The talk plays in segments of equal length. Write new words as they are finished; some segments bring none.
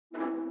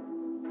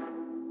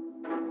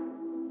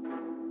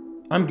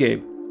I'm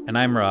Gabe. And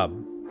I'm Rob.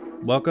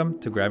 Welcome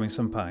to Grabbing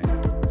Some Pine.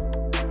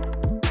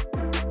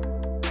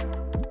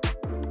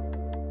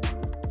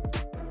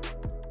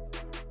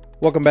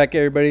 Welcome back,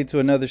 everybody, to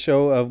another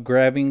show of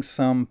Grabbing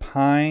Some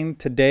Pine.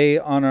 Today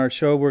on our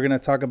show, we're going to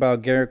talk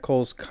about Garrett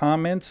Cole's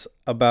comments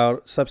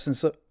about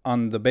substance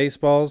on the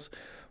baseballs.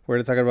 We're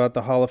going to talk about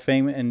the Hall of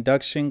Fame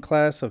induction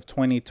class of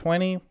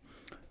 2020,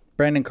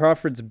 Brandon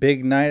Crawford's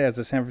big night as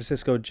a San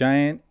Francisco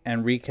Giant,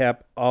 and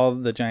recap all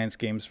the Giants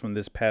games from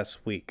this past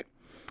week.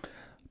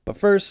 But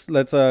first,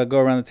 let's go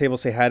around the table,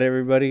 say hi to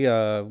everybody.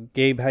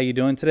 Gabe, how you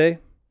doing today?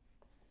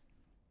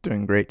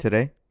 Doing great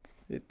today.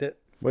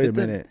 Wait a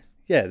minute.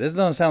 Yeah, this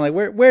doesn't sound like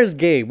where's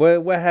Gabe?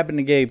 What happened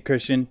to Gabe,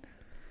 Christian?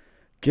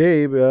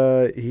 Gabe,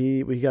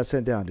 he got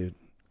sent down, dude.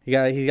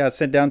 He got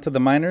sent down to the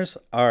minors?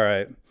 All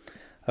right.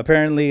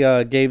 Apparently,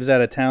 Gabe's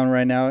out of town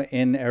right now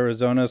in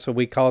Arizona, so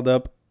we called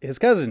up his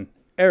cousin,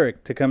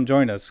 Eric, to come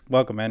join us.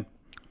 Welcome, man.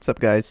 What's up,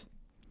 guys?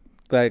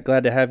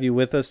 Glad to have you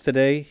with us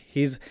today.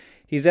 He's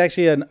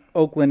actually an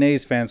Oakland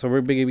A's fan, so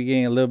we're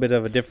getting a little bit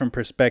of a different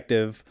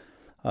perspective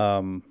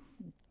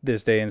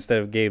this day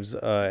instead of Gabe's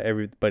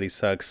everybody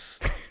sucks,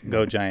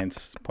 go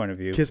Giants point of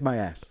view. Kiss my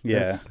ass. Yeah.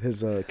 That's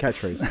his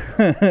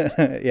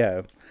catchphrase.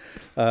 Yeah.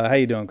 How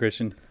you doing,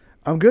 Christian?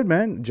 I'm good,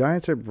 man.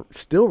 Giants are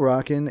still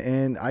rocking,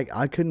 and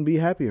I couldn't be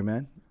happier,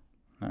 man.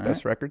 All right.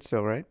 Best record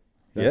still, right?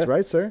 That's Yeah.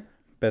 right, sir.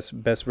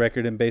 Best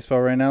record in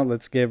baseball right now.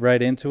 Let's get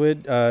right into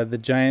it. The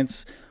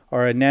Giants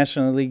are a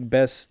National League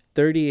best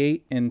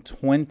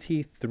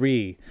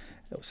 38-23,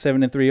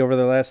 7-3 over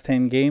the last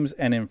 10 games,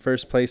 and in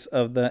first place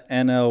of the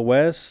NL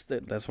West.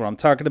 That's what I'm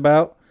talking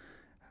about.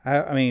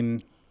 I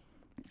mean,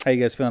 how you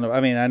guys feeling?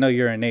 I mean, I know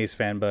you're an A's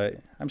fan, but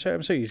I'm sure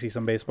you see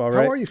some baseball,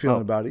 right? How are you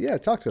feeling about it? Yeah,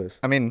 talk to us.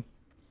 I mean,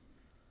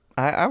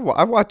 I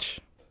watch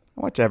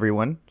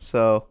everyone,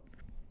 so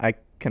I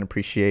can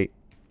appreciate,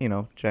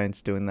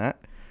 Giants doing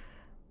that.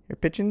 Your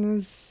pitching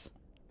is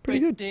pretty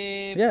good.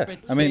 Yeah,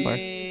 I mean,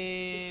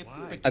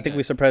 I think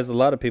we surprised a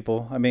lot of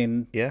people. I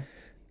mean, Yeah.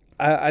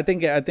 I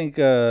think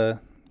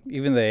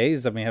even the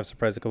A's, have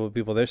surprised a couple of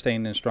people. They're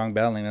staying in strong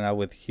battling now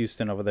with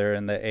Houston over there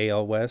in the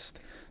AL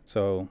West.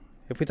 So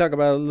if we talk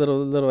about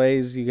little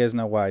A's, you guys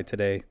know why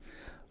today.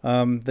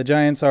 The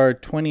Giants are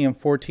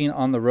 20-14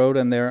 on the road,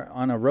 and they're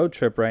on a road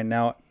trip right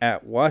now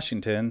at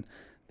Washington.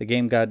 The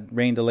game got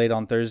rain delayed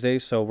on Thursday,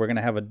 so we're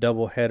gonna have a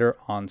double header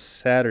on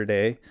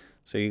Saturday.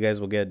 So you guys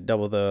will get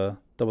double the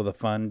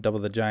fun, double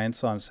the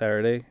Giants on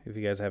Saturday. If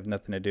you guys have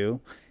nothing to do,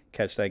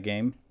 catch that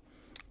game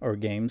or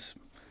games.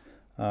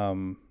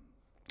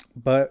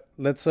 But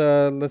let's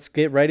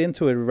get right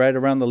into it, right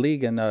around the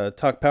league, and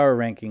talk power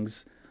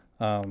rankings.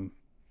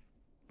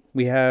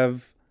 We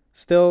have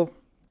still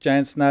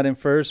Giants not in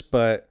first,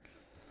 but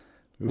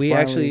we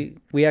actually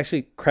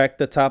cracked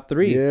the top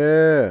three.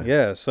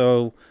 Yeah.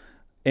 So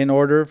in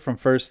order from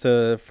first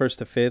to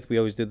fifth, we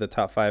always do the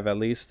top five at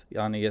least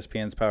on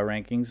ESPN's power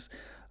rankings.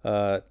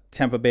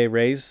 Tampa Bay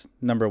Rays,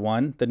 number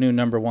one, the new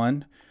number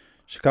one.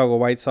 Chicago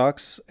White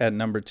Sox at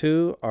number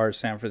 2, our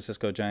San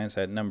Francisco Giants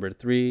at number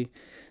 3,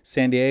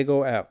 San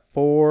Diego at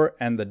 4,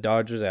 and the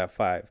Dodgers at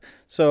 5.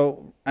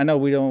 So I know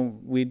we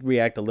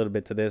react a little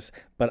bit to this,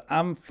 but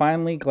I'm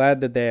finally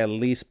glad that they at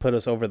least put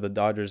us over the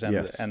Dodgers and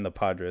Yes. the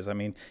Padres. I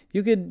mean,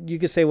 you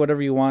could say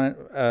whatever you want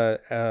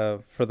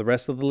for the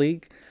rest of the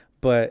league,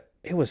 but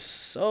it was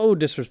so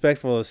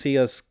disrespectful to see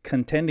us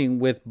contending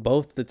with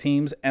both the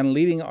teams and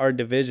leading our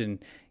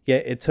division.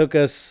 Yet it took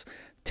us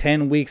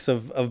 10 weeks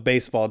of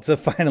baseball to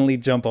finally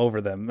jump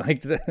over them.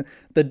 Like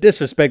the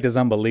disrespect is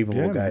unbelievable,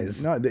 Yeah,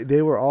 guys. man. No,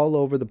 they were all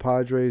over the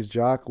Padres,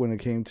 Jock, when it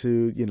came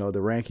to, the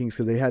rankings,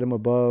 because they had them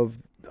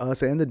above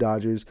us and the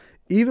Dodgers.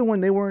 Even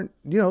when they weren't,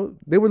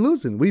 they were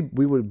losing. We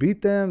would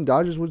beat them,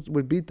 Dodgers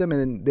would beat them,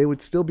 and then they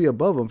would still be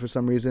above them for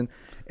some reason.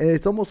 And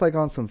it's almost like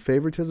on some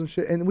favoritism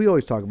shit. And we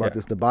always talk about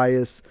this, the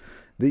bias.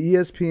 The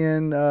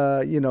ESPN,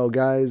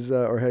 guys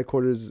or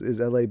headquarters is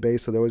LA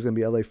based, so they're always going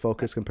to be LA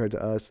focused compared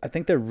to us. I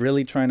think they're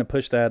really trying to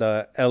push that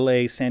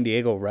LA San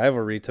Diego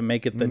rivalry to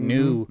make it the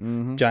new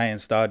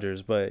Giants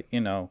Dodgers. But,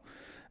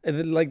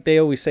 like they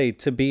always say,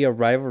 to be a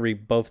rivalry,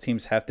 both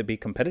teams have to be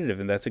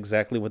competitive. And that's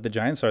exactly what the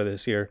Giants are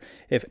this year.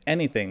 If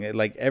anything,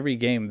 like every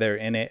game, they're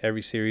in it.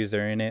 Every series,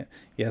 they're in it.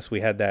 Yes,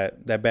 we had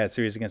that bad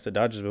series against the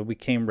Dodgers, but we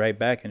came right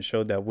back and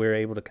showed that we're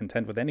able to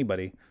contend with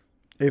anybody.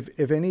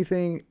 If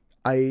anything,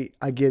 I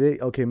get it.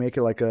 Okay, make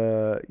it like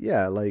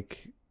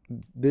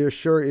there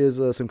sure is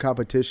some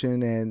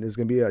competition, and there's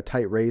going to be a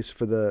tight race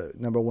for the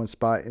number one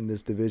spot in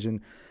this division.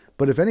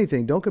 But if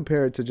anything, don't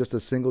compare it to just a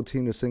single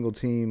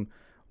team,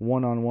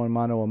 one-on-one,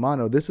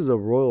 mano-a-mano. This is a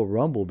Royal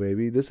Rumble,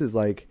 baby. This is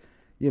like,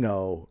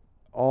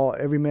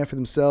 every man for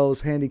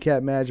themselves,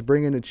 handicap match,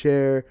 bring in a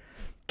chair,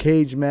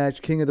 cage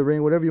match, King of the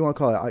Ring, whatever you want to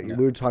call it.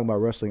 We were talking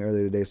about wrestling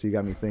earlier today, so you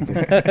got me thinking.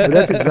 But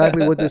that's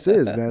exactly what this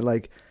is, man.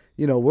 Like,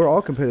 we're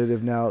all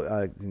competitive now,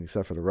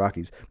 except for the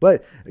Rockies.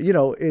 But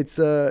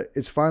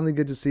it's finally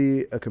good to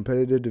see a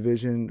competitive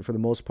division for the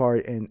most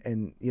part, and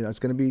it's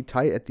going to be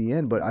tight at the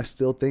end. But I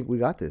still think we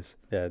got this.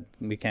 Yeah,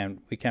 we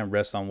can't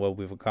rest on what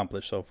we've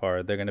accomplished so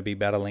far. They're going to be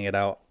battling it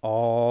out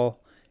all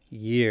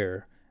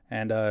year,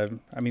 And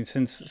I mean,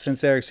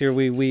 since Eric's here,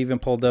 we even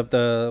pulled up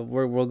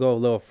we'll go a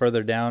little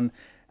further down,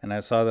 and I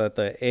saw that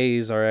the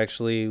A's are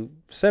actually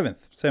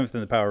seventh in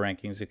the power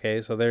rankings.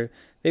 Okay, so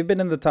they've been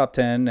in the top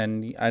 10,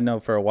 and I know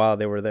for a while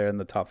they were there in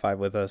the top 5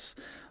 with us.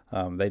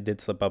 They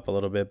did slip up a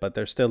little bit, but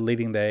they're still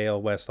leading the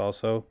AL West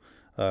also,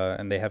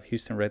 and they have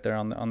Houston right there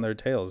on their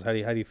tails. How do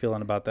you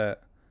feeling about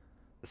that?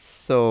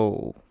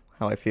 So,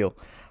 how I feel.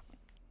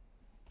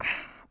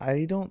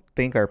 I don't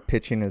think our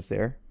pitching is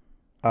there.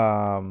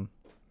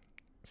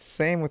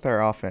 Same with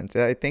our offense.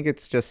 I think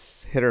it's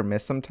just hit or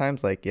miss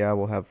sometimes. Like, yeah,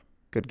 we'll have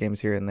good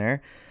games here and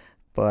there,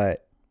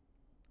 but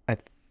I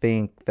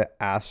think the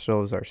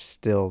Astros are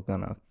still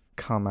gonna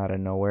come out of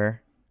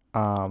nowhere.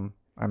 I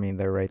mean,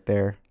 they're right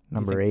there,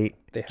 number 8.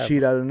 They have,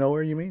 Cheat out of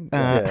nowhere, you mean?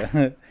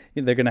 yeah.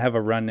 They're gonna have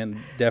a run, and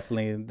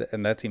definitely,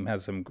 and that team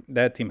has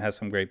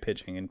some great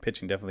pitching, and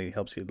pitching definitely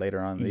helps you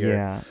later on in the year.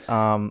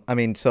 Yeah. I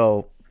mean,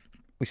 so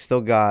we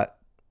still got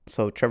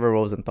Trevor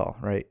Rosenthal,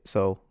 right?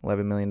 So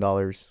 $11 million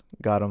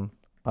got him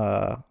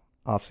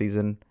off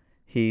season.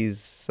 He's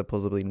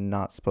supposedly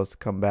not supposed to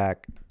come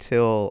back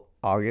till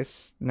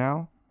August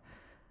now.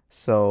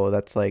 So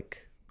that's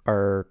like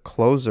our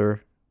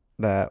closer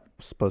that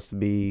was supposed to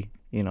be,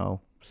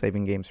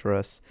 saving games for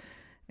us.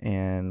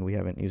 And we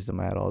haven't used him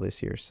at all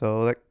this year.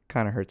 So that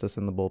kind of hurts us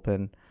in the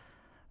bullpen.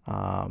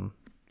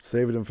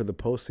 Saving them for the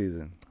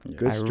postseason. Yeah.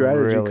 Good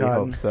strategy, I really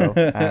Cotton. hope so.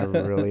 I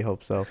really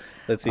hope so.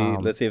 Let's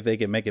see if they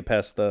can make it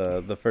past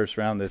the first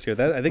round this year.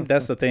 I think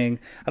that's the thing.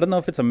 I don't know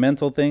if it's a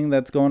mental thing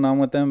that's going on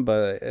with them,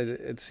 but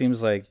it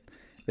seems like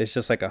it's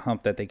just like a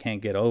hump that they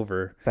can't get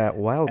over. That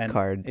wild And,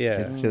 card yeah.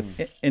 is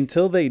just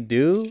Until they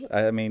do,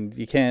 I mean,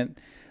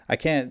 I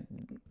can't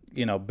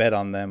bet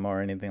on them or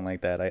anything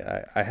like that.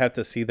 I have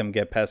to see them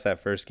get past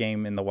that first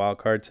game in the wild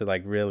card to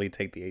like really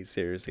take the A's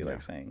seriously,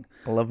 like saying.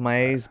 I love my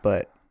A's,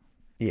 but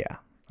yeah,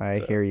 I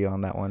hear you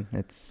on that one.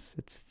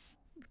 It's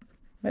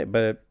Hey,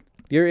 but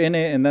you're in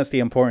it, and that's the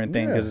important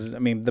thing, Yeah. because I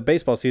mean, the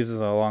baseball season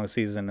is a long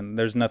season, and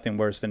there's nothing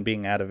worse than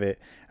being out of it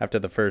after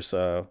the first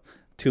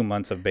 2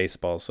 months of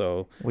baseball.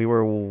 So we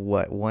were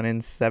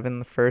 1-7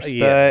 the first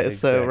Yeah, so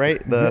exactly.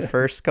 right the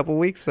first couple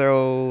weeks,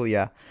 so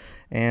yeah,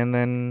 and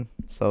then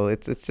so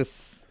it's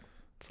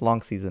a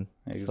long season.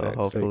 Exactly. So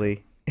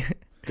hopefully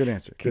Good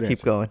answer. Good keep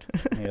answer. going.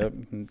 yep,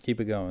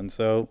 keep it going.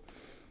 So,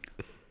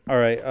 all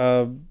right,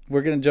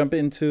 we're gonna jump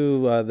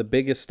into the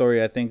biggest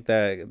story I think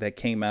that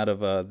came out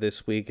of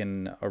this week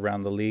and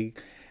around the league,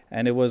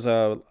 and it was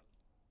a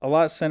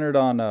lot centered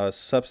on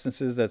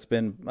substances that's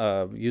been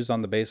used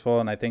on the baseball,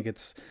 and I think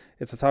it's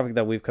a topic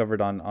that we've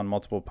covered on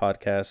multiple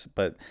podcasts.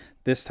 But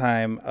this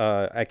time,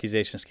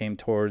 accusations came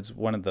towards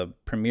one of the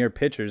premier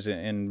pitchers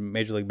in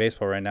Major League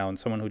Baseball right now, and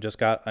someone who just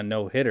got a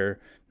no-hitter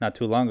not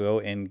too long ago,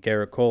 in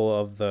Garrett Cole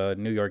of the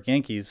New York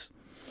Yankees.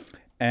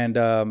 And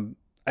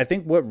I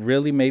think what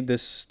really made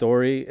this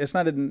story, it's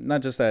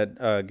not just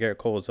that Garrett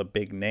Cole is a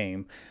big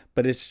name,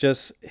 but it's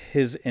just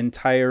his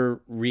entire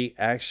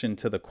reaction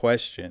to the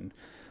question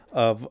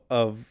of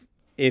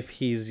if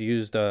he's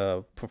used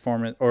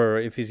performance or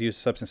if he's used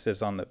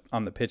substances on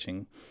the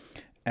pitching.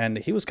 And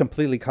he was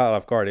completely caught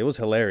off guard. It was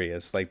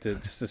hilarious, like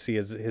just to see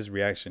his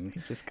reaction.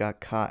 He just got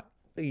caught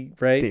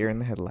Right? deer in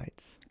the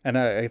headlights. And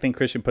I think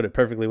Christian put it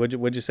perfectly.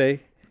 What'd you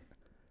say?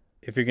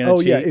 If you're gonna Oh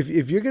cheat, yeah,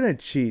 if you're gonna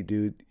cheat,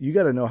 dude, you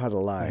got to know how to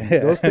lie. Yeah.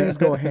 Those things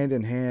go hand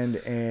in hand,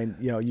 and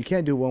you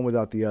can't do one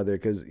without the other,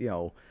 because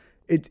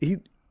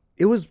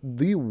it was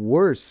the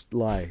worst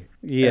lie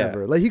Yeah.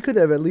 ever. Like, he could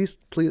have at least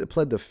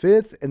pled the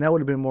fifth, and that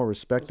would have been more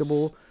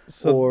respectable,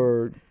 So-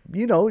 or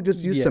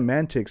just use Yeah.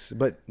 semantics.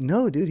 But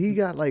no, dude, he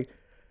got like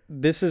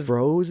this is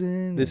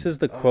frozen. This is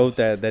the quote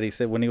that he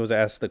said when he was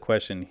asked the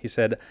question. He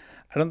said,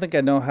 "I don't think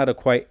I know how to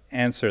quite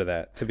answer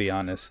that, to be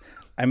honest.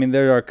 I mean,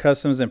 there are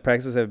customs and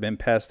practices that have been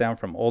passed down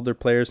from older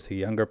players to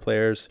younger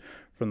players,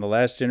 from the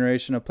last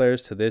generation of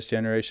players to this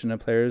generation of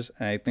players.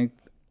 And I think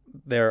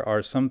there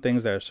are some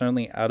things that are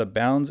certainly out of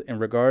bounds in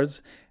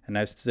regards, and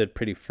I've stood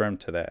pretty firm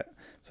to that."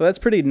 So that's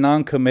pretty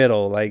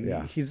non-committal. Like,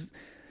 Yeah. he's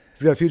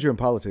got a future in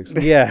politics.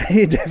 yeah,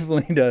 he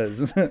definitely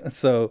does.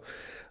 So,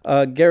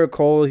 Garrett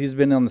Cole, he's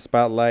been on the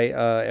spotlight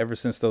ever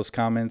since those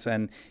comments,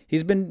 and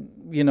he's been,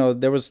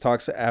 there was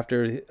talks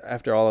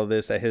after all of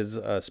this that his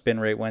spin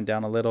rate went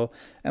down a little.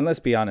 And let's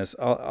be honest,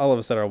 all of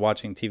us that are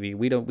watching TV,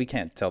 we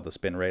can't tell the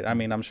spin rate. I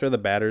mean, I'm sure the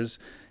batters,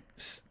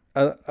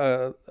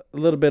 a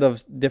little bit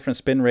of different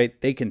spin rate,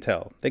 they can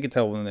tell. They can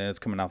tell when it's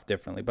coming off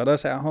differently. But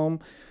us at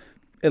home,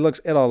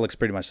 it all looks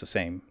pretty much the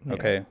same.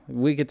 Okay,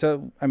 we could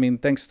tell. I mean,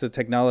 thanks to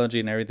technology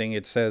and everything,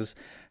 it says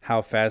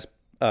how fast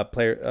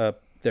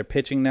they're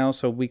pitching now,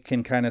 so we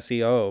can kind of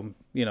see,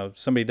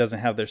 somebody doesn't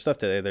have their stuff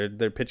today.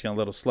 They're pitching a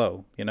little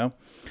slow,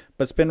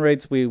 But spin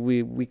rates,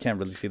 we can't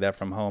really see that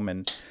from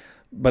home.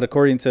 But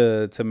according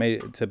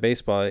to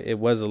baseball, it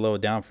was a little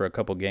down for a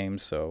couple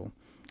games. So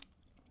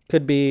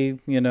could be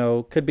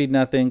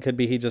nothing. Could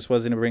be he just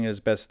wasn't bringing his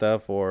best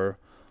stuff, or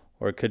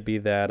it could be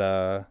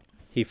that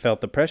he felt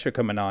the pressure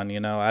coming on.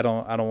 I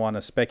don't want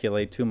to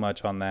speculate too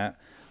much on that.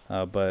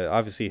 But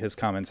obviously his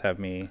comments have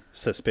me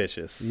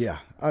suspicious. Yeah,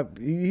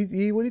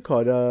 he what do you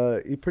call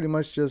it? He pretty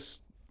much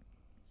just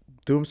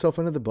threw himself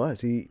under the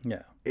bus.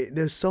 Yeah.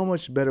 There's so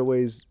much better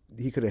ways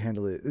he could have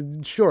handled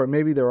it. Sure,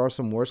 maybe there are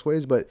some worse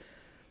ways, but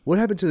what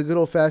happened to the good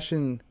old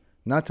fashioned?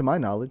 Not to my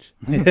knowledge.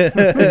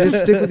 Just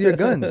stick with your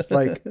guns.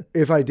 Like,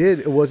 if I did,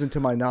 it wasn't to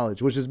my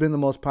knowledge, which has been the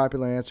most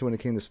popular answer when it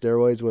came to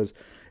steroids. Was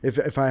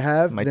if I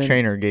have, My then,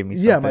 trainer gave me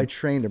something. yeah, my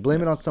trainer.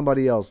 Blame it on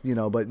somebody else, you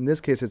know. But in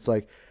this case, it's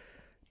like,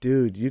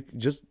 dude, you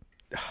just.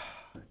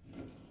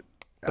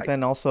 But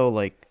then also,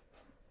 like,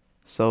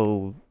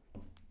 so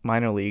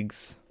minor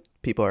leagues,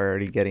 people are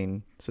already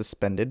getting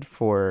suspended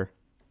for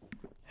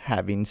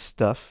having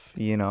stuff,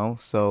 you know?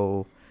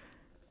 So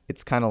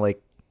it's kind of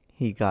like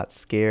he got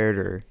scared,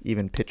 or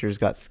even pitchers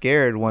got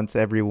scared once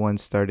everyone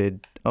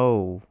started,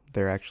 oh,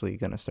 they're actually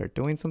going to start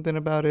doing something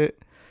about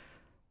it.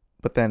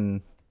 But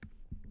then,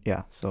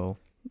 yeah, so.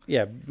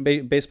 Yeah,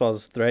 baseball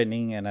is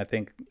threatening, and I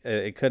think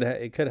it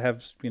could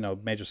have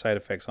major side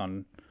effects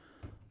on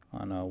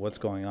what's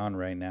going on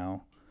right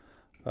now.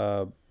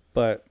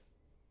 But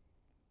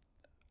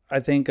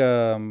I think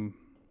it's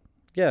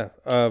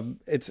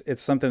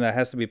something that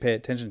has to be paid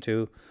attention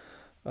to.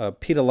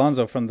 Pete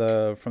Alonso from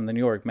the New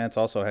York Mets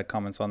also had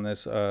comments on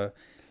this.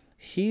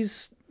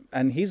 He's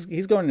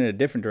going in a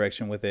different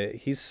direction with it.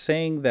 He's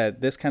saying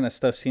that this kind of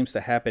stuff seems to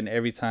happen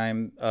every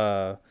time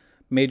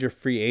major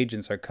free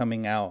agents are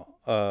coming out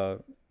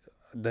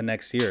the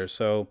next year.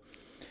 So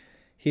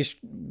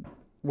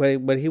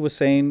what he was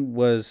saying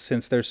was,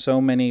 since there's so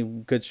many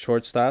good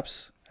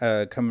shortstops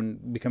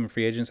becoming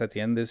free agents at the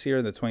end of this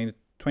year, the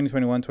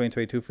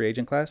 2021-2022 free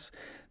agent class,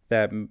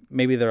 that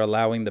maybe they're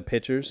allowing the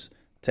pitchers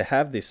to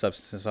have these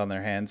substances on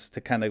their hands to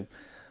kind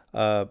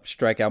of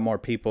strike out more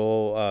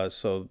people,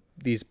 so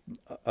these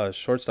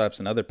shortstops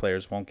and other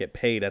players won't get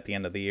paid at the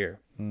end of the year.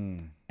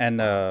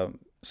 And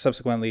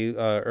subsequently,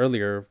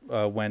 earlier,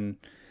 when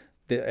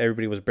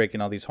everybody was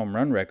breaking all these home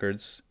run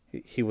records,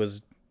 he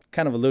was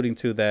kind of alluding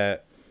to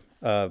that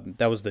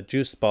that was the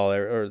juiced ball,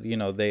 or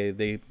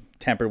they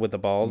tampered with the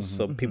balls,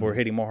 so people were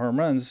hitting more home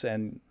runs,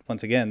 and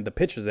once again, the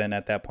pitchers then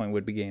at that point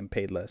would be getting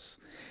paid less.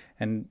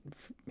 And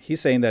he's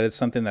saying that it's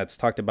something that's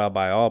talked about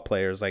by all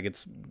players. Like,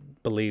 it's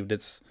believed.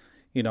 It's,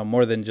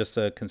 more than just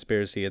a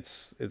conspiracy.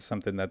 It's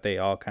something that they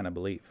all kind of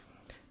believe.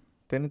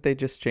 Didn't they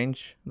just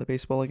change the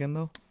baseball again,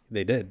 though?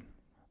 They did.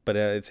 But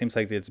it seems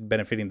like it's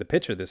benefiting the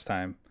pitcher this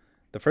time.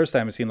 The first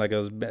time it seemed like it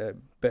was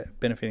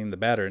benefiting the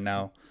batter.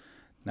 Now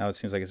it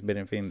seems like it's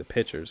benefiting the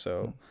pitcher.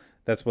 So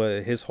that's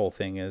what his whole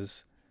thing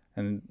is.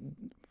 And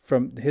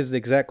from his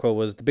exact quote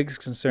was, the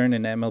biggest concern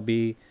in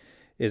MLB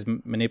is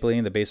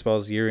manipulating the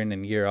baseballs year in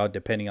and year out,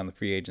 depending on the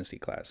free agency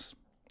class.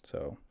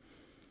 So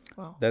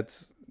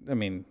that's,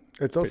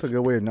 it's also a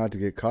good way not to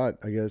get caught.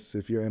 I guess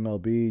if you're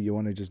MLB, you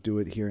want to just do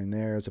it here and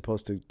there as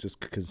opposed to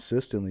just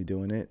consistently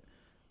doing it.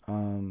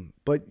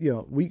 But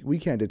we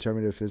can't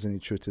determine if there's any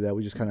truth to that.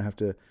 We just kind of have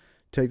to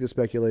take the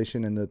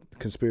speculation and the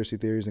conspiracy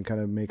theories and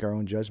kind of make our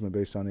own judgment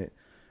based on it.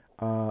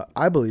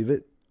 I believe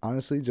it,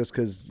 honestly, just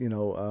because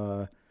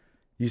I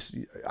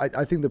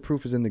think the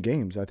proof is in the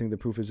games. I think the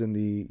proof is in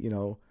the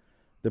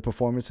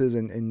performances,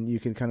 and you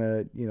can kind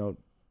of,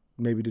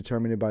 maybe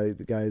determine it by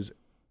the guys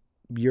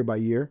year by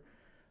year.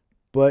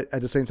 But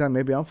at the same time,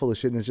 maybe I'm full of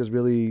shit, and it's just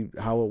really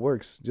how it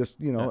works. Just,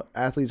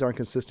 athletes aren't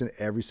consistent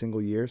every single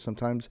year.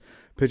 Sometimes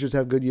pitchers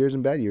have good years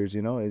and bad years,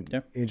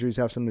 Injuries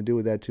have something to do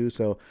with that too.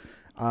 So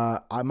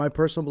my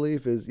personal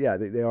belief is,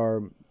 they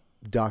are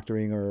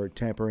doctoring or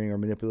tampering or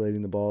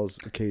manipulating the balls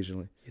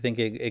occasionally. You think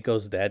it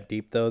goes that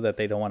deep, though, that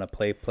they don't want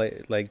to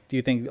play? Like, do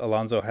you think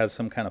Alonso has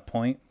some kind of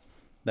point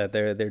that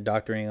they're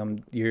doctoring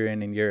them year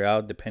in and year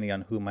out, depending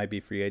on who might be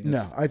free agents?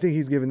 No, I think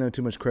he's giving them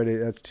too much credit.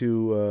 That's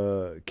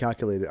too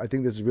calculated. I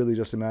think this is really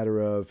just a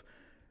matter of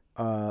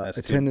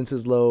attendance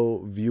is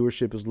low,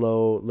 viewership is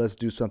low. Let's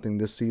do something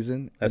this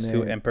season. That's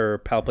too Emperor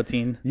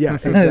Palpatine. Yeah,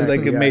 exactly.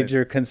 Like a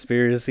major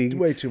conspiracy.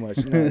 Way too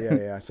much. No,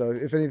 yeah. So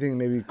if anything,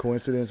 maybe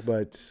coincidence,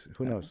 but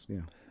who knows?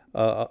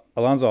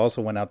 Alonso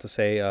also went out to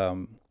say,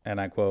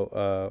 and I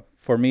quote,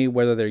 "For me,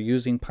 whether they're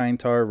using pine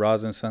tar,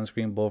 rosin,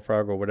 sunscreen,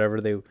 bullfrog, or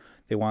whatever they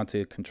want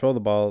to control the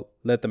ball,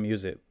 let them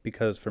use it.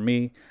 Because for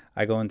me,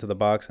 I go into the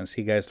box and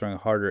see guys throwing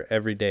harder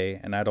every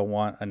day, and I don't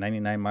want a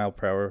 99 mile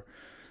per hour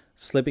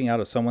slipping out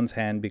of someone's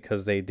hand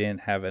because they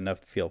didn't have enough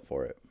feel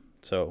for it."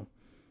 So,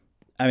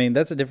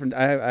 that's a different.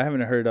 I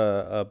haven't heard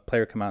a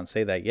player come out and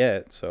say that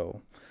yet.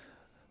 So,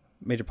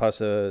 major props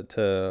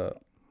to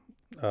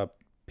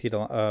Pete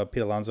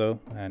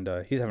Alonso, and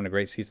he's having a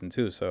great season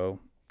too. So,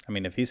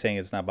 if he's saying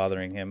it's not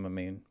bothering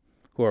him,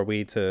 who are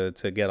we to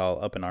get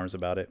all up in arms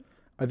about it?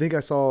 I think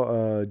I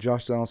saw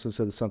Josh Donaldson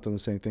said something the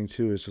same thing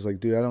too. It's just like,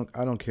 dude, I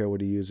don't care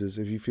what he uses.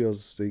 If he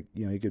feels like,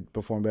 he could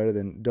perform better,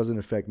 then it doesn't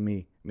affect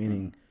me.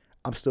 Meaning,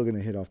 I'm still gonna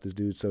hit off this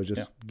dude. So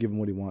just give him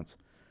what he wants.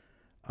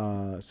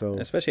 So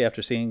especially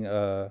after seeing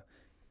what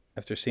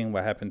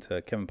happened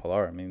to Kevin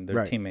Pillar.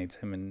 They're teammates,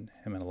 him and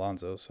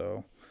Alonso.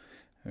 So,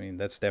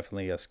 that's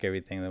definitely a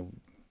scary thing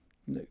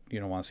that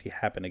you don't want to see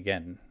happen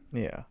again.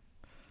 Yeah.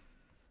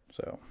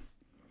 So,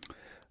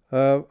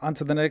 on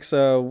to the next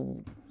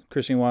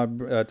Christian, you want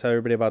to tell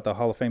everybody about the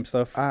Hall of Fame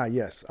stuff?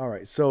 Yes. All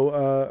right.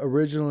 So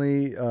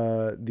originally,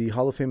 the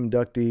Hall of Fame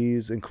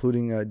inductees,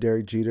 including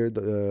Derek Jeter,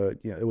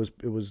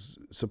 it was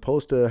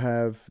supposed to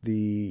have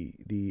the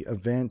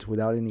event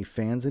without any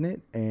fans in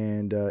it,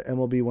 and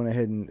MLB went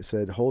ahead and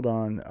said, "Hold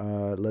on,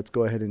 let's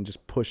go ahead and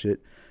just push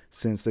it,"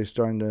 since they're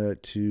starting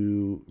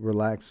to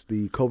relax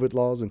the COVID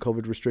laws and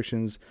COVID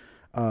restrictions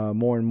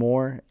more and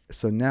more.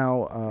 So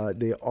now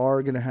they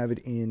are going to have it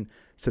in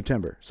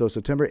September. So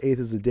September 8th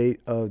is the date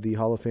of the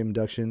Hall of Fame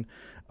induction.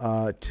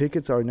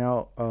 Tickets are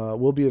now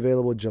will be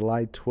available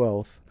July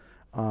 12th,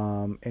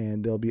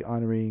 and they'll be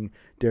honoring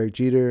Derek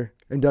Jeter,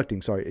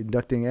 inducting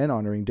and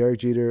honoring Derek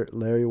Jeter,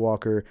 Larry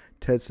Walker,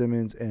 Ted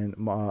Simmons, and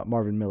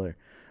Marvin Miller.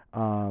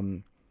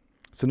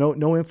 So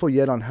no info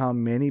yet on how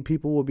many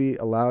people will be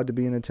allowed to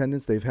be in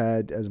attendance. They've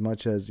had as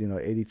much as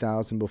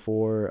 80,000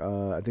 before.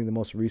 I think the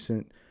most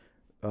recent,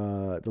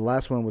 the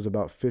last one was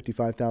about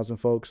 55,000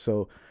 folks.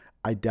 So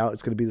I doubt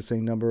it's going to be the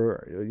same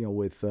number,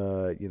 with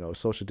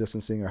social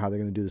distancing or how they're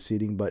going to do the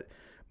seating. But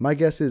my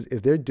guess is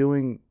if they're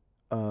doing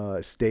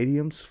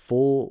stadiums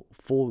full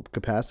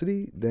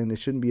capacity, then it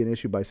shouldn't be an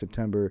issue by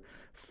September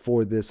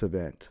for this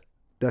event.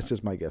 That's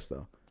just my guess,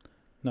 though.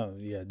 No,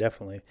 yeah,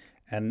 definitely.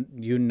 And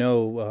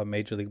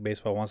Major League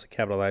Baseball wants to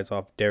capitalize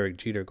off Derek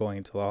Jeter going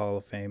into the Hall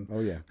of Fame. Oh,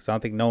 yeah. Because I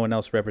don't think no one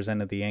else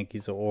represented the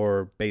Yankees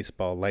or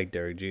baseball like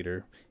Derek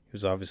Jeter. He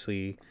was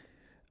obviously,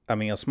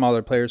 a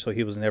smaller player, so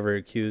he was never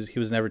accused. He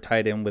was never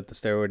tied in with the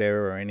steroid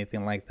era or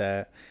anything like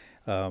that.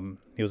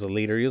 He was a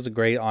leader. He was a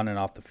great on and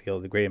off the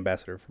field, a great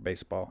ambassador for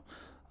baseball.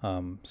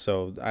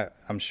 So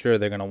I'm sure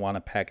they're going to want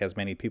to pack as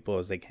many people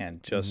as they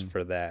can just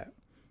for that.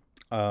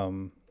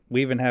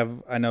 We even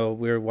have, I know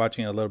we were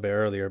watching a little bit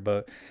earlier,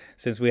 but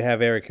since we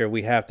have Eric here,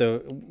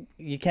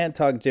 you can't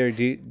talk Derek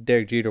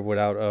Jeter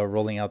without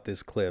rolling out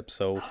this clip.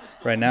 So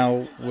right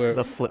now,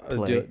 The flip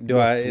play.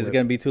 Is it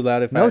going to be too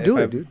loud? Do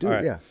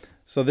it, yeah.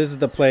 So this is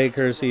the play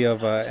courtesy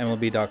of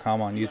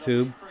MLB.com on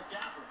YouTube.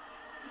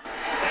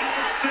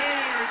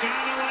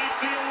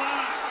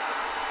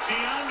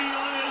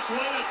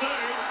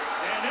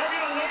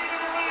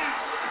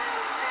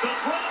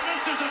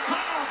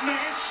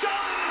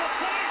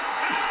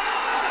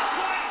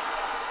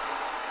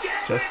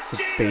 Just the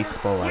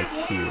baseball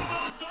IQ,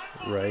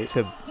 Right.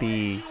 to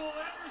be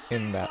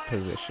in that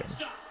position.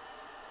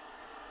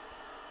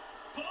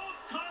 Both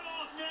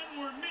cutoff men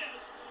were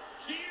missed.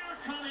 Jeter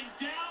coming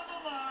down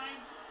the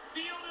line,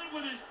 fielded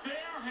with his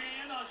bare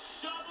hand, a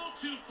shovel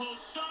to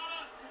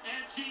Posada,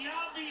 and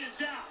Giambi is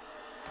out.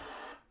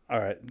 All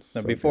right.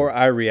 Now, before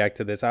I react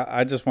to this,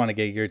 I just want to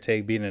get your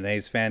take, being an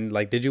A's fan.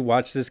 Like, did you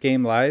watch this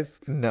game live?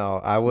 No,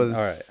 I was.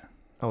 All right.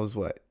 I was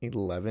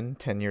 11,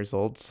 10 years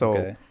old. So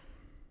Okay.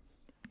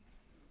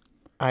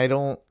 I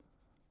don't.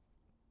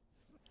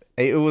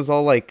 It was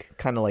all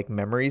kind of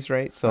memories,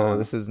 right? So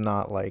this is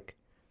not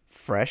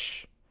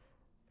fresh,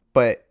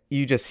 but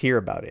you just hear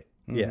about it.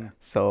 Yeah.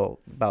 So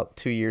about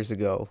 3 years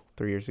ago,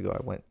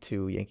 I went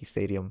to Yankee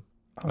Stadium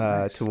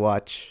Nice. to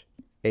watch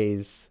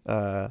A's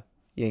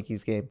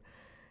Yankees game,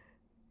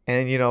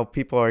 and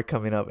people are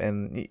coming up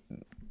and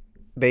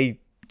they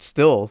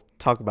still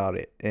talk about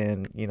it,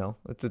 and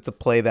it's a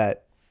play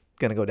that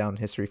gonna go down in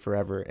history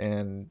forever,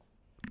 and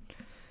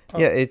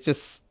yeah, it's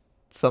just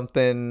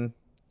something.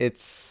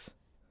 It's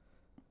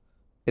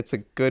a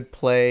good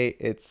play.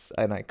 It's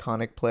an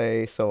iconic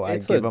play. So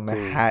It's I give a them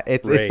a hat.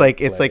 It's great like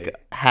play.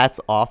 hats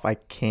off. I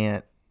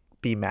can't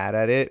be mad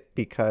at it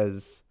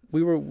because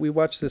We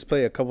watched this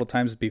play a couple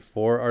times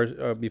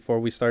before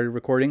we started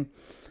recording,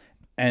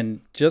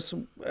 and just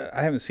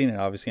I haven't seen it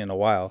obviously in a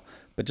while,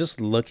 but just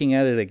looking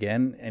at it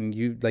again, and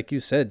you, like you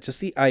said, just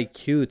the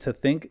IQ to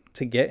think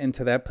to get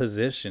into that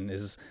position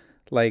is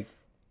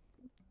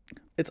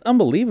it's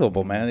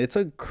unbelievable, man. It's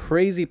a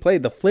crazy play.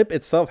 The flip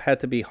itself had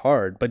to be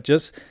hard, but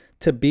just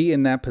to be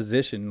in that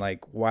position,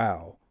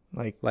 wow.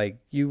 Like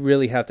you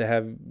really have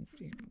to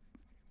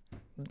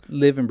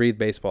live and breathe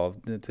baseball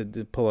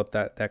to pull up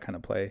that kind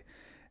of play.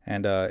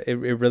 And it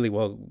really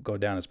will go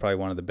down as probably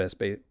one of the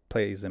best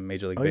plays in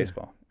Major League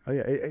Baseball. Oh,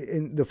 yeah.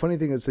 And the funny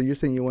thing is, so you're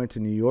saying you went to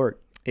New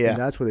York, Yeah. and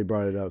that's where they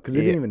brought it up, because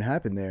it didn't even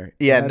happen there.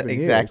 It Yeah, happened here.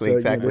 exactly, So,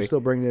 exactly. they're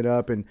still bringing it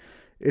up, and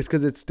it's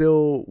because it's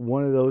still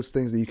one of those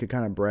things that you could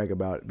kind of brag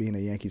about being a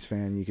Yankees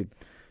fan. You could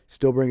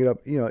still bring it up.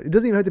 It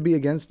doesn't even have to be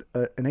against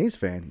an A's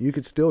fan. You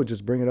could still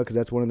just bring it up because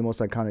that's one of the most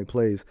iconic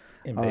plays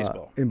In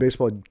baseball. In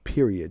baseball,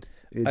 period.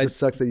 It just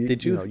sucks that your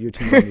team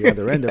on the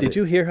other end of it. Did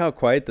you hear how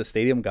quiet the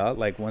stadium got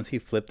once he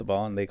flipped the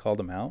ball and they called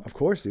him out? Of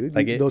course, dude.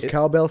 Like Those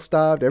cowbells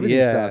stopped.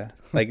 Everything stopped.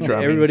 Drumming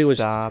Everybody was.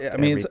 stopped, I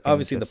mean, it's everything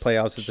obviously the just-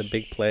 playoffs. It's a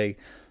big play.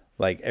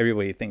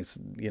 Everybody thinks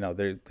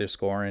they're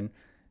scoring.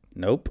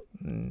 Nope.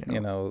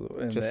 No.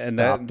 And, just and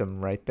stopped that,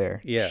 them right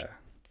there. Yeah.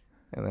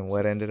 And then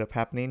what ended up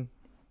happening?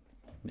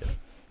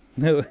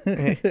 No,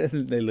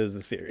 they lose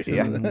the series.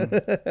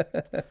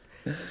 Yeah.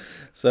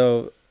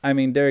 So, I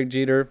mean, Derek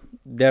Jeter,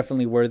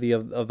 definitely worthy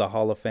of the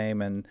Hall of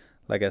Fame. And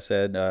like I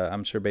said,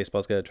 I'm sure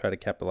baseball's going to try to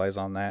capitalize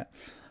on that.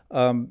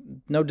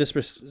 No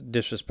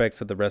disrespect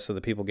for the rest of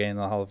the people getting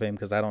the Hall of Fame,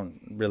 because I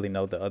don't really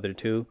know the other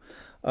two.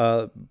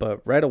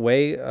 But right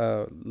away,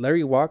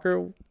 Larry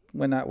Walker.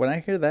 When I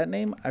hear that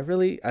name, I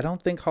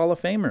don't think Hall of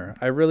Famer.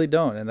 I really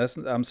don't,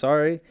 and I'm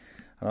sorry.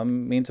 I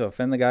don't mean to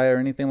offend the guy or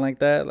anything like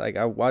that. Like,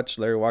 I watched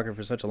Larry Walker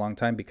for such a long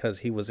time because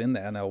he was in the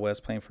NL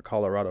West playing for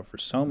Colorado for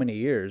so many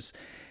years.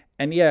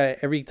 And yeah,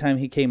 every time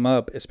he came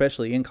up,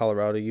 especially in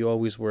Colorado, you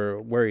always were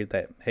worried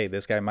that, hey,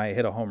 this guy might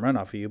hit a home run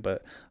off of you.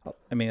 But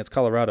I mean, it's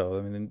Colorado.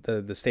 I mean,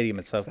 the stadium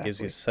itself gives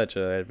you such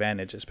an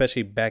advantage,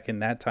 especially back in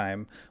that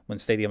time when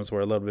stadiums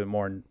were a little bit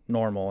more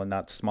normal and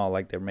not small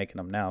like they're making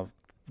them now,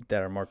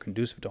 that are more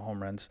conducive to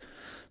home runs.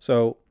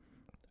 So,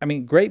 I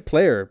mean, great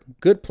player,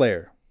 good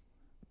player,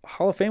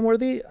 Hall of Fame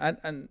worthy.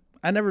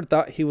 I never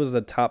thought he was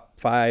the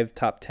top 5,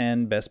 top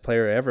 10 best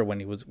player ever when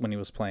he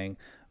was playing.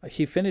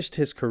 He finished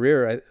his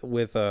career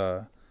with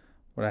what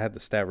I had the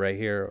stat right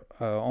here.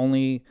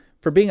 Only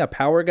for being a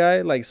power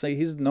guy, like, say,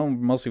 he's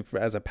known mostly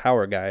as a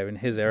power guy in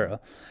his era.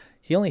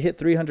 He only hit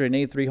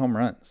 383 home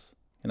runs.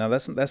 You know,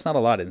 that's not a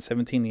lot in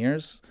 17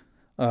 years.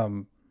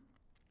 And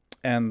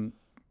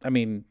I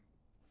mean,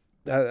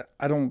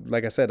 I don't,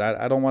 like I said,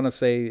 I don't want to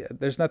say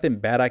there's nothing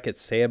bad I could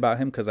say about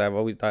him because I've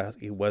always thought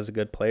he was a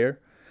good player,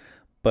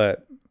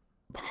 but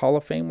Hall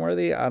of Fame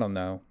worthy, I don't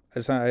know.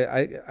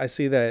 I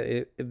see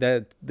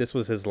that this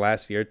was his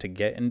last year to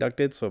get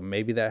inducted, so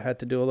maybe that had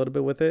to do a little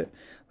bit with it.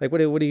 Like, what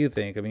do you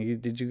think? I mean,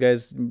 did you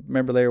guys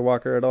remember Larry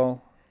Walker at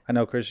all? I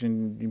know,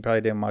 Christian, you probably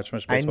didn't watch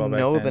much baseball back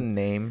then. I know the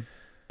name,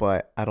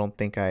 but I don't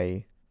think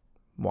I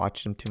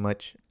watched him too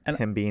much. And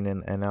him being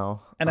in NL,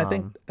 and I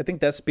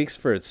think that speaks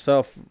for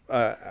itself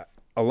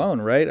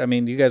alone, right? I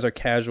mean, you guys are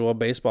casual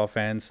baseball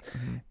fans,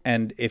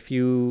 and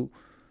the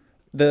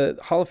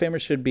Hall of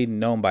Famers should be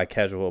known by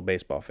casual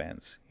baseball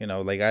fans. You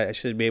know, like, I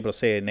should be able to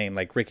say a name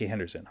like Ricky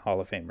Henderson,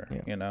 Hall of Famer.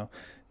 Yeah. You know,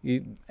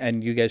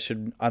 you guys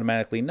should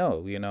automatically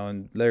know. You know,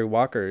 and Larry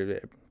Walker,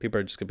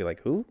 people are just gonna be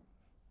like, who?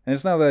 And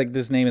it's not like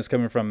this name is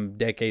coming from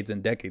decades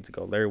and decades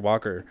ago. Larry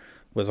Walker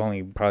was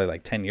only probably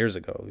like 10 years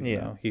ago. You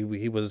know, he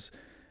was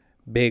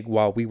big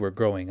while we were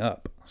growing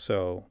up.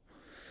 So,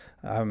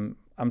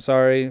 I'm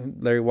sorry,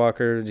 Larry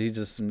Walker.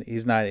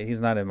 He's not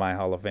in my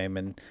Hall of Fame,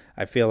 and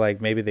I feel like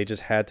maybe they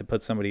just had to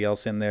put somebody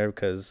else in there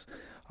because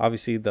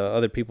obviously the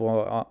other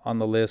people on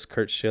the list,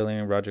 Curt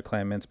Schilling, Roger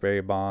Clemens,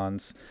 Barry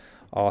Bonds,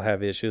 all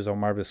have issues.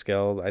 Omar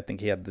Vizquel, I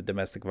think he had the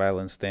domestic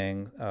violence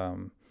thing,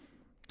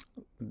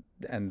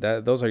 and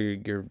those are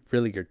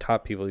your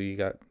top people. You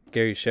got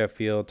Gary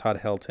Sheffield,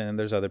 Todd Helton.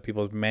 There's other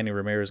people. Manny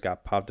Ramirez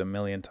got popped a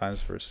million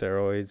times for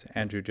steroids.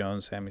 Andrew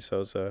Jones, Sammy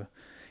Sosa.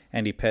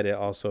 Andy Pettit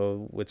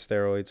also with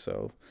steroids.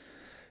 So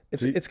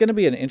it's going to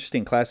be an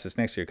interesting class this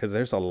next year because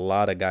there's a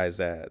lot of guys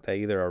that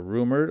either are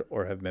rumored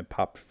or have been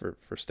popped for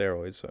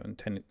steroids. So in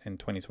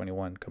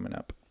 2021 coming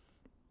up.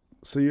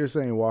 So you're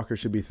saying Walker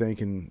should be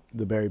thanking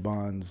the Barry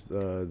Bonds,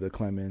 the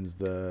Clemens,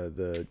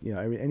 the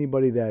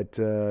anybody that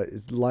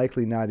is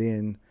likely not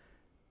in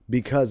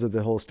because of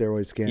the whole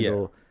steroid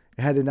scandal.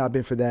 Yeah. Had it not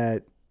been for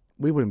that,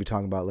 we wouldn't be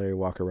talking about Larry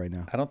Walker right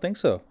now. I don't think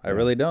so. I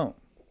really don't.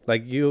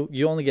 Like, you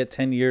only get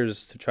 10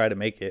 years to try to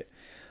make it,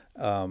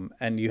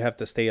 and you have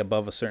to stay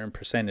above a certain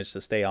percentage to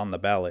stay on the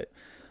ballot.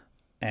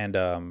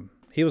 And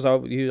he was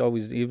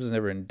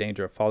never in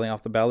danger of falling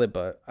off the ballot.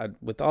 But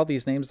with all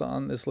these names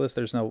on this list,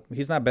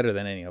 he's not better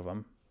than any of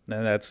them,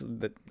 and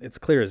it's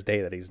clear as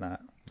day that he's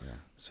not. Yeah.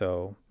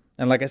 So,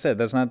 and like I said,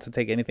 that's not to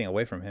take anything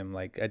away from him.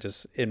 Like,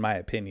 in my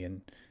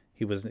opinion,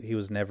 he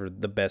was never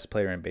the best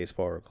player in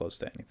baseball or close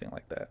to anything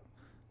like that.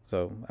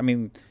 So, I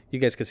mean, you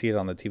guys can see it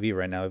on the TV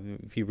right now.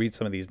 If you read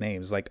some of these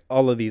names, like,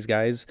 all of these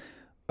guys,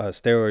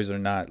 steroids are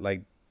not,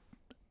 like,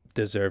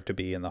 deserve to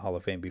be in the Hall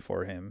of Fame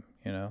before him,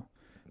 you know?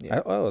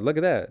 Yeah. Look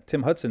at that.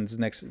 Tim Hudson's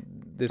next year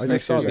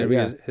is going to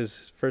be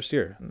his first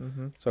year.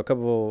 Mm-hmm. So a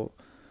couple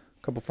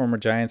former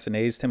Giants and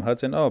A's. Tim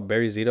Hudson. Oh,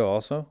 Barry Zito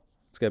also.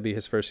 It's going to be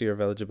his first year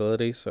of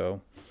eligibility.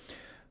 So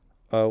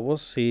we'll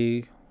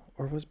see.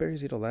 Or was Barry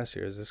Zito last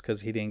year? Is this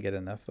because he didn't get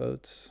enough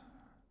votes?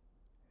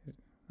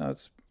 No,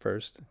 it's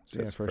first.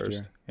 First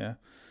year. Yeah.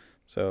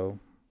 So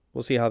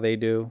we'll see how they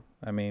do.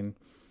 I mean,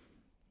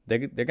 they're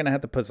gonna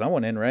have to put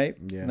someone in, right?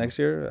 Yeah. Next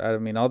year. I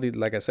mean,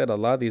 like I said, a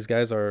lot of these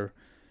guys are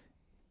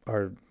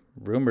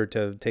rumored to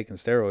have taken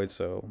steroids.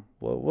 So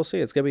we'll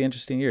see. It's gonna be an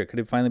interesting year. Could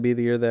it finally be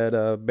the year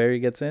that Barry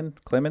gets in?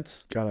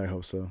 Clemens? God, I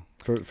hope so.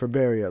 For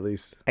Barry, at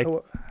least.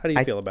 How do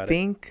you feel about it? I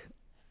think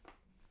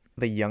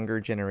the younger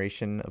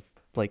generation of,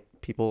 like,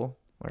 people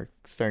are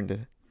starting to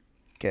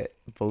get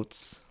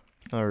votes.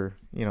 Or,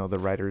 you know, the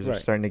writers are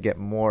starting to get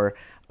more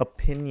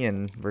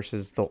opinion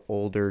versus the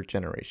older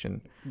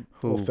generation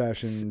who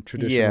old-fashioned,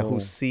 traditional. Yeah, who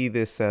see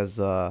this as,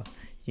 the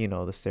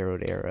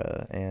steroid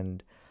era.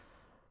 And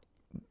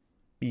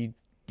you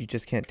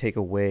just can't take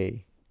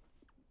away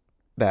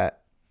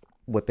that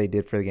what they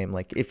did for the game.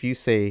 Like, if you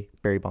say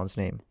Barry Bonds'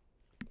 name,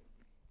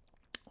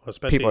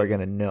 people are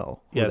going to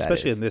know who that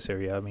especially is. In this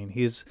area. I mean,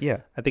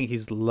 I think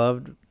he's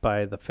loved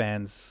by the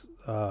fans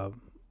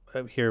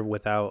here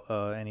without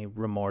any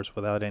remorse,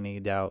 without any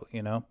doubt.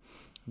 You know,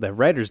 the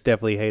writers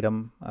definitely hate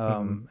him,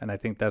 and I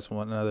think that's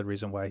another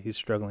reason why he's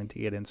struggling to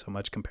get in so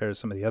much compared to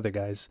some of the other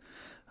guys.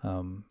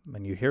 And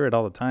you hear it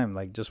all the time,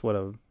 like just what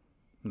a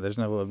There's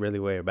no really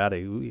way about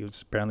it. He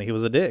was apparently he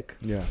was a dick.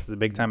 Yeah, He's a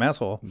big time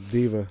asshole.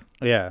 diva.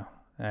 Yeah,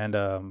 and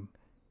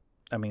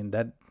I mean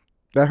that.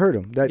 That hurt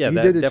him. That Yeah, he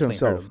that did it to definitely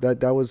hurt himself. him.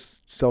 That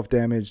was self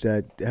damage.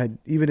 That had,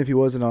 even if he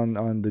wasn't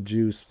on the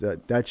juice,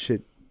 that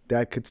shit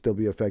that could still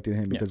be affecting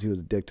him because he was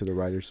a dick to the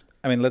writers.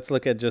 I mean, let's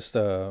look at just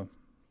to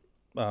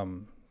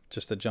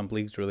jump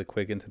leagues really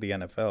quick into the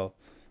NFL.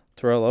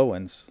 Terrell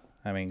Owens.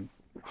 I mean,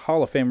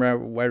 Hall of Fame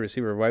wide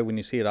receiver. Right when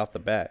you see it off the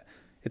bat,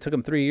 it took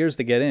him 3 years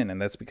to get in,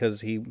 and that's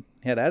because he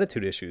had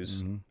attitude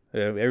issues.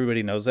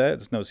 Everybody knows that.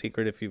 It's no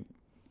secret if you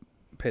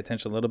pay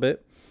attention a little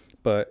bit.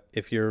 But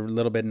if you're a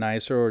little bit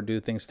nicer or do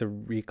things to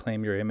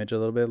reclaim your image a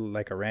little bit,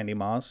 like a Randy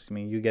Moss, I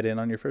mean, you get in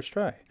on your first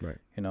try. Right.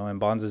 You know, and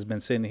Bonds has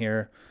been sitting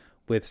here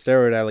with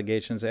steroid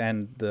allegations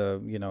and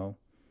the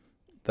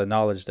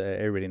knowledge that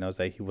everybody knows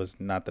that he was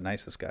not the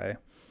nicest guy.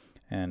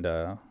 And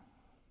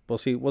we'll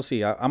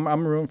see.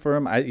 I'm rooting for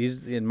him.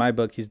 He's in my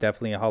book. He's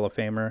definitely a Hall of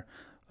Famer.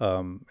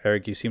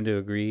 Eric, you seem to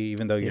agree,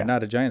 even though you're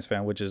not a Giants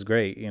fan, which is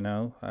great. You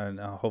know, and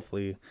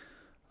hopefully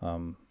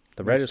the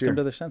Raiders come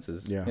to their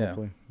senses. Yeah,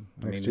 hopefully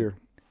next year.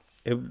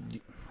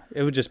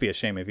 It would just be a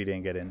shame if he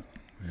didn't get in.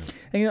 Yeah.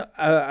 And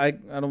I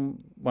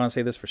don't want to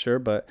say this for sure,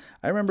 but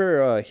I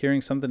remember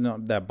hearing something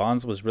that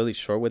Bonds was really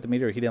short with the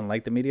media, or he didn't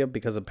like the media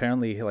because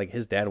apparently like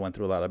his dad went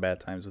through a lot of bad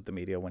times with the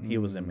media when he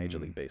was in Major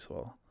League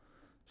Baseball.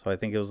 So I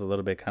think it was a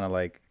little bit kind of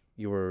like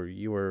you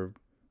were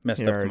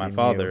messed up to my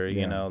father,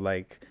 you know,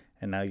 like,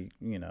 and now you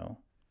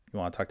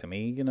want to talk to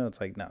me, it's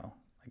like no,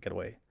 like get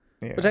away.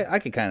 Yeah. Which I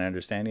could kind of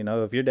understand,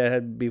 if your dad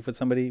had beef with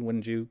somebody,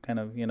 wouldn't you kind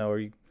of or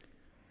you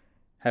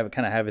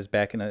have his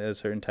back in a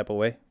certain type of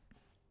way?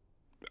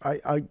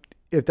 I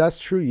if that's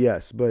true,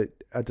 yes, but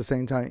at the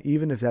same time,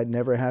 even if that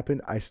never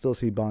happened, I still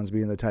see Bonds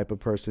being the type of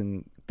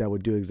person that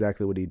would do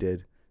exactly what he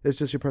did. It's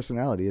just your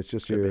personality. It's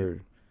just who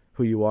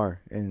you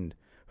are and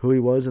who he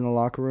was in the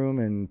locker room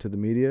and to the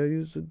media. He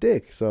was a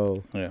dick.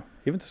 So yeah,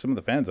 even to some of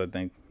the fans, I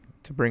think.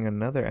 To bring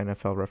another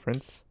NFL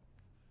reference,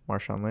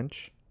 Marshawn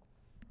Lynch.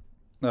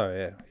 Oh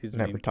yeah, he's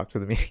never talked to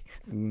the media.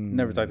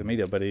 Never talked to the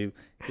media, but he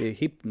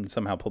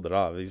somehow pulled it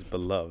off. He's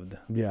beloved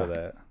for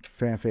that.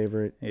 Fan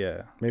favorite.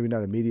 Yeah, maybe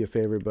not a media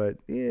favorite, but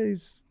yeah,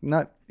 he's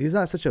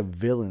not such a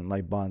villain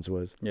like Bonds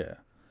was. Yeah,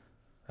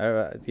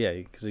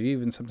 because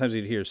even sometimes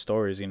you'd hear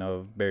stories,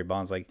 of Barry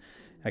Bonds like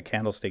at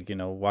Candlestick,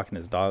 walking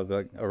his dog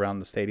like around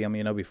the stadium,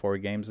 before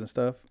games and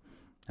stuff,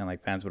 and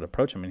like fans would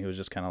approach him, and he was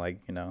just kind of like,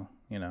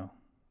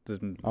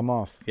 I'm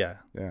off. Yeah.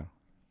 Yeah.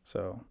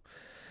 So,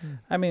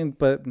 I mean,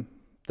 but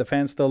the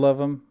fans still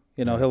love him.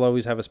 He'll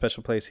always have a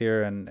special place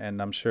here,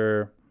 and I'm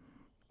sure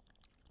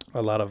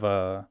a lot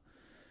of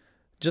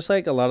just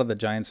like a lot of the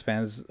Giants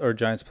fans or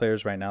Giants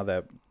players right now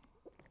that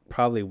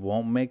probably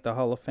won't make the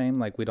Hall of Fame.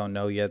 Like we don't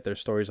know yet; their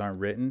stories aren't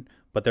written,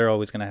 but they're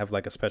always going to have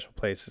like a special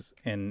place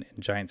in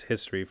Giants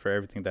history for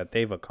everything that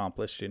they've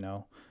accomplished.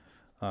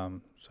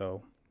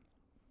 So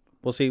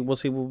we'll see.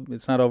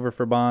 It's not over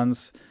for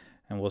Bonds,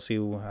 and we'll see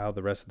how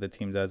the rest of the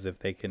team does if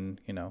they can,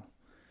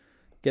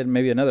 get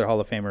maybe another Hall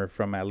of Famer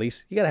from at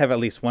least. You got to have at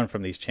least one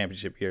from these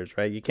championship years,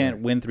 right? You can't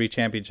win 3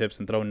 championships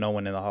and throw no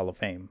one in the Hall of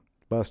Fame.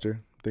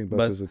 Buster. I think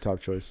Buster's the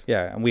top choice.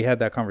 Yeah, and we had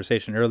that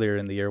conversation earlier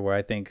in the year where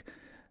I think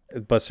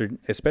Buster,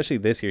 especially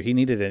this year, he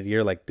needed a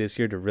year like this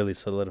year to really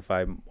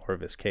solidify more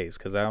of his case.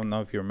 Because I don't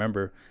know if you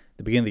remember,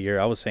 the beginning of the year,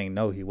 I was saying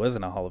no, he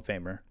wasn't a Hall of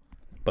Famer.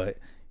 But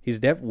he's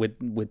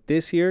with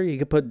this year, he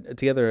could put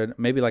together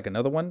maybe like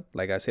another one.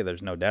 Like I say,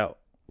 there's no doubt.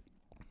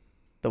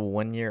 The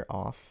 1 year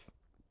off,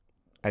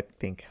 I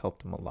think,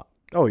 helped him a lot.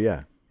 Oh,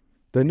 yeah.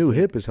 The new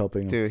hip is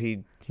helping him. Dude,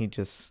 he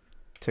just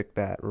took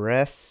that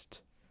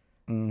rest.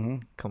 Mm-hmm.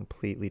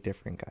 Completely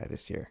different guy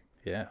this year.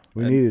 Yeah.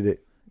 We needed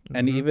it.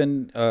 And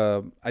even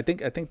I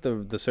think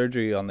the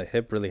surgery on the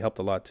hip really helped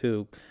a lot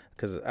too,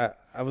 because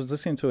I was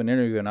listening to an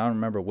interview and I don't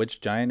remember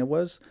which Giant it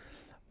was,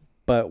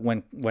 but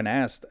when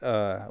asked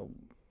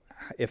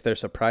if they're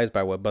surprised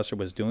by what Buster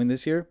was doing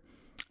this year,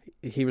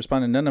 he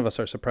responded, "None of us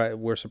are surprised.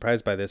 We're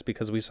surprised by this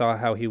because we saw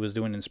how he was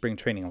doing in spring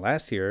training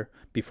last year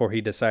before he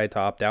decided to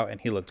opt out,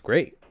 and he looked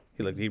great.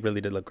 He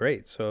really did look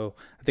great. So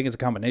I think it's a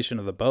combination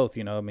of the both.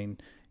 I mean,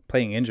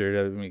 playing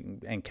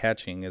injured and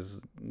catching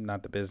is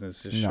not the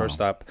business. It's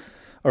shortstop.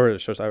 Or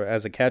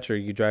as a catcher,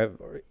 you drive.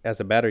 As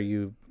a batter,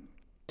 you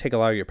take a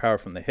lot of your power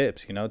from the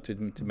hips,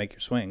 to make your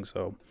swing.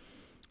 So,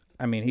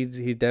 I mean,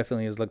 he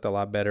definitely has looked a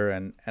lot better,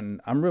 and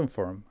I'm rooting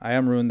for him. I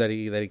am rooting that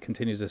he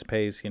continues this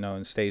pace,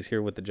 and stays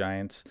here with the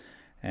Giants,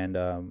 and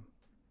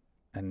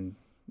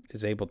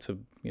is able to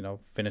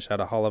finish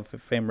out a Hall of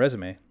Fame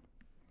resume.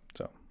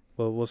 So,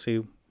 we'll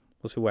see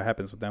what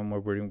happens with them.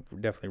 We're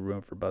definitely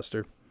rooting for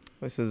Buster.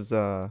 This is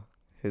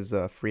his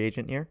free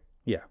agent year.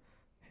 Yeah,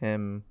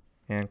 him.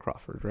 And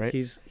Crawford, right?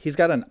 He's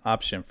got an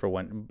option for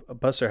one.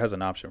 Buster has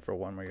an option for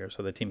 1 more year,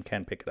 so the team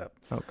can pick it up.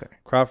 Okay.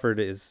 Crawford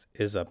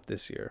is up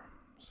this year,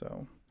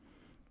 so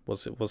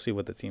we'll see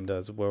what the team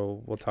does.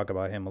 We'll talk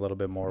about him a little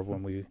bit more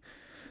when we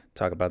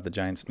talk about the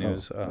Giants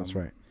news. That's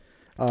right.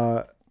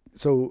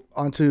 So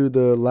on to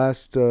the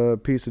last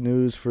piece of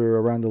news for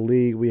around the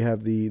league. We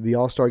have the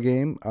All-Star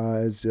game.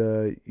 As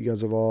you guys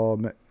have all,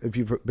 if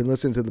you've been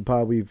listening to the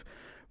pod, we've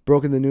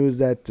broken the news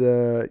that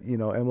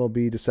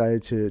MLB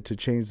decided to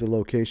change the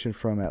location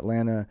from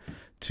Atlanta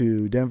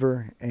to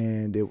Denver,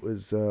 and it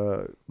was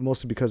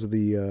mostly because of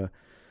the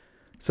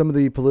some of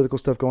the political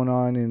stuff going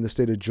on in the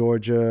state of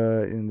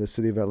Georgia, in the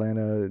city of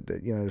Atlanta,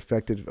 that it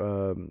affected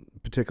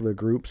particular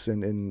groups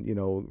and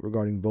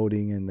regarding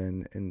voting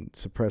and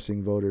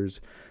suppressing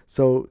voters.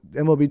 So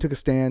MLB took a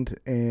stand,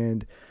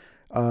 and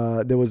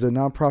there was a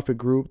nonprofit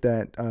group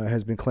that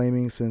has been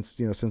claiming since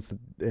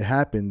it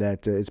happened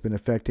that it's been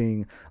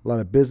affecting a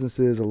lot of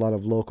businesses, a lot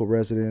of local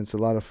residents, a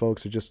lot of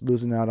folks are just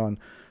losing out on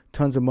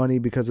tons of money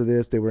because of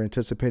this. They were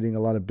anticipating a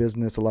lot of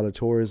business, a lot of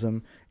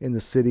tourism in the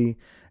city.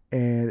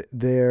 And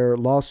their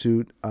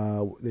lawsuit,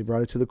 they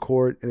brought it to the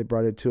court, and they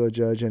brought it to a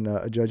judge, and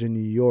a judge in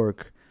New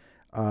York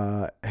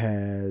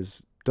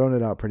has thrown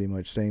it out pretty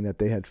much, saying that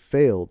they had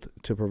failed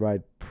to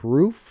provide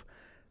proof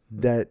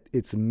that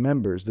its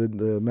members,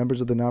 the members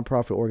of the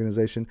nonprofit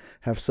organization,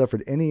 have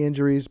suffered any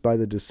injuries by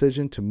the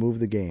decision to move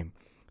the game.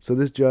 So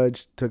this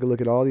judge took a look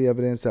at all the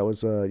evidence that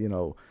was,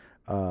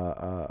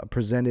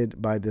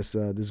 presented by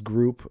this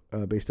group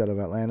based out of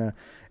Atlanta,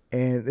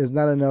 and it's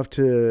not enough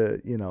to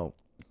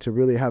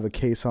really have a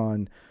case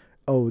on,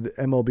 the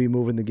MLB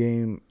moving the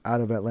game out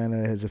of Atlanta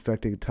has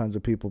affected tons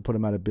of people, put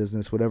them out of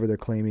business, whatever they're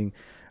claiming.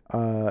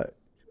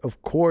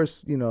 Of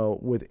course,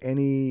 with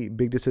any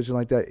big decision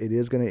like that, it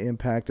is going to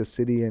impact a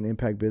city and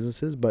impact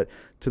businesses. But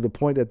to the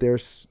point that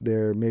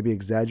they're maybe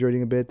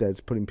exaggerating a bit, that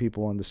it's putting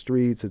people on the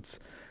streets, it's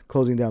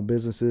closing down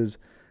businesses.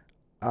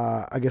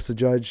 I guess the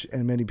judge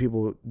and many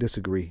people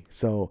disagree.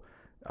 So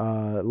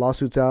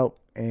lawsuit's out,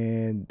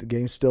 and the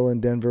game's still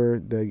in Denver.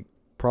 They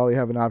probably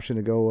have an option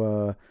to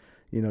go,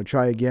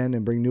 try again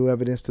and bring new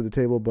evidence to the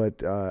table.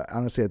 But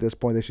honestly, at this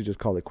point, they should just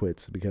call it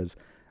quits, because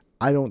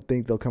I don't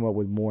think they'll come up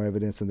with more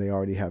evidence than they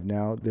already have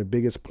now. Their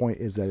biggest point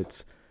is that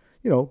it's,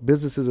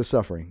 businesses are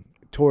suffering.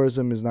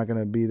 Tourism is not going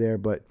to be there,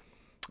 but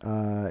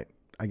I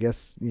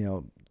guess,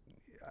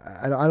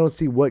 I don't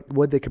see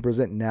what they can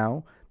present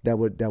now that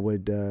would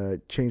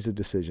change the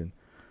decision.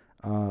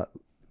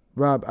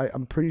 Rob,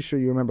 I'm pretty sure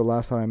you remember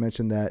last time I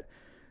mentioned that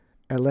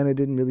Atlanta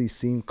didn't really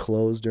seem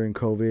closed during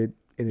COVID.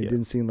 And it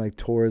didn't seem like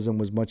tourism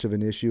was much of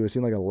an issue. It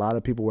seemed like a lot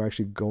of people were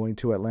actually going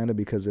to Atlanta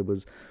because it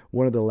was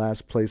one of the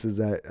last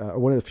places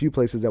one of the few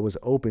places that was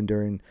open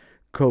during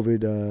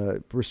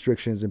COVID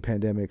restrictions and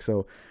pandemic.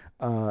 So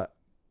I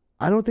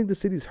don't think the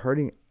city's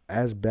hurting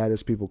as bad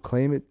as people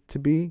claim it to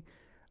be.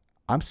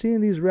 I'm seeing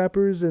these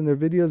rappers and their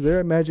videos. They're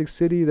at Magic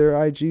City.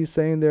 They're IG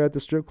saying they're at the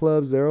strip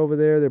clubs. They're over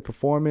there. They're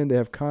performing. They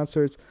have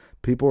concerts.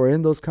 People are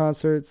in those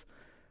concerts.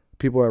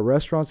 People are at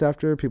restaurants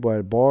after. People are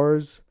at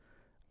bars.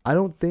 I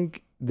don't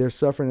think they're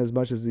suffering as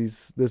much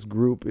as this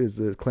group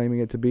is claiming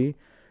it to be.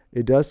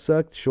 It does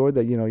suck, sure,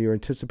 that you're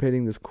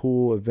anticipating this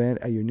cool event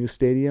at your new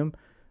stadium,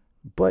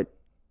 but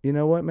you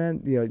know what,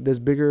 man? There's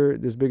bigger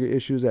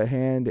issues at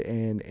hand,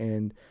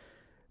 and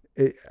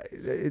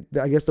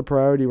I guess the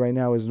priority right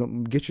now is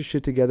get your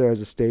shit together as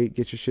a state,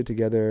 get your shit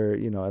together,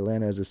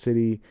 Atlanta as a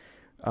city,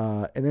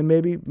 and then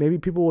maybe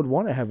people would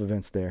want to have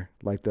events there,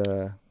 like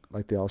the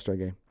All-Star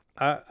game.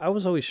 I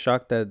was always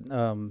shocked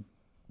that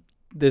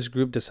this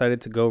group decided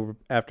to go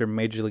after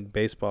Major League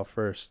Baseball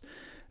first.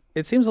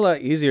 It seems a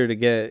lot easier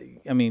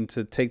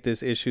to take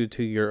this issue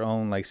to your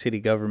own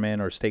city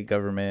government or state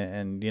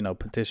government and,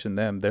 petition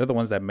them. They're the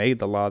ones that made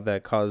the law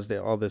that caused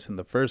all this in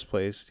the first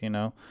place,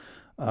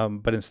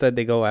 but instead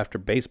they go after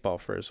baseball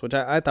first, which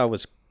I thought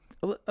was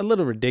a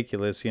little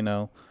ridiculous, if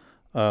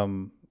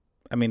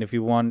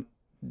you want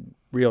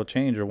real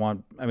change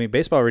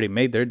baseball already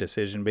made their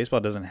decision.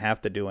 Baseball doesn't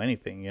have to do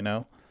anything,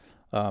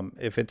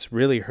 if it's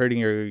really hurting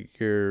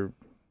your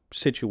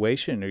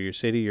situation or your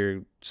city,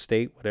 your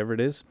state, whatever it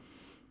is,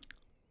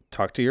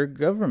 talk to your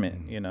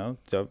government,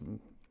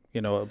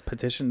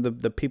 petition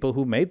the people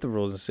who made the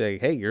rules and say,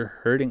 hey, you're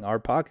hurting our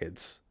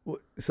pockets.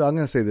 So I'm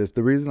going to say this.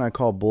 The reason I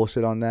call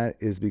bullshit on that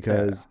is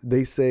because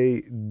they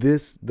say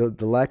the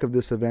lack of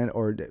this event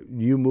or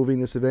you moving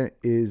this event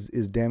is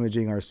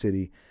damaging our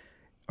city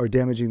or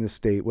damaging the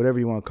state, whatever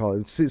you want to call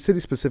it. City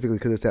specifically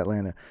because it's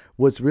Atlanta.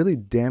 What's really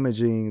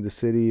damaging the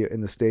city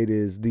and the state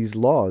is these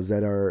laws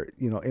that are,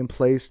 in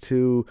place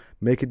to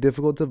make it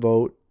difficult to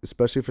vote,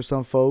 especially for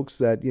some folks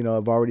that,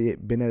 have already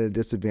been at a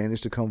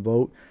disadvantage to come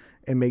vote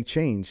and make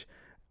change.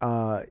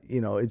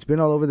 It's been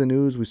all over the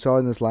news. We saw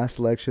in this last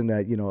election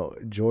that,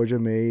 Georgia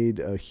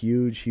made a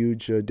huge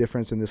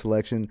difference in this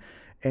election.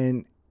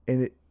 And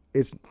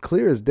it's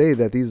clear as day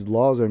that these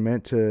laws are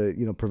meant to,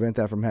 prevent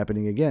that from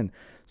happening again.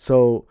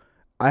 So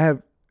I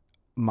have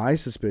my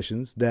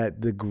suspicions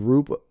that the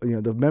group,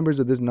 the members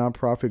of this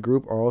nonprofit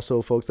group are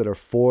also folks that are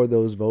for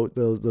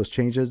those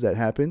changes that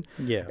happen.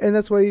 Yeah. And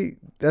that's why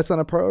that's not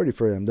a priority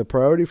for them. The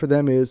priority for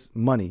them is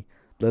money.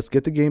 Let's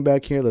get the game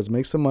back here. Let's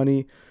make some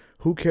money.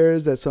 Who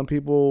cares that some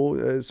people,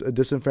 as a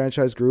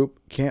disenfranchised group,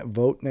 can't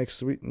vote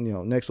next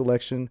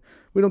election?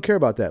 We don't care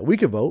about that. We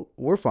can vote.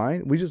 We're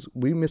fine.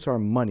 We miss our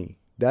money.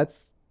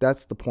 That's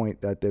the point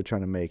that they're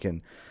trying to make.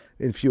 And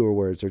in fewer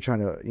words, they're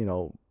trying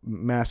to,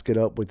 mask it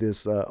up with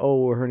this,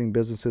 we're hurting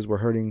businesses, we're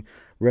hurting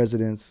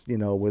residents,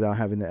 without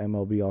having the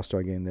MLB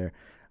All-Star game there.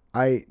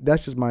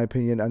 That's just my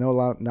opinion. I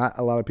know not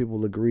a lot of people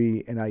will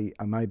agree, and I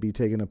might be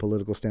taking a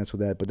political stance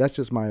with that, but that's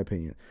just my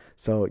opinion.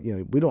 So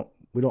we don't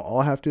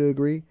all have to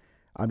agree.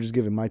 I'm just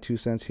giving my 2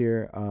 cents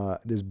here.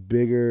 There's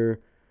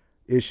bigger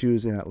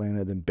issues in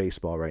Atlanta than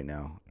baseball right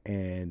now,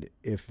 and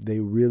if they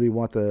really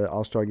want the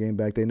All-Star game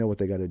back, they know what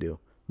they got to do.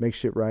 Make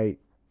shit right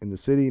in the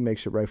city, make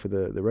shit right for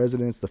the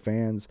residents, the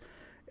fans,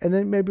 and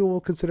then maybe we'll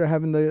consider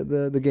having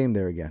the game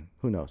there again.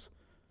 Who knows?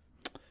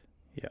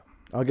 Yeah.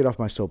 I'll get off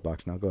my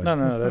soapbox now. Go ahead.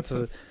 No. That's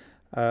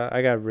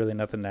I got really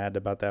nothing to add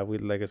about that.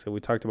 Like I said, we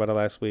talked about it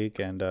last week,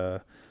 and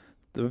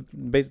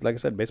like I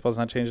said, baseball's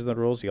not changing the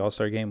rules. The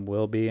All-Star game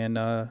will be in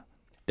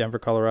Denver,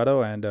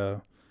 Colorado,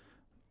 and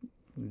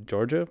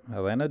Georgia,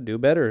 Atlanta, do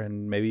better,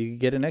 and maybe you can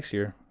get it next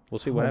year. We'll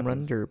see what Home run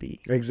happens.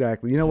 derby.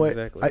 Exactly. You know what?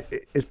 Exactly.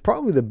 It's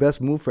probably the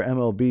best move for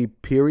MLB.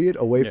 Period.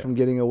 From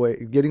getting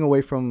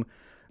away from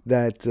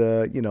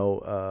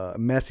that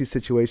messy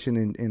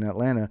situation in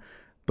Atlanta.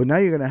 But now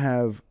you're gonna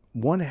have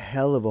one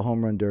hell of a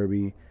home run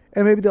derby,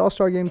 and maybe the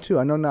All-Star game too.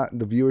 I know not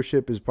the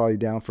viewership is probably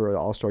down for the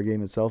All-Star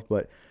game itself,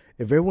 but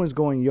if everyone's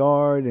going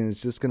yard and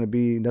it's just gonna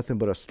be nothing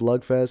but a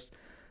slugfest,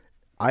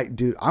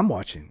 I'm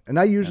watching. And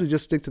I usually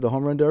just stick to the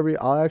home run derby.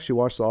 I'll actually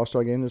watch the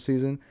All-Star game this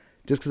season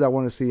just because I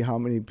want to see how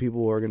many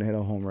people are gonna hit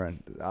a home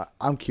run.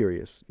 I'm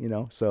curious,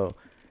 so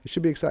it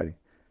should be exciting.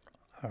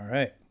 All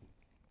right.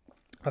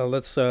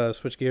 Let's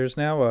switch gears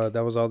now.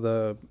 That was all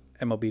the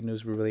MLB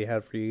news we really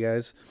had for you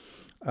guys.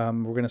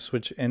 We're going to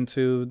switch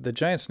into the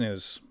Giants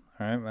news.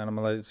 All right. And I'm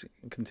going to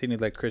continue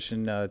to let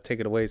Christian take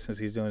it away since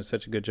he's doing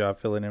such a good job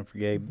filling in for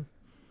Gabe.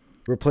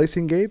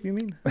 Replacing Gabe, you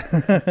mean?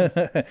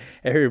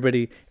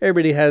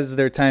 Everybody has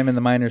their time in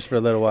the minors for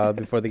a little while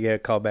before they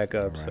get called back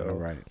up. All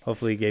right.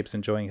 Hopefully Gabe's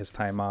enjoying his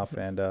time off,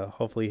 and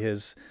hopefully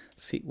his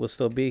seat will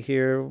still be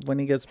here when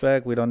he gets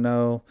back. We don't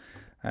know.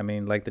 I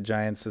mean, like the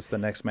Giants, it's the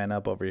next man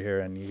up over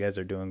here, and you guys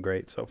are doing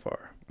great so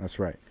far. That's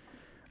right.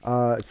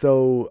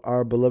 So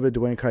our beloved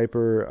Dwayne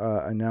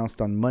Kuiper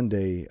announced on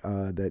Monday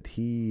that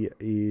he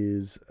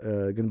is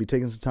going to be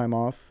taking some time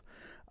off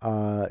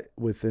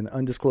with an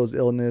undisclosed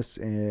illness,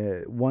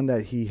 one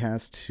that he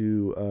has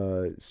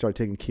to start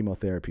taking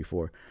chemotherapy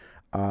for.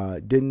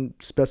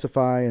 Didn't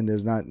specify, and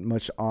there's not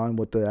much on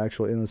what the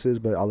actual illness is,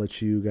 but I'll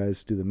let you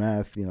guys do the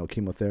math.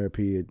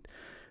 Chemotherapy, it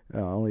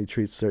only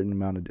treats a certain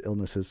amount of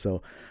illnesses.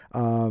 So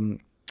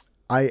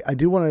I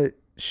do want to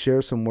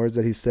share some words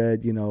that he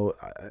said.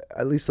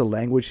 At least the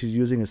language he's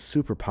using is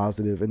super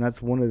positive, and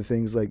that's one of the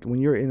things. Like when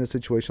you're in a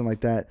situation like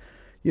that,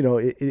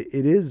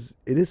 it is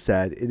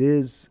sad. It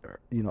is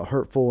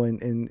hurtful,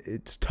 and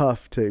it's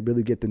tough to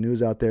really get the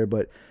news out there.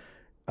 But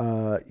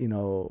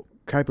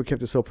Kuiper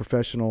kept it so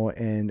professional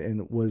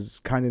and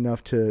was kind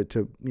enough to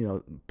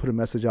put a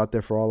message out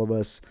there for all of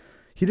us.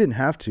 He didn't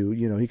have to,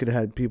 he could have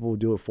had people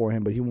do it for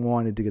him, but he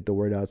wanted to get the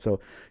word out.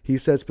 So he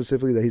said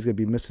specifically that he's going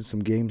to be missing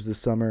some games this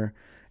summer,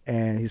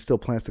 and he still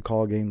plans to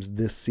call games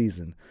this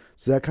season.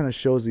 So that kind of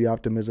shows the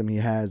optimism he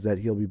has that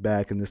he'll be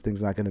back and this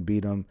thing's not going to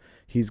beat him.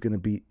 He's going to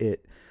beat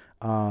it.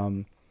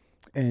 There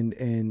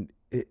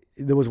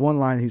was one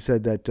line he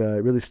said that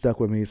really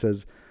stuck with me. He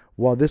says,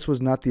 "While this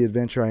was not the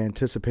adventure I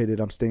anticipated,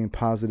 I'm staying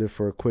positive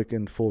for a quick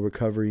and full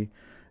recovery."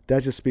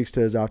 That just speaks to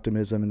his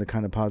optimism and the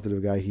kind of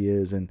positive guy he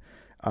is. And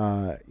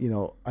I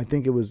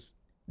think it was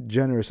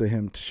generous of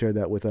him to share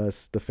that with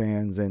us, the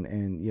fans, and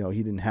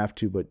he didn't have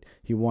to, but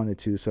he wanted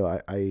to. So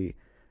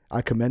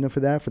I commend him for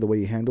that, for the way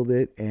he handled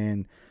it.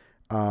 And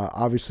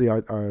obviously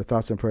our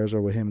thoughts and prayers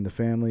are with him and the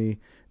family,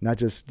 not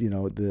just,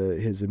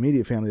 his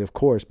immediate family, of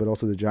course, but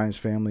also the Giants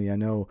family. I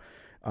know,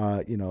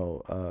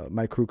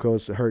 Mike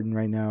Kruko's hurting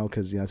right now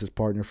because, that's his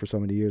partner for so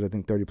many years, I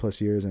think 30 plus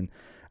years. And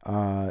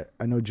I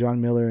know John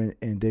Miller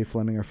and Dave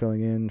Fleming are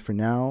filling in for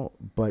now,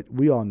 but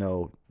we all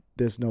know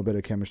there's no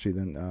better chemistry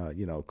than,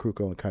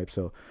 Kruko and Kuiper.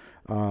 So,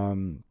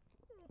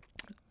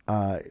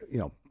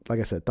 like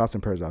I said, thoughts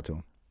and prayers out to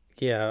him.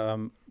 Yeah.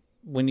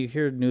 When you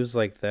hear news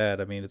like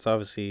that, I mean, it's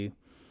obviously,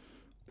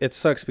 it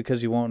sucks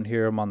because you won't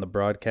hear them on the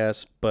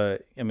broadcast,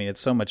 but I mean, it's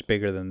so much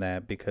bigger than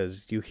that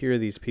because you hear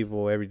these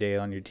people every day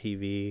on your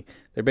TV.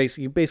 You're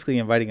basically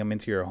inviting them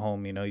into your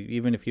home.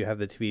 Even if you have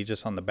the TV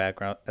just on the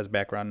background as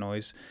background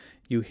noise,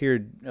 you hear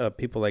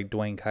people like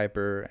Dwayne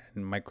Kuiper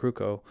and Mike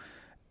Kruko,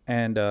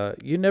 and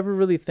you never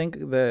really think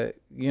that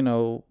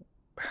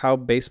how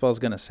baseball is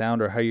going to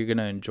sound or how you're going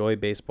to enjoy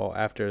baseball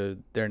after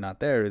they're not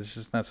there. It's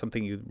just not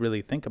something you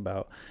really think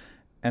about.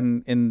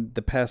 And in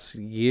the past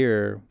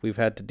year, we've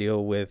had to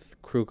deal with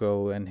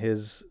Kruko and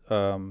his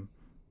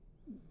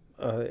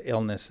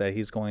illness that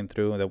he's going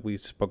through that we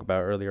spoke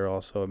about earlier.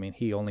 Also, I mean,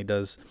 he only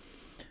does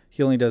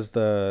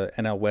the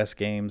NL West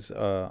games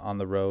on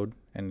the road,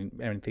 and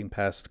anything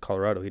past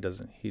Colorado he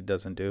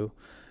doesn't do.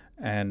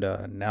 And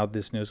now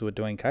this news with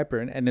Dwayne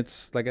Kuiper, and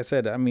it's like I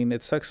said, I mean,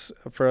 it sucks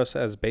for us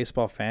as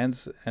baseball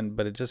fans,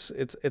 but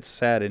it's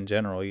sad in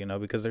general,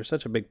 because they're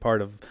such a big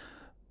part of.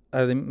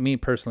 Me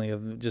personally,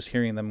 of just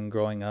hearing them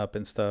growing up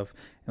and stuff.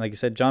 And like you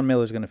said, John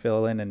Miller's going to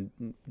fill in,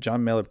 and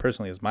John Miller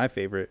personally is my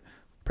favorite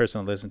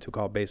person to listen to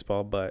call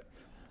baseball. But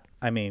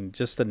I mean,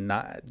 just to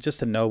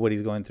know what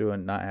he's going through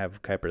and not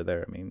have Kuiper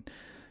there, I mean,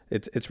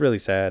 it's really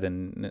sad.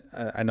 And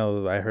I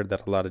know I heard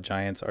that a lot of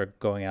Giants are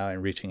going out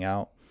and reaching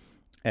out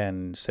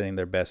and sending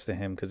their best to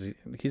him because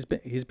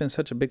he's been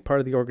such a big part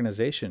of the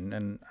organization.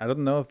 And I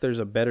don't know if there's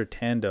a better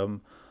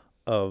tandem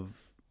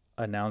of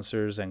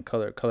announcers and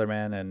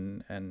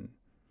colorman and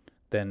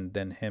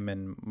than him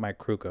and Mike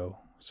Krukow.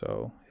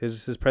 So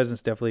his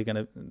presence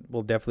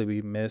will definitely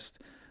be missed,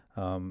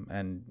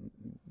 and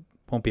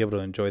won't be able to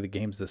enjoy the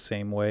games the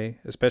same way,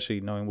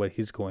 especially knowing what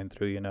he's going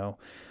through.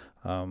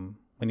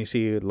 When you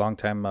see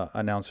longtime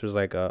announcers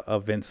like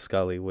Vince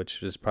Scully,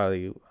 which is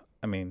probably,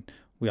 I mean,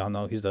 we all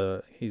know he's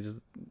the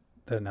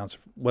announcer,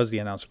 was the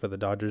announcer for the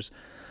Dodgers.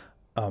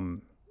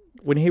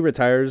 When he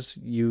retires,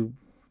 you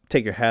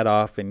take your hat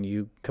off and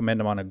you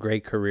commend him on a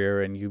great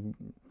career, and you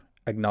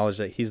acknowledge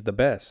that he's the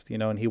best,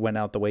 and he went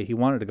out the way he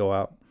wanted to go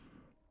out.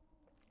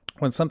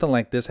 When something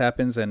like this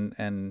happens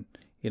and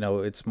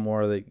it's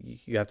more that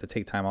you have to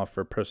take time off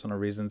for personal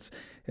reasons,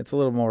 it's a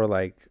little more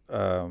like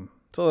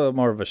it's a little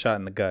more of a shot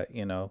in the gut,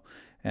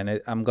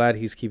 and I'm glad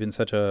he's keeping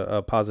such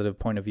a positive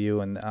point of view,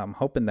 and I'm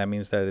hoping that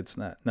means that it's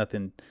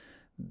nothing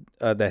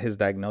that his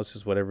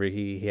diagnosis, whatever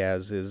he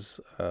has, is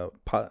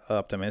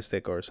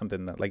optimistic or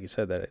something that, like you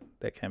said,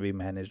 that can be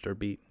managed or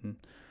beaten.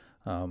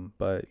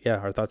 But yeah,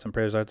 our thoughts and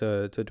prayers are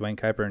to Dwayne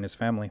Kuiper and his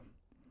family.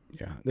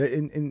 Yeah,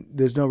 and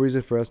there's no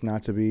reason for us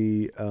not to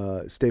be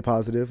stay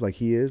positive like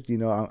he is.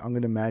 I'm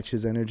going to match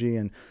his energy,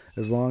 and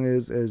as long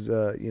as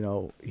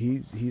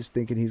he's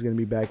thinking he's going to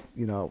be back,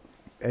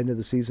 end of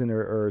the season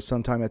or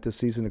sometime at this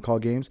season to call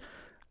games,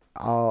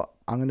 I'm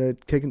going to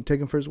take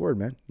him for his word,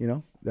 man.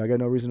 I got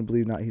no reason to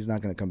believe he's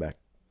not going to come back.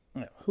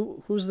 Yeah.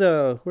 Who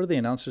are the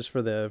announcers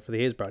for the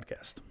A's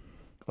broadcast?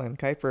 Glenn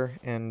Kuiper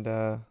and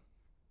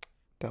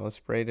Dallas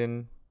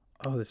Braden.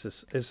 Oh, this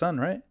is his son,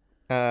 right?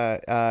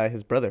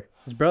 His brother.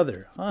 His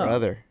brother.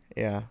 Brother.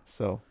 Yeah.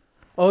 So.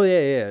 Oh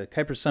yeah.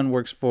 Kuiper's son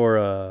works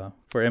for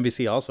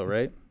NBC also,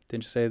 right?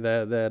 Didn't you say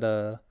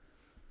that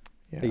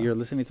you're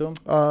listening to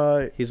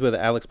him? He's with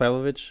Alex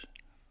Pavlovich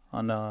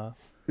on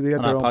they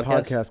got their own podcast?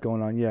 podcast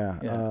going on. Yeah.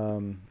 Yeah.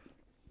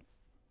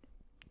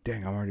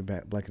 Dang, I'm already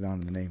blanking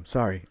on the name.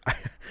 Sorry.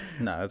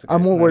 No, that's okay.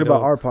 I'm more worried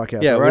about our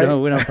podcast. Yeah, right?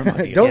 we don't promote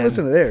the Don't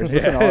listen to theirs.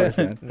 Listen to ours,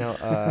 man.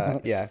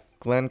 No. Yeah.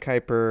 Glenn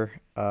Kuiper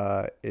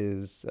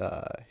is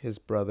his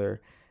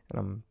brother, and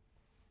I'm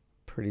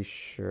pretty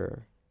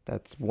sure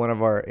that's one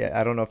of our.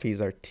 I don't know if he's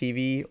our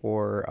TV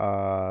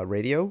or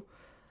radio,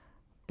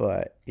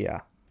 but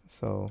yeah.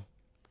 So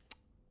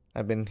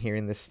I've been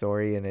hearing this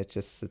story, and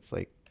it's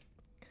like,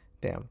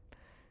 damn,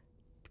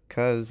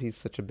 because he's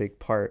such a big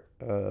part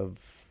of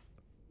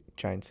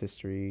Giants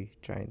history,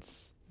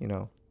 Giants,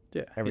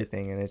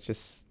 everything, and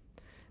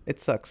it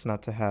sucks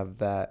not to have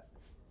that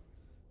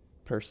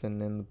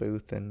person in the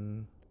booth,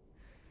 and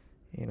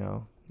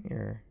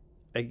you're.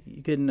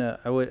 You can.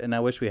 I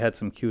wish we had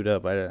some queued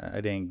up.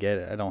 I didn't get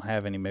it. I don't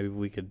have any. Maybe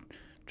we could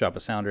drop a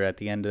sounder at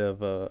the end of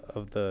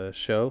the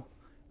show.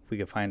 If we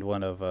could find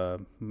one of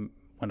Dwayne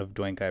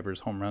Kuiper's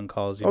home run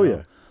calls.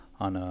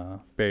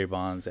 On Barry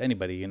Bonds,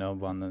 anybody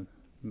on the.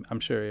 I'm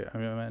sure.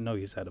 I know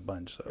he's had a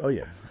bunch. So. Oh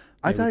yeah.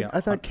 I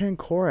thought Ken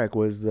Korak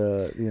was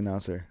the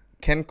announcer.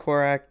 Ken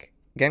Korak,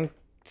 Glenn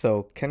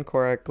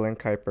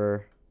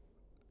Kuiper.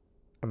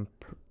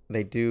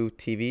 They do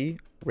TV,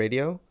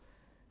 radio.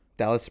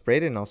 Dallas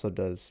Braden also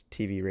does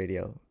TV,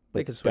 radio.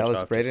 They can switch Dallas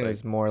off, Braden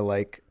is more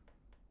like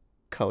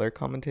color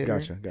commentator.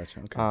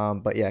 Gotcha. Okay.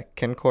 But yeah,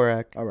 Ken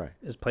Korak. All right.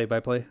 Is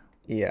play-by-play?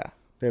 Yeah.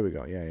 There we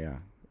go. Yeah.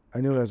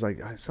 I knew I was like,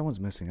 someone's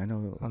missing. I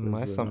know.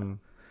 Unless I'm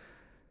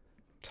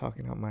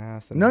talking out my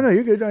ass. No,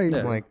 you're good. No,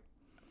 it's like,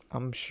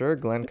 I'm sure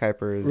Glenn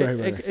Kuiper is.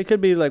 Right. It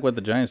could be like what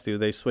the Giants do.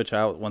 They switch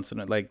out once in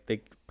a, like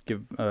they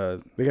give. They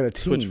got a team.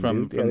 Switch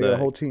from they got a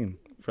whole team.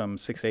 From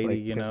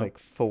 680. There's like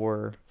 4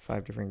 or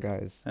 5 different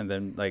guys. And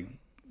then like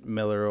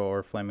Miller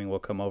or Fleming will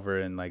come over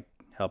and like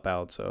help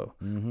out. So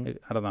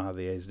I don't know how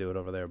the A's do it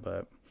over there,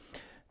 but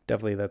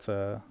definitely that's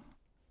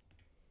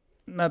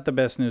not the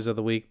best news of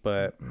the week.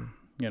 But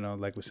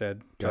like we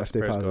said, gotta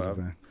stay positive,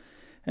 man.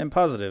 And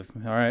positive.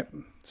 All right,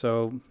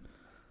 so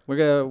we're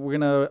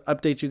gonna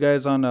update you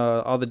guys on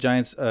all the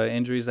Giants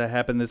injuries that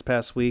happened this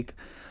past week.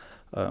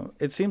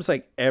 It seems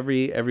like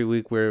every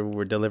week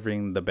we're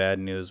delivering the bad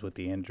news with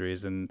the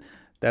injuries, and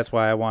that's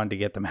why I wanted to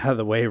get them out of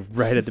the way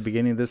right at the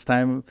beginning this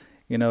time.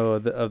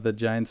 Of the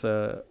Giants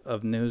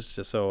of news,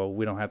 just so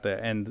we don't have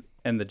to end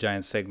the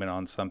Giants segment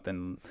on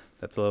something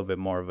that's a little bit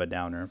more of a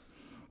downer.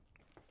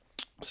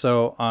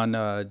 So on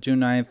June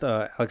 9th,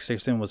 Alex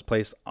Dixon was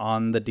placed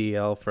on the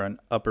DL for an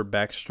upper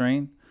back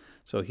strain.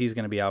 So he's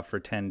going to be out for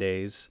 10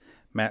 days.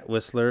 Matt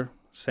Whistler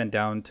sent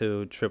down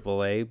to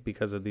AAA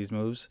because of these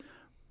moves.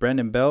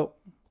 Brandon Belt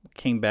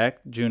came back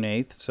June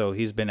 8th, so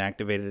he's been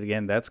activated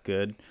again. That's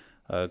good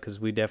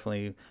because we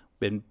definitely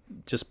been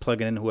just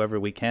plugging in whoever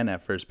we can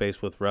at first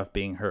base with Ruff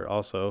being hurt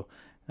also.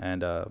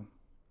 And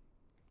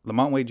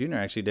Lamont Wade Jr.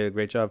 actually did a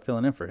great job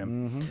filling in for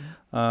him.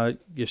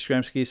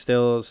 Yastrzemski's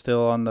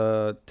still on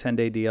the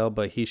 10-day DL,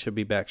 but he should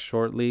be back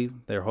shortly.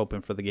 They're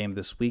hoping for the game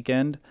this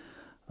weekend.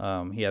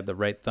 He had the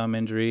right thumb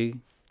injury.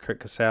 Kurt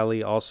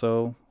Casale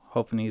also,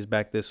 hoping he's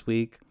back this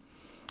week.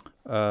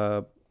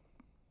 What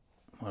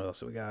else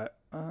do we got?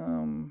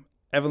 Evan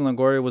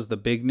Longoria was the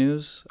big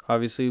news.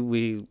 Obviously,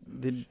 we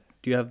did.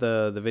 Do you have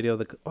the video?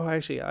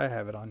 Actually, I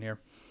have it on here.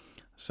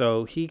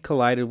 So he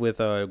collided with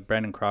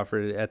Brandon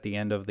Crawford at the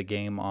end of the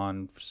game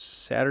on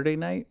Saturday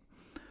night,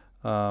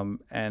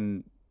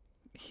 and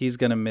he's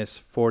gonna miss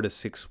 4 to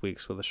 6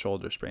 weeks with a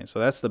shoulder sprain. So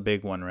that's the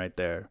big one right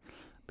there,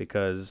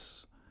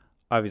 because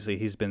obviously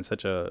he's been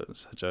such a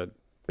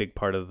big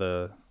part of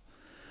the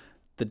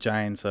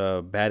Giants'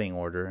 batting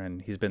order,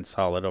 and he's been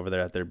solid over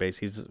there at their base.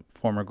 He's a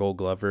former Gold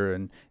Glover,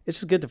 and it's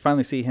just good to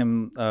finally see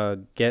him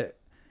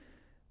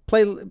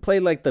play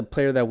like the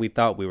player that we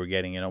thought we were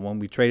getting. When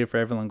we traded for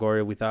Evan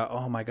Longoria, we thought,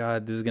 oh my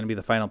God, this is going to be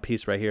the final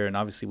piece right here. And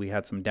obviously we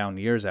had some down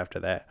years after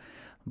that,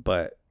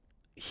 but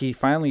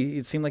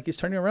it seemed like he's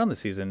turning around this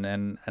season,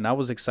 and I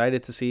was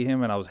excited to see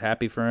him, and I was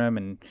happy for him.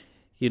 And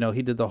he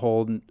did the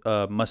whole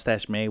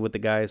mustache May with the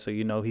guys, so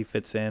he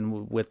fits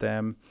in with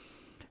them.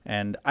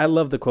 And I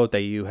love the quote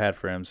that you had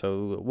for him.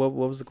 So what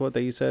was the quote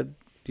that you said?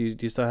 Do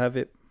you still have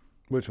it?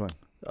 Which one?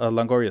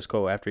 Longoria's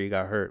quote after he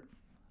got hurt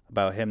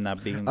about him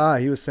not being.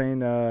 He was saying,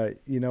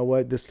 you know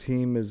what, this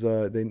team is.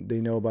 They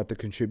know about the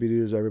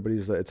contributors.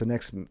 Everybody's. It's a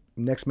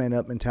next man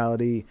up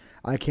mentality.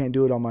 I can't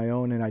do it on my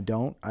own, and I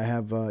don't. I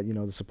have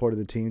the support of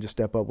the team to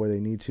step up where they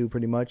need to,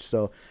 pretty much.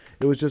 So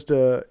it was just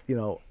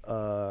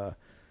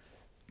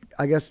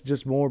I guess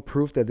just more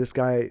proof that this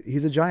guy,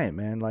 he's a giant,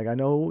 man. Like I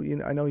know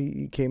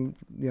he came,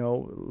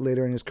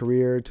 later in his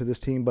career to this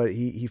team, but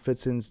he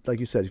fits in, like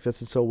you said, he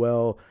fits in so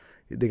well.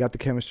 They got the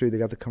chemistry, they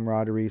got the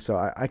camaraderie. So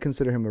I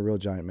consider him a real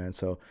giant, man.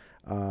 So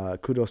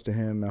kudos to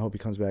him. I hope he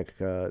comes back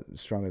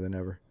stronger than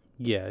ever.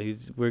 Yeah,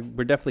 we're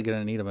definitely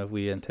gonna need him if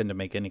we intend to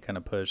make any kind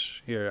of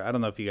push here. I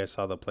don't know if you guys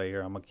saw the play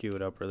here. I'm gonna cue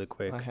it up really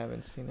quick. I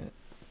haven't seen it.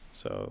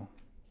 So,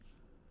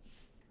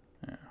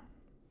 yeah.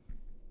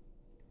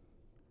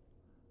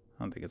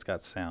 I don't think it's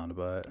got sound,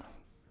 but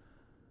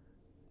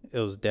it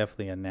was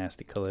definitely a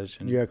nasty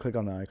collision. You gotta click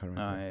on the icon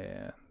right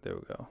there. Yeah, there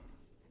we go.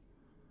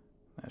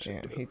 That should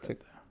Damn, do it he right took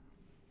there.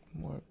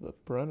 more of the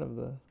brunt of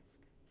the.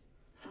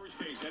 First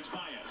base, that's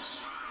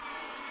Baez.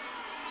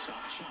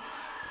 Soft shot.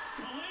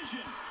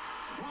 Collision.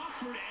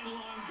 Crawford and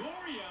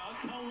Longoria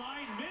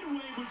collide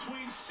midway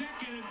between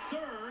second and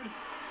third.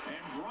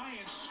 And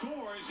Bryant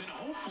scores, and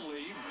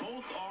hopefully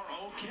both are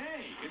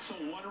okay. It's a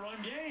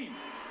one-run game.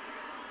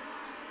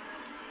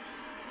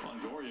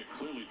 Longoria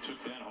clearly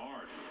took that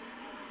hard.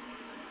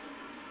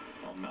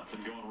 Well, nothing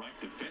going right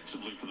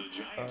defensively for the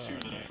Giants here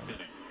in the ninth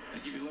inning.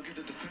 And you can look at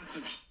the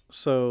defensive.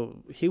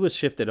 So he was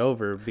shifted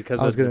over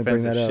because I was of the gonna bring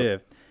defensive that up.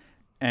 shift.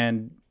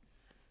 And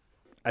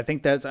I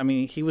think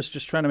he was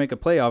just trying to make a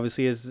play.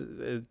 Obviously, it's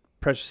a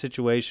pressure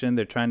situation.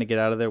 They're trying to get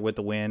out of there with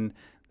the win.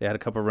 They had a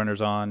couple of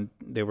runners on.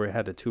 They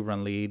had a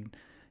 2-run lead.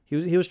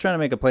 He was trying to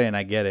make a play, and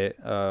I get it.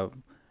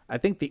 I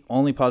think the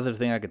only positive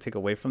thing I could take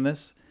away from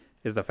this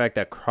is the fact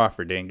that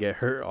Crawford didn't get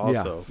hurt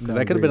also, because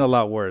that could have been a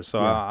lot worse.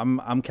 So Yeah.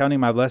 I'm counting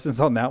my blessings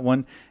on that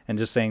one and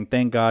just saying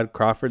thank God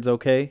Crawford's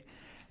okay,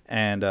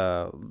 and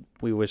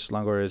we wish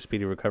Longoria a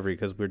speedy recovery,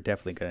 because we're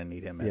definitely going to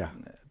need him at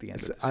the end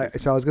of the season.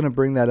 So I was gonna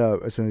bring that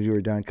up as soon as you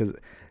were done, because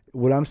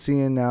what I'm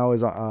seeing now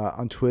is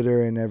on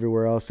Twitter and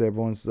everywhere else,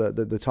 everyone's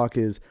the talk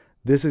is,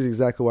 this is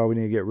exactly why we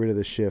need to get rid of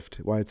the shift.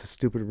 Why it's a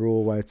stupid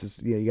rule. Why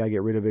it's you gotta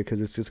get rid of it, because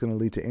it's just gonna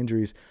lead to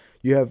injuries.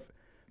 You have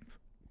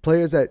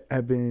players that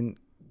have been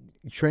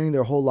training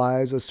their whole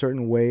lives a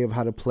certain way of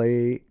how to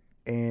play,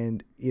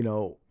 and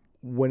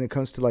when it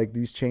comes to like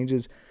these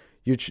changes,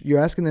 you're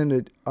asking them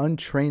to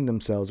untrain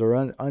themselves, or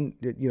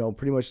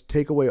pretty much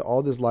take away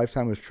all this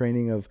lifetime of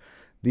training of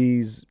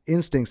these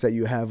instincts that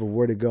you have of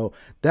where to go.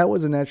 That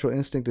was a natural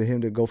instinct to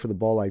him to go for the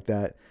ball like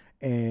that,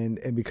 and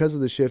because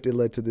of the shift, it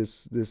led to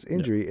this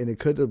injury, and it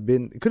could have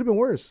been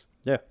worse.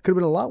 Yeah, Could have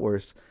been a lot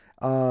worse.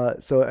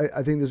 So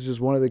I think this is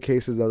just one of the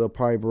cases that they'll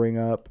probably bring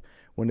up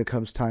when it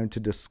comes time to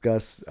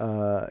discuss,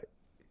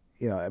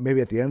 maybe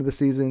at the end of the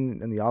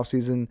season, in the off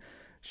season,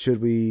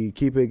 should we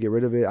keep it, get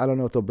rid of it? I don't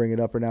know if they'll bring it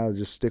up or not, or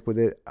just stick with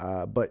it.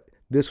 But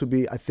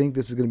I think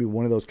this is going to be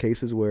one of those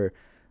cases where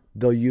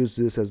they'll use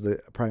this as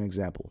the prime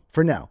example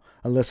for now,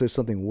 unless there's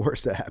something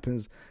worse that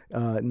happens,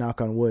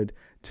 knock on wood,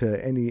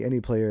 to any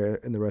player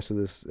in the rest of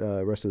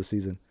the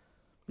season.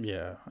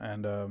 Yeah,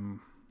 and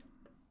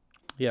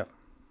yeah.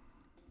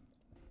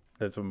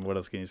 What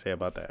else can you say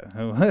about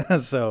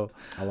that? So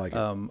I like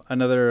it.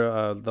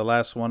 Another the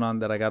last one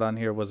that I got on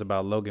here was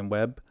about Logan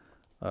Webb.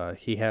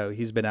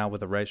 He's been out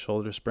with a right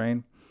shoulder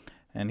sprain,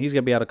 and he's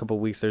gonna be out a couple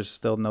of weeks. There's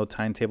still no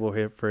timetable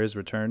here for his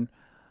return.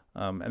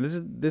 And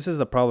this is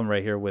the problem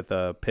right here with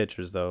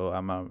pitchers, though.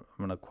 I'm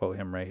gonna quote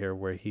him right here,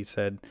 where he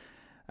said,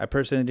 "I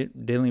personally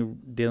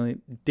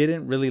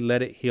didn't really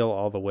let it heal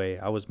all the way.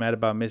 I was mad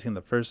about missing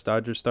the first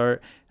Dodger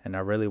start, and I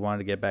really wanted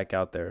to get back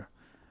out there.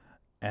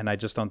 And I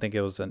just don't think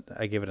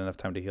I gave it enough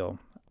time to heal.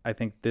 I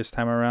think this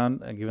time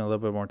around, giving a little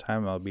bit more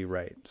time, I'll be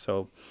right."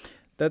 So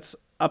that's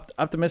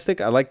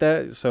optimistic. I like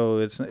that. So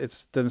it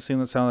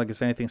doesn't sound like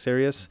it's anything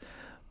serious,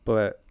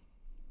 but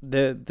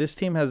this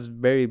team has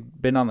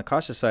been on the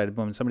cautious side.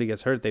 When somebody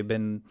gets hurt, they've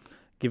been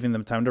giving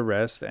them time to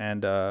rest,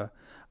 and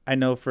I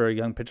know for a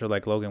young pitcher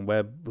like Logan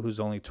Webb, who's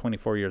only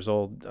 24 years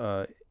old,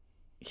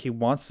 he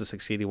wants to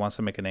succeed. He wants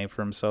to make a name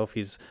for himself.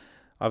 He's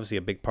obviously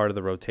a big part of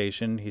the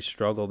rotation. He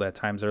struggled at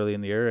times early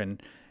in the year,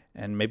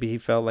 and maybe he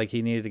felt like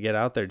he needed to get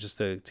out there just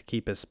to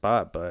keep his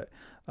spot. But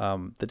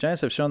the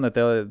Giants have shown that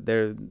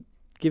they're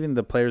giving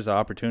the players the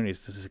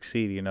opportunities to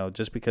succeed. You know,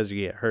 just because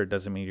you get hurt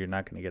doesn't mean you're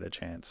not going to get a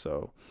chance.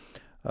 So,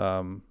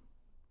 I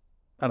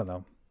don't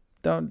know.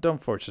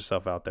 Don't force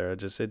yourself out there.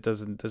 This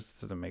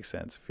doesn't make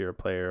sense if you're a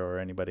player or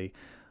anybody.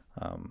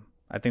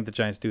 I think the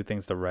Giants do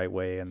things the right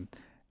way,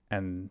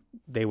 and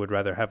they would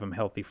rather have him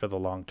healthy for the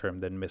long term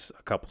than miss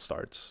a couple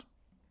starts.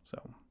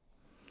 So,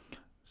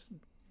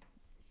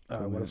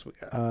 what else we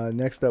got?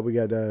 Next up, we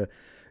got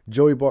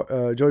Joey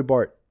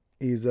Bart.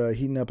 He's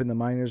heating up in the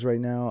minors right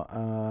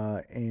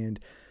now, and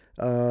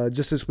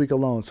just this week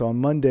alone. So on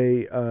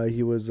Monday,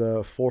 he was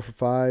 4 for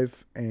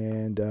 5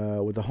 and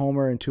with a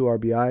homer and 2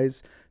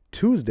 RBIs.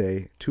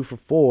 Tuesday, 2 for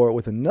 4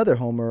 with another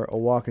homer, a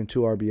walk, and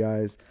 2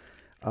 RBIs.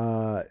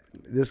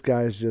 This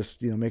guy's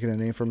just making a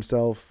name for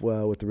himself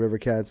with the River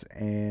Cats,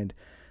 and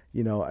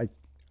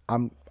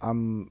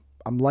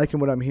I'm liking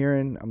what I'm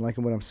hearing. I'm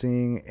liking what I'm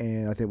seeing,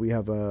 and I think we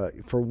have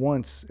for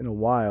once in a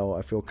while,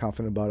 I feel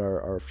confident about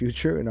our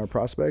future and our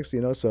prospects.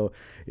 So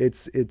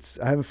it's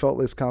I haven't felt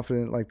this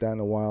confident like that in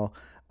a while.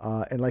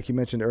 And like you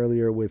mentioned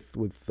earlier, with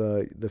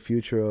the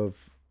future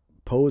of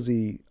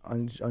Posey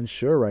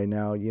unsure right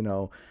now,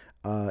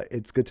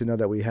 it's good to know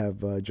that we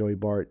have Joey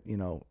Bart,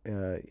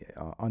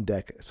 on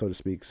deck, so to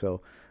speak.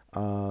 So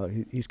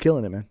he's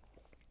killing it, man.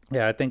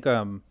 Yeah, I think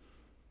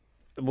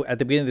at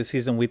the beginning of the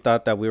season, we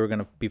thought that we were going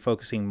to be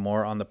focusing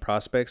more on the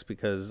prospects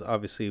because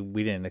obviously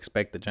we didn't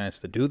expect the Giants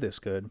to do this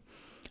good.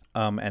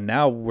 And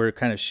now we're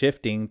kind of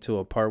shifting to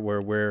a part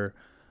where we're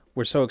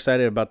so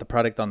excited about the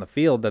product on the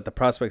field that the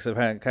prospects have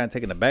kind of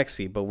taken a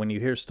backseat. But when you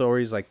hear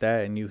stories like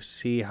that and you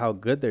see how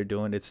good they're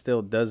doing, it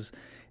still does.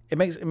 It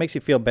makes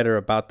you feel better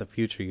about the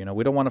future.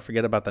 We don't want to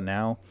forget about the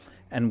now,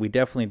 and we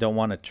definitely don't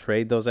want to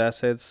trade those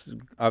assets.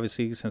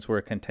 Obviously, since we're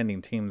a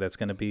contending team, that's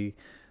going to be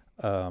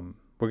we're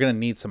going to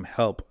need some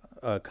help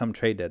come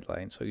trade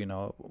deadline. So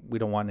we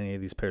don't want any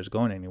of these players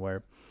going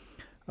anywhere.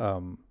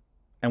 And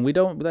we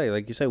don't,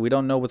 like you said, we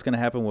don't know what's going to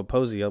happen with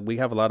Posey. We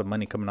have a lot of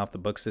money coming off the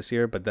books this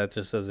year, but that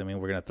just doesn't mean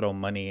we're going to throw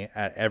money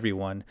at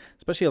everyone,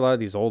 especially a lot of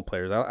these old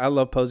players. I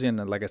love Posey,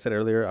 and like I said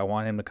earlier, I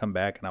want him to come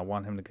back, and I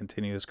want him to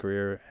continue his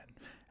career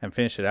and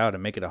finish it out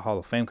and make it a Hall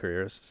of Fame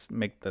career,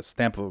 make the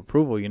stamp of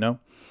approval,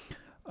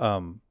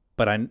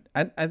 But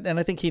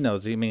I think he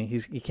knows. I mean,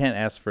 he can't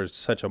ask for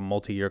such a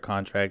multi-year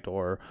contract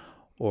or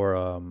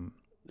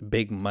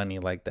big money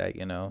like that,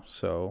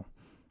 So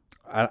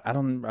I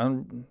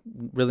don't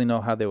really know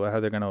how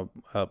they're gonna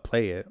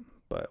play it,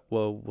 but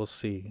we'll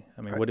see.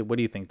 I mean, what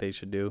do you think they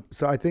should do?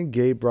 So I think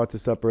Gabe brought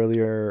this up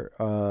earlier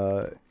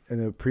in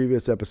a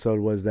previous episode,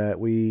 was that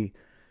we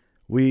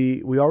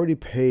already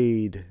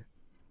paid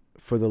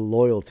for the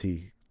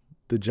loyalty.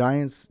 The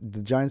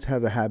Giants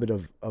have a habit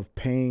of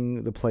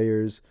paying the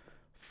players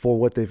for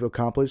what they've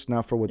accomplished,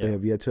 not for what they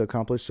have yet to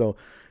accomplish. So,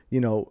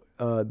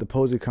 the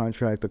Posey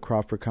contract, the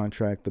Crawford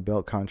contract, the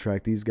Belt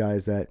contract, these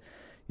guys that,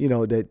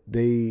 that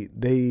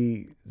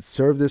they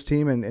served this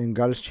team and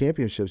got us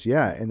championships.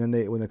 Yeah. And then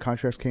when the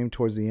contracts came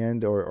towards the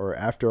end or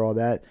after all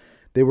that,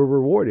 they were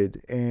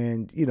rewarded.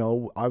 And,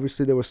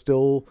 obviously there was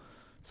still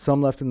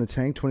some left in the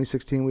tank.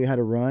 2016, we had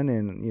a run,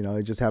 and,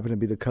 it just happened to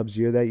be the Cubs'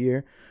 year that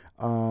year.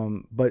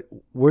 But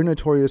we're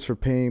notorious for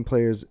paying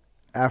players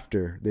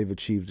after they've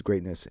achieved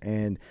greatness.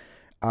 And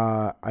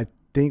I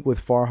think with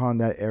Farhan,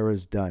 that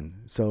era's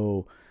done.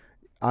 So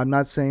I'm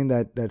not saying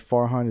that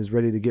Farhan is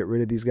ready to get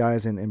rid of these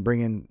guys and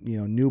bring in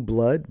new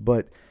blood,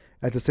 but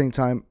at the same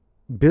time,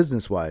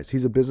 business-wise,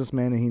 he's a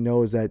businessman, and he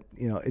knows that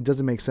it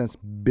doesn't make sense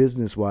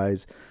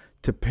business-wise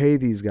to pay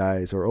these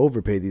guys or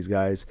overpay these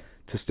guys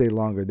to stay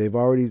longer. They've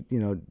already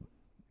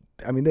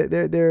I mean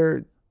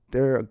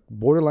they're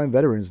borderline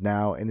veterans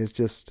now, and it's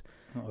just.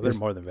 Oh, they're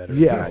more than veterans.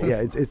 Yeah.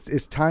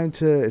 It's time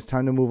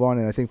to move on,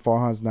 and I think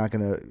Farhan's not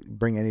going to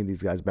bring any of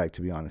these guys back.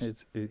 To be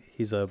honest,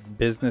 he's a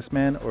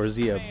businessman, or is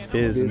he a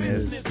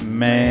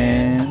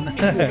businessman?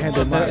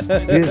 Handle my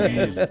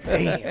business.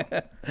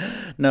 Damn.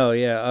 No,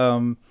 yeah.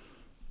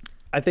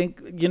 I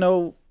think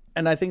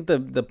and I think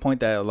the point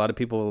that a lot of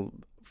people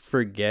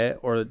forget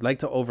or like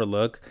to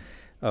overlook.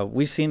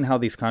 We've seen how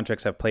these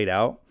contracts have played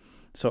out.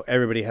 So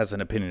everybody has an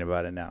opinion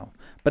about it now.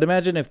 But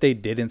imagine if they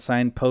didn't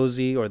sign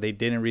Posey, or they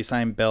didn't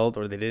re-sign Belt,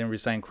 or they didn't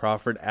re-sign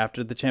Crawford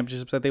after the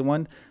championships that they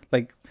won.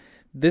 Like,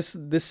 this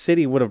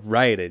city would have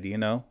rioted,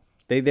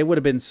 They would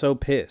have been so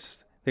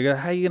pissed. They go,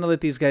 how are you going to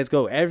let these guys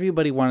go?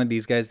 Everybody wanted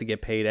these guys to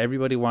get paid.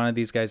 Everybody wanted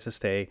these guys to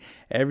stay.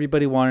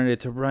 Everybody wanted it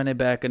to run it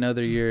back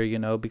another year,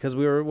 because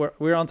we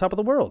were on top of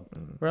the world.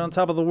 We're on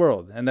top of the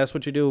world. And that's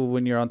what you do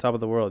when you're on top of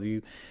the world.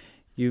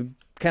 You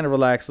kind of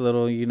relax a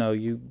little,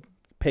 you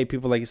pay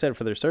people, like you said,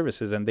 for their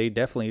services, and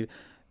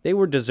they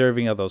were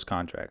deserving of those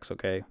contracts.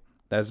 Okay,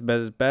 as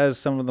bad as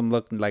some of them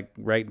look like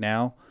right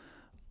now,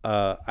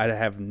 I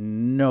have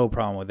no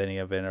problem with any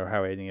of it or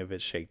how any of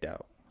it shaked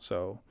out.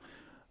 So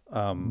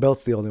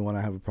Belt's the only one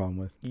I have a problem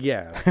with.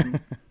 Yeah.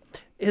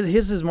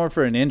 His is more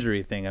for an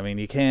injury thing. I mean,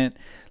 you can't,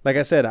 like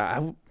I said,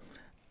 I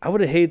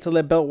would have hated to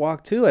let Belt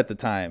walk too at the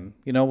time,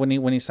 when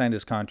he signed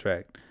his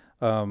contract.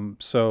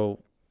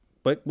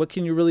 But what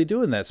can you really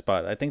do in that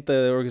spot? I think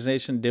the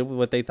organization did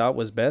what they thought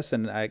was best,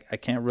 and I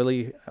can't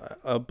really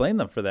blame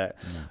them for that.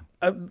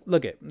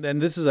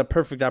 And this is a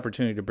perfect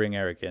opportunity to bring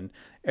Eric in.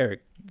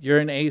 Eric, you're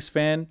an A's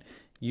fan.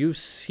 You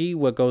see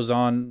what goes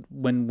on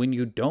when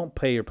you don't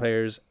pay your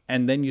players,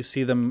 and then you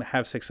see them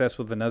have success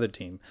with another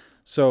team.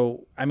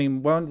 So, I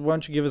mean, why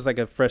don't you give us like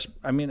a fresh,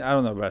 I mean, I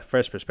don't know about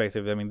fresh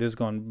perspective. I mean, this has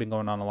been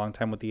going on a long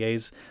time with the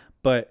A's.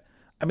 But,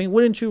 I mean,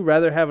 wouldn't you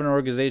rather have an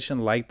organization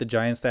like the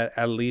Giants that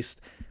at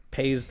least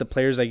pays the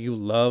players that you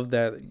love,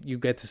 that you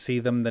get to see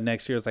them the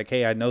next year? It's like,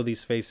 hey, I know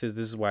these faces.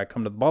 This is why I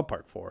come to the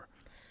ballpark for.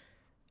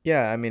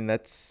 Yeah, I mean,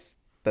 that's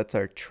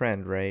our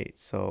trend, right?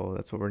 So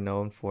that's what we're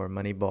known for,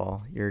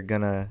 Moneyball. You're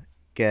going to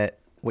get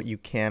what you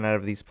can out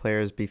of these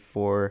players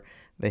before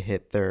they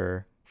hit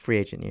their free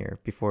agent year,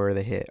 before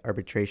they hit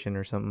arbitration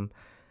or something.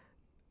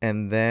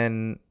 And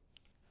then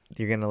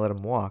you're going to let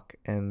them walk.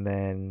 And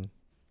then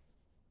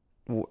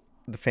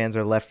the fans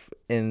are left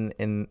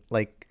in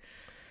like,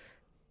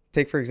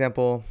 take, for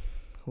example,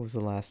 who was the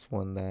last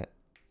one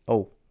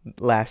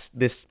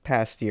this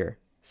past year?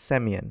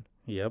 Semien.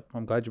 Yep,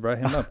 I'm glad you brought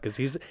him up because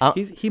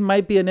he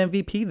might be an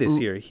MVP this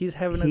year. He's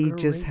having He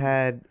just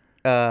had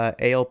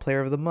AL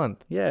Player of the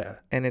Month. Yeah.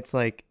 And it's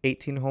like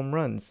 18 home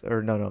runs.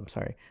 Or no, I'm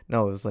sorry.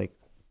 No, it was like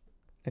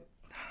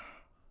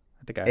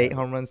I think 8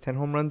 home runs, 10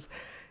 home runs.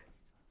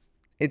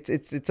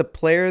 It's a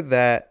player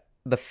that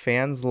the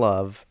fans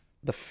love.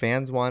 The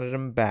fans wanted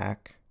him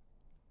back.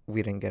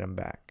 We didn't get him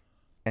back.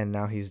 And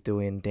now he's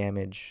doing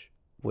damage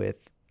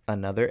with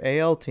another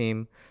AL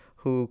team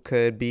who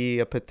could be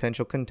a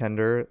potential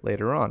contender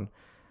later on.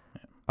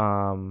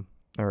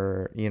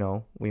 Or,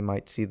 we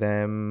might see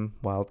them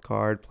wild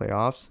card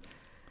playoffs.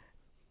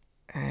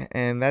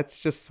 And that's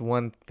just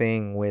one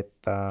thing with,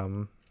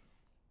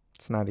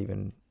 it's not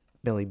even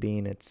Billy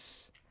Bean.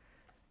 It's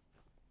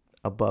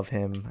above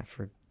him.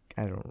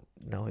 I don't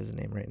know his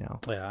name right now.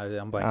 Yeah,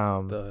 I'm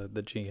blanking.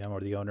 The GM or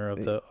the owner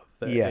of the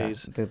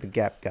A's. The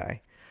Gap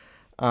guy.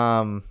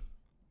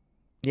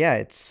 Yeah,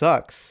 it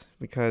sucks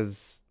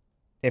because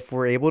if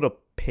we're able to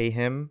pay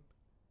him,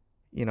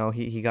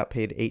 he got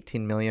paid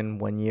 $18 million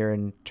 1 year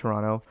in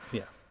Toronto.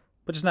 Yeah,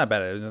 but it's not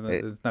bad.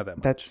 It's not that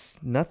much. That's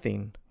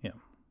nothing. Yeah.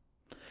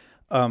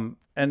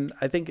 And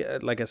I think,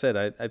 like I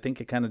said, I think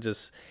it kind of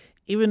just,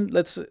 even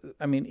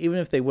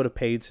if they would have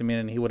paid Semien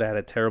and he would have had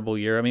a terrible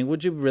year, I mean,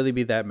 would you really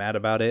be that mad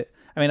about it?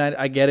 I mean,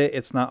 I get it.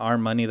 It's not our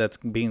money that's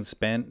being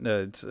spent.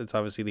 It's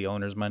obviously the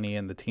owner's money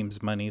and the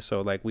team's money.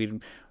 So like, we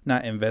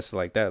not invested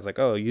like that. It's like,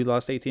 oh, you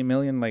lost 18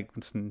 million. Like,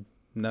 it's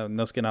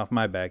no skin off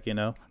my back.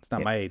 It's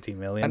not my 18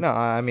 million. I know.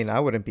 I mean, I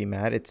wouldn't be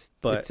mad.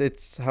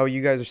 It's how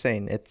you guys are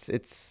saying.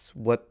 It's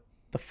what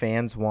the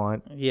fans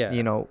want.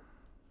 Yeah.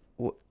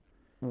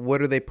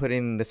 What are they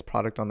putting this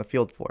product on the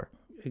field for?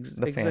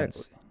 Exactly.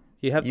 Fans.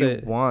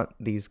 You want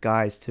these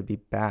guys to be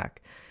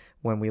back.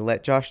 When we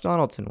let Josh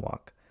Donaldson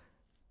walk,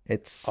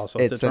 it's also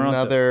it's to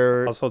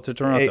another also to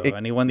Toronto,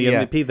 and he won the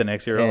MVP the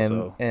next year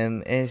also.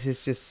 And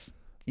it's just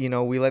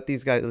we let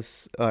these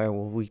guys.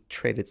 We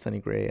traded Sonny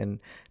Gray,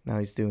 and now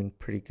he's doing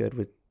pretty good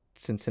with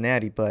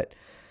Cincinnati, but.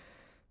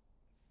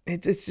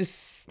 It's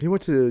just he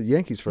went to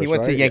Yankees first. He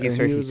went to Yankees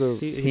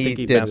first.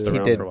 He did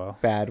for a while.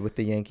 bad with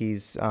the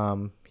Yankees.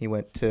 He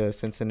went to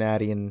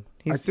Cincinnati, and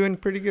he's doing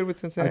pretty good with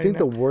Cincinnati. I think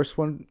the worst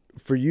one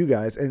for you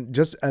guys, and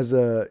just as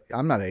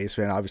I'm not an A's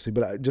fan, obviously,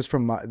 but just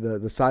from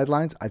the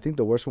sidelines, I think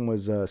the worst one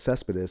was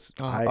Cespedes.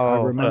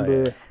 I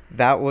remember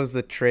that was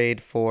the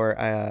trade for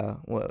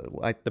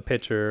the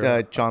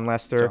pitcher John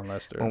Lester.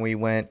 When we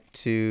went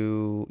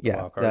to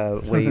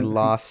we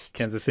lost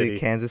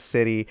Kansas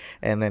City,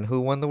 and then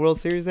who won the World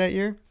Series that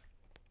year?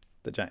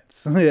 The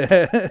Giants.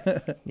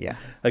 Yeah.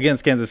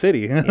 Against Kansas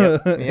City.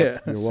 Yeah.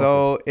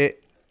 So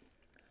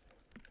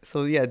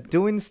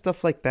doing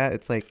stuff like that,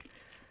 it's like,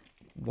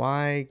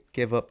 why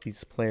give up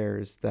these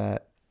players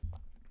that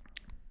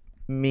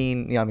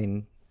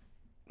mean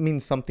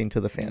something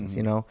to the fans?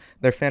 Mm-hmm.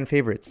 They're fan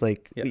favorites.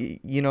 Like,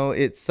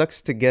 it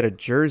sucks to get a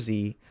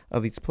jersey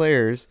of these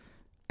players,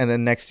 and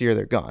then next year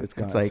they're gone. It's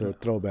gone. It's like a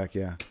throwback.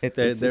 Yeah.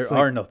 There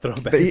are no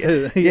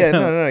throwbacks.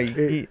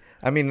 No.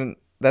 I mean,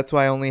 that's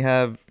why I only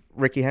have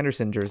Ricky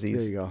Henderson jerseys.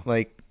 There you go.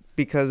 Like,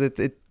 because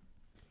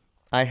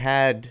I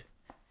had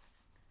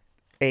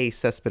a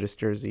Cespedes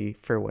jersey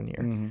for 1 year.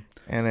 Mm-hmm.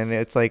 And then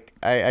it's like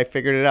I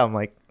figured it out. I'm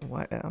like,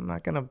 what? I'm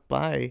not gonna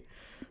buy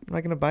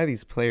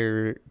these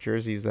player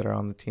jerseys that are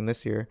on the team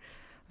this year.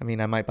 I mean,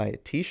 I might buy a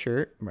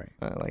T-shirt, right?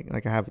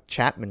 Like I have a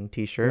Chapman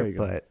T-shirt,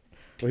 but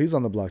well, he's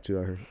on the block too.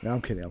 I heard. No,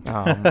 I'm kidding. I'm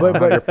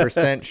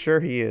 100% sure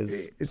he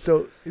is.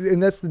 So,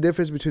 and that's the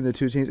difference between the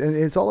two teams, and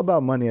it's all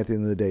about money at the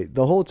end of the day.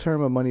 The whole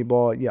term of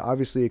Moneyball,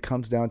 obviously it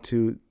comes down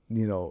to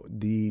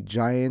the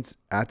Giants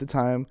at the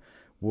time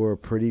were a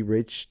pretty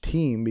rich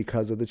team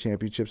because of the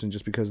championships and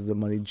just because of the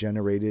money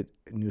generated,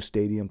 new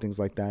stadium, things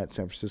like that.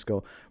 San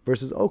Francisco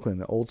versus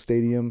Oakland, the old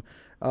stadium,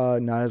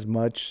 not as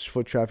much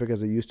foot traffic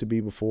as it used to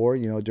be before,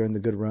 during the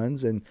good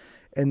runs, and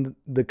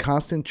the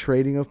constant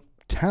trading of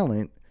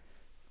talent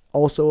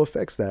also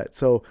affects that.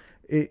 So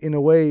in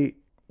a way,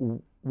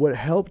 what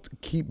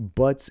helped keep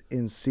butts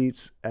in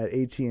seats at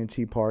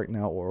AT&T Park,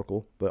 now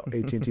Oracle, but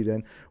AT&T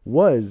then,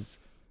 was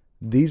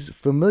these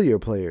familiar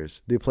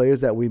players, the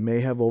players that we may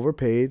have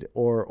overpaid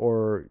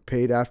or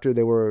paid after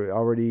they were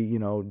already,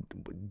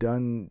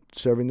 done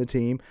serving the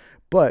team.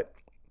 But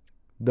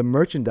the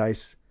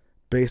merchandise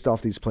based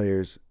off these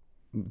players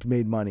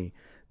made money.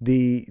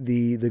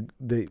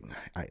 And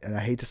I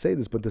hate to say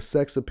this, but the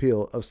sex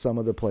appeal of some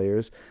of the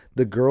players,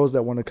 the girls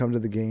that want to come to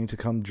the game to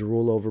come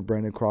drool over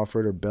Brandon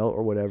Crawford or Belt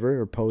or whatever,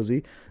 or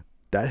Posey,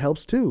 that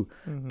helps too.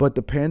 Mm-hmm. But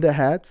the panda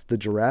hats, the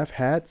giraffe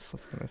hats, I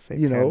was gonna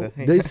say panda.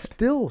 they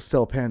still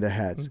sell panda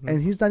hats,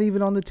 and he's not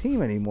even on the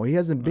team anymore. He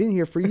hasn't been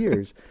here for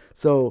years.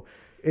 So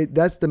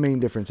that's the main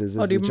difference is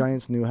the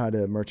Giants knew how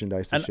to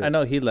merchandise the shit. I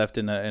know he left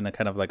in a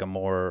kind of like a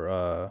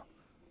more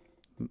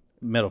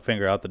middle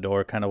finger out the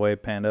door kind of way,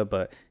 Panda,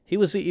 but he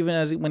was,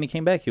 even when he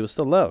came back, he was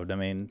still loved. I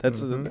mean,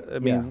 that's I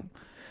mean,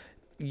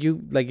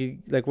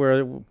 I think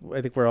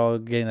we're all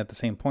getting at the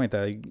same point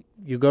that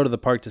you go to the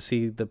park to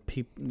see the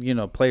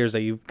people, players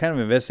that you've kind of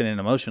invested in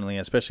emotionally,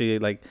 especially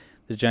like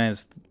the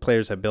Giants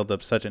players have built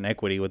up such an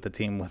equity with the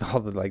team with all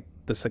the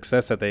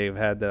success that they've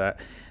had, that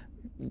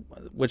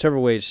whichever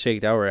way it's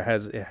shaked out, or it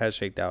has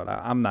shaked out,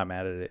 I'm not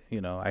mad at it.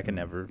 I can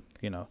never,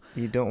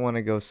 You don't want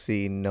to go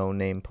see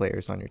no-name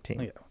players on your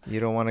team. Yeah. You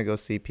don't want to go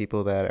see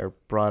people that are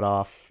brought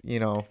off,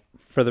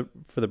 For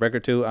the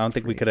record too, I don't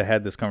think we could have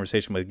had this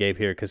conversation with Gabe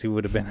here, because he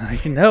would have been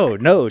like, no,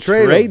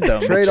 trade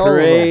them,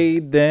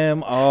 trade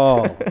them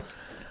all.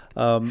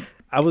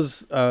 I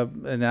was,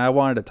 and I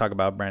wanted to talk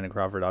about Brandon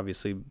Crawford.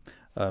 Obviously,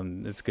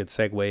 it's a good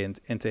segue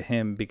into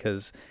him,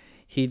 because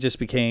he just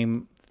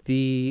became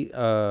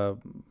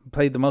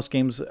played the most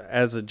games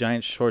as a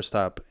Giants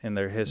shortstop in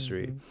their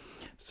history. Mm-hmm.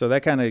 So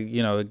that kind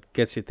of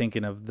gets you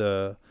thinking of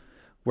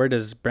where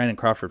does Brandon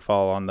Crawford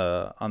fall on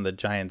the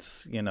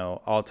Giants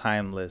all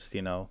time list.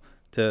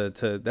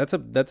 That's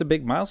a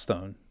big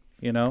milestone.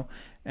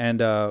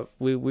 And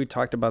we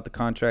talked about the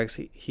contracts.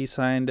 He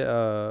signed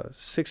a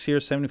 6-year,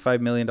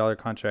 $75 million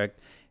contract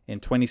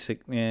in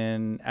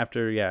 2015,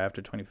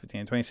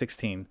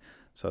 2016.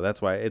 So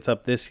that's why it's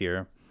up this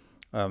year.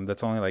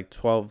 That's only like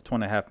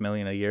 $12.5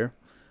 million a year.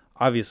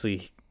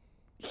 Obviously,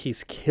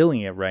 he's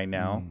killing it right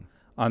now.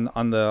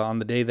 On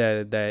the day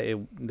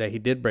that he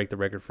did break the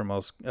record for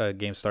most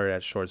games started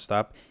at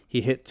shortstop,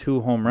 he hit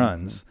 2 home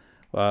runs,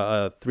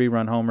 a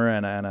 3-run homer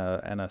and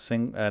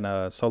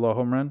a solo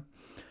home run,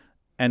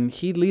 and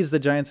he leads the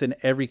Giants in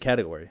every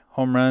category: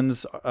 home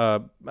runs,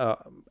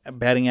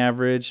 batting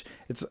average.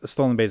 It's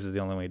stolen bases is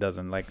the only one he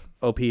doesn't, like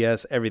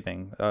OPS,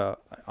 everything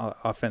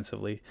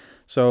offensively.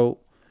 So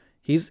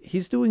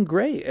he's doing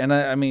great, and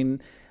I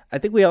mean, I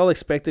think we all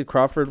expected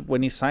Crawford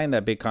when he signed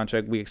that big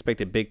contract. We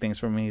expected big things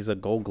from him. He's a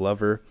Gold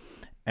Glover,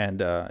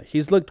 and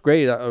he's looked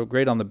great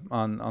on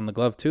the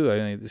glove too. I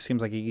mean, it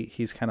seems like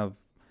he's kind of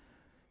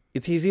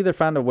he's either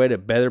found a way to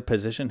better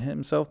position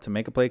himself to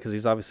make a play, because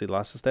he's obviously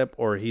lost a step,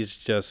 or he's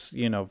just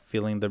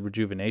feeling the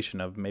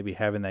rejuvenation of maybe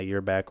having that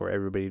year back where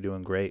everybody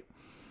doing great.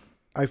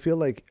 I feel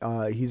like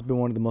he's been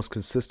one of the most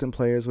consistent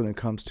players when it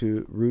comes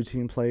to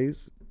routine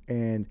plays,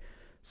 and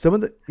some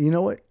of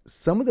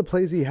the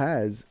plays he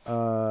has,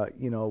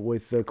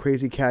 with the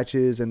crazy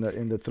catches and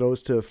the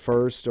throws to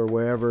first or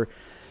wherever,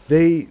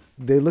 they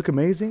look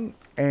amazing.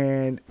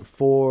 And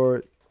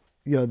for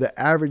the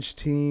average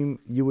team,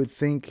 you would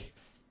think,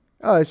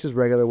 oh, it's just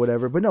regular,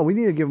 whatever. But no, we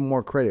need to give him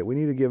more credit. We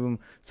need to give him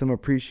some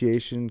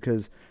appreciation,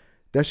 because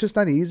that's just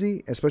not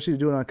easy, especially to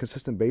do it on a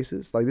consistent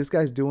basis. Like this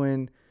guy's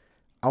doing,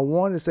 I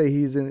want to say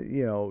he's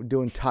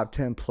doing top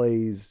 10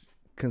 plays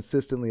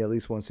consistently at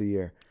least once a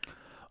year.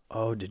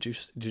 Oh, did you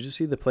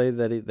see the play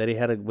that he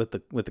had with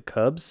the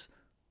Cubs?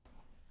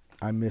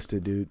 I missed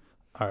it, dude.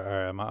 All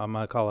right, I'm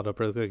gonna call it up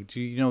real quick.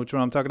 Do you know which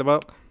one I'm talking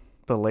about?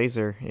 The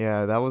laser,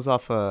 yeah, that was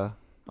off.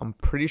 I'm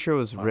pretty sure it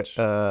was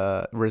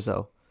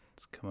Rizzo.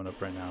 It's coming up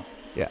right now.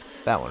 Yeah,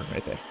 that one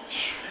right there.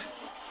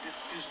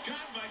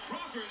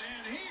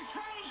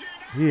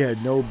 He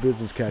had no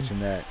business catching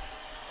that.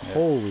 Yeah.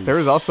 Holy! There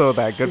was also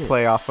that good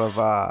play off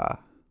of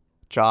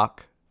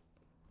Jock.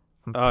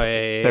 Oh,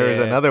 yeah. There was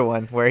another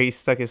one where he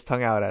stuck his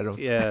tongue out at him.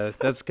 Yeah,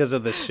 that's because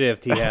of the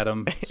shift he had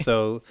him.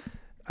 So,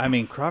 I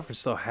mean, Crawford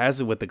still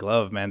has it with the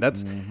glove, man.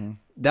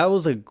 That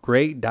was a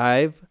great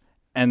dive,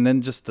 and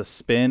then just the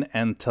spin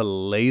and to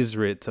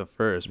laser it to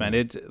first, man.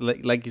 It's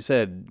like you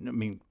said. I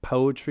mean,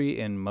 poetry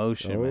in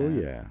motion, man. Oh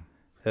yeah,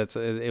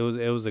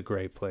 it was a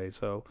great play.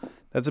 So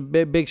that's a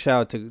big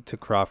shout out to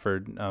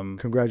Crawford.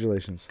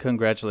 Congratulations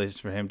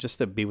for him, just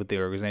to be with the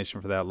organization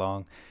for that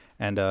long.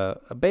 And a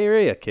Bay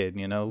Area kid,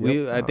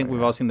 I think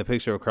we've all seen the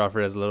picture of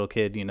Crawford as a little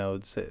kid. I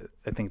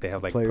think they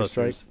have like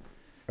posters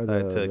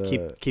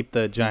to keep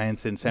the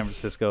Giants in San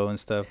Francisco and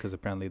stuff, because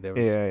apparently there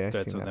was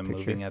threats of them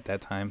moving at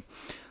that time.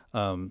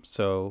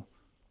 So,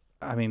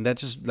 I mean, that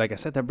just, like I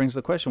said, that brings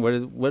the question: what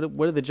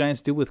do the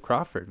Giants do with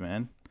Crawford,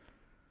 man?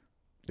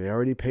 They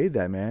already paid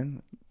that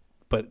man.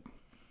 But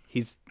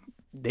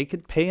they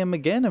could pay him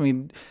again. I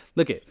mean,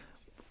 look at.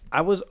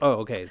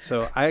 Okay.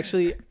 So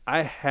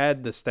I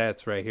had the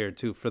stats right here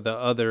too for the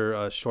other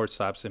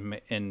shortstops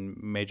in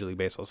Major League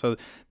Baseball. So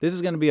this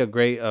is going to be a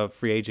great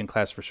free agent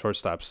class for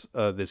shortstops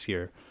this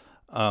year.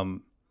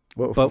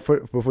 Well,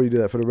 before you do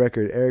that, for the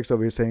record, Eric's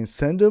over here saying,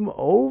 "Send him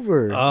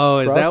over." Oh,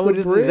 is that what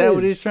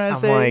he's trying to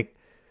say? I'm like,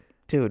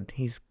 dude,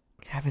 he's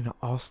having an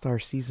all-star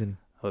season.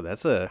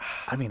 Oh,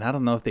 I mean, I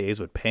don't know if the A's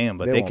would pay him,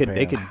 but They they won't could.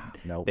 pay They him.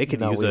 could. Nope. They could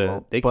No, use we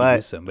won't. They could But-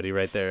 use somebody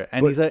right there,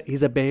 and But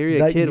he's a Bay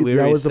Area kid.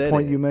 That was the already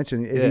point said you it.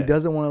 mentioned. If Yeah. he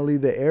doesn't want to leave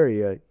the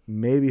area,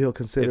 maybe he'll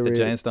consider If the it.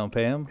 Giants don't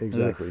pay him,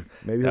 Exactly.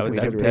 Maybe that he'll would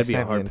consider that'd it. be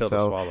a hard Simon, pill to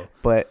so- swallow.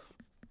 But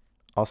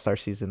all-star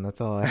season,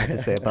 that's all I have to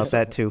say about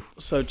that too.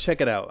 So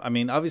check it out. I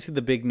mean, obviously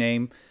the big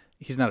name,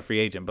 he's not a free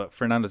agent, but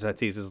Fernando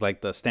Tatis is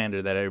like the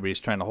standard that everybody's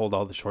trying to hold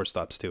all the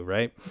shortstops to,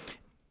 right?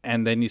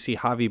 And then you see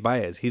Javi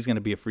Baez. He's going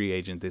to be a free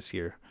agent this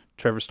year.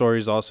 Trevor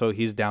Story's also,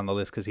 he's down the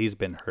list because he's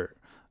been hurt,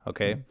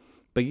 okay?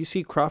 But you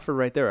see Crawford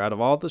right there. Out of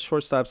all the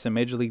shortstops in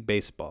Major League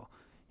Baseball,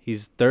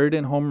 he's third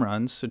in home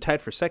runs, so tied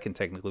for second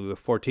technically with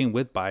 14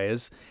 with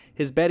Baez.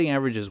 His batting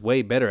average is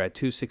way better at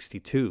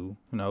 262.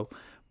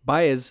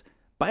 Baez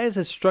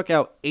has struck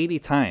out 80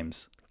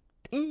 times.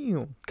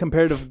 Damn.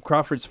 Compared to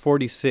Crawford's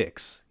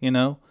 46, and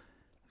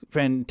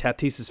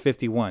Tatis is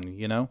 51,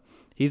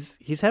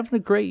 he's having a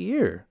great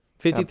year.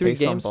 53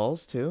 Based on games.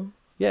 balls too.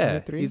 Yeah,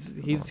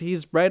 23?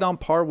 he's right on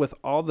par with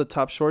all the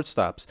top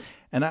shortstops.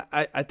 And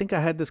I think I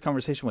had this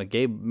conversation with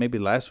Gabe maybe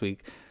last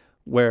week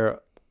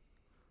where,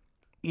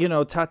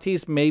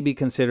 Tatis may be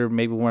considered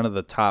maybe one of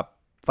the top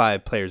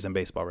 5 players in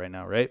baseball right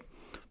now, right?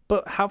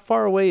 But how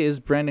far away is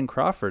Brandon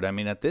Crawford? I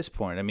mean, at this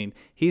point,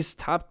 he's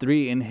top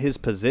 3 in his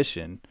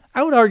position.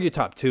 I would argue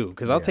top 2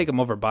 because I'll take him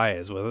over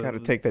Baez. Got to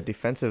take the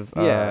defensive.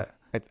 Yeah.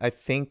 I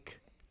think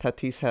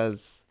Tatis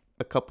has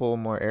a couple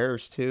more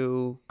errors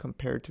too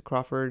compared to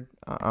Crawford.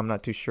 I'm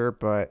not too sure,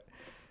 but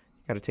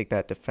got to take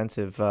that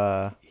defensive.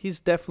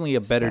 He's definitely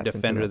a better stats into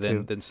defender that,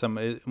 too. than some.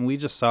 And we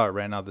just saw it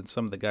right now than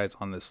some of the guys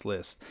on this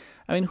list.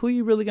 I mean, who are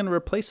you really going to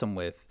replace him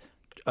with?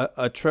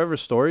 A Trevor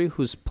Story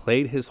who's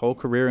played his whole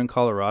career in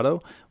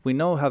Colorado. We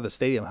know how the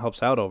stadium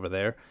helps out over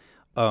there.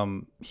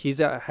 He's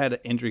had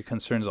injury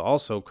concerns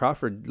also.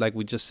 Crawford, like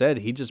we just said,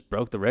 he just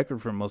broke the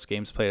record for most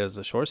games played as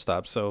a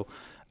shortstop. So,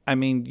 I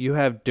mean, you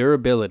have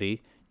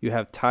durability, you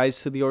have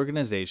ties to the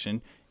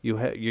organization,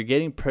 you're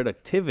getting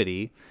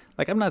productivity.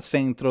 Like, I'm not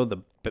saying throw the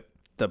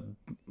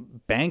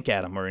bank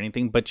at him or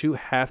anything, but you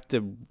have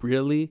to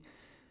really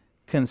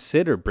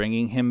consider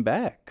bringing him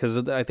back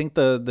because I think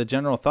the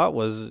general thought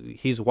was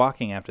he's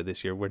walking after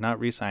this year. We're not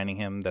re-signing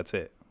him. That's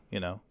it.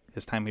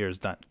 His time here is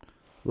done.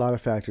 A lot of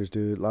factors,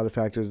 dude. A lot of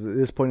factors. At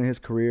this point in his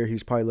career,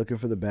 he's probably looking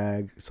for the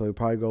bag, so he'll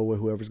probably go with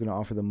whoever's going to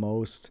offer the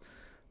most.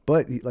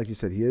 But like you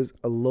said, he is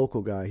a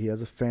local guy. He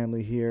has a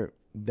family here.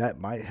 That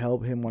might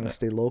help him want to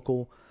stay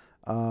local.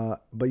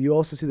 But you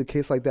also see the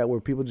case like that where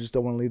people just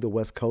don't want to leave the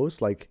West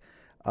Coast. Like,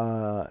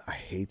 I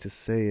hate to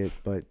say it,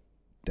 but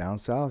down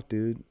south,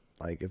 dude,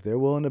 like if they're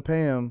willing to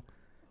pay him.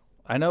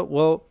 I know.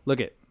 Well,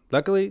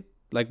 luckily,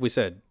 like we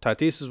said,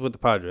 Tatis is with the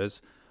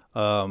Padres.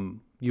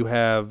 You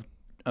have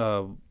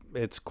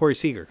it's Corey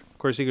Seager.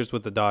 Corey Seager's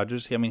with the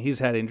Dodgers. I mean, he's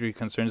had injury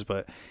concerns,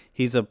 but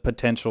he's a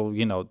potential,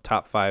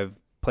 top 5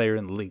 player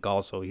in the league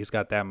also. He's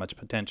got that much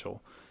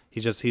potential.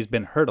 He's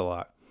been hurt a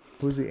lot.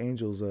 Who's the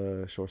Angels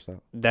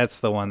shortstop?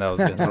 That's the one that I was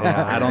going to say.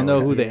 I don't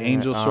know who the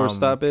Angels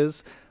shortstop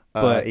is,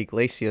 but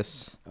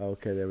Iglesias.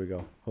 Okay, there we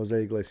go. Jose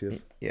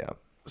Iglesias. Yeah.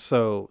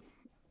 so,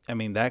 I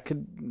mean, that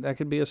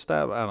could be a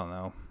step. I don't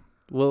know.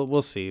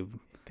 We'll see.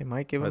 They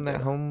might give him But,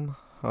 that home.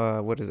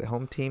 What is it?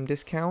 Home team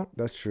discount.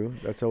 That's true.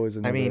 That's always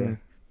another. I mean,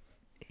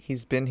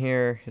 he's been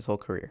here his whole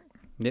career.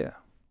 Yeah.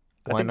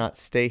 I Why think- not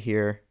stay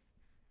here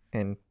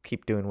and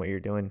keep doing what you're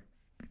doing?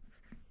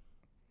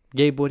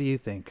 Gabe, what do you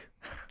think?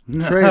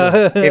 trade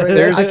him. If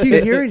there's I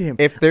keep hearing him.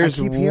 If there's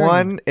I keep hearing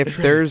one, him. if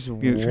Trade. there's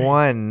Trade.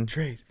 one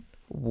Trade.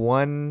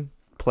 one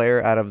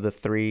player out of the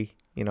 3,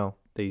 They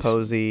should-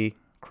 Posey,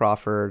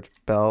 Crawford,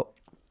 Belt,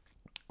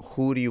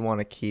 who do you want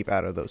to keep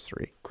out of those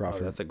 3? Oh,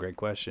 Crawford. that's a great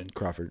question.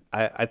 Crawford.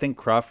 I think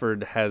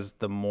Crawford has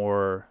the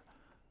more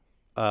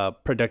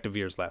productive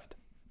years left.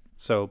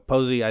 So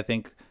Posey, I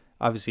think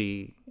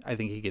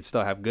he could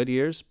still have good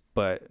years,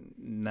 but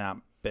not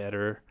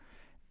better.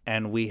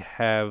 And we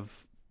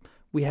have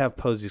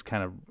Posey's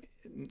kind of.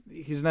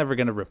 He's never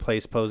going to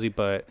replace Posey,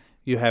 but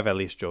you have at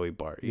least Joey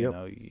Bart.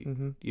 Yep.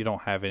 You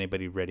don't have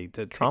anybody ready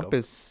to. Trump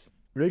is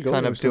There you go.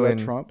 kind We of still got doing.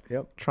 Trump.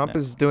 Yep. Trump Yeah.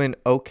 is doing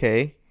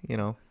okay.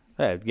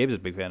 Yeah, Gabe's a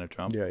big fan of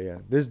Trump. Yeah.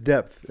 There's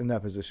depth in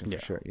that position for Yeah.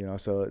 sure.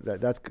 So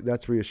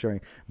that's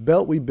reassuring.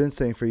 Belt, we've been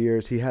saying for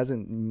years, he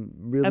hasn't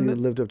really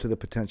lived up to the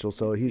potential.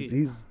 So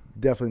he's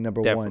definitely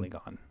number Definitely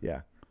one. gone.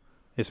 Yeah.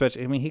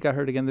 Especially, he got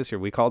hurt again this year.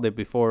 We called it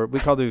before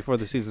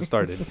the season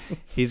started.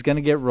 He's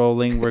gonna get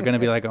rolling. We're gonna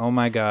be like, oh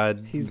my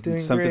god, He's doing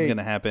something's great.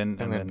 gonna happen,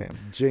 And then bam.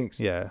 Jinx.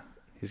 yeah,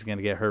 he's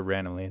gonna get hurt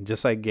randomly. And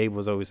just like Gabe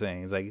was always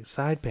saying, he's like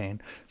side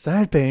pain.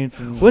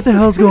 What the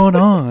hell's going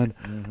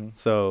on?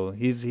 So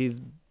he's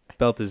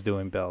belt is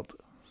doing belt,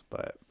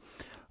 but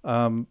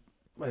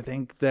I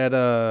think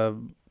that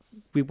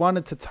we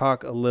wanted to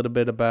talk a little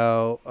bit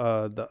about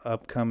the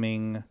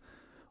upcoming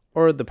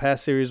or the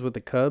past series with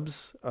the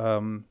Cubs.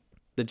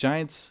 The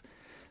Giants.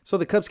 So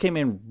the Cubs came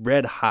in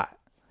red hot,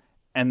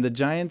 and the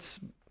Giants,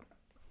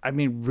 I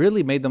mean,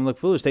 really made them look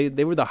foolish. They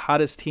were the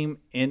hottest team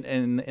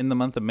in the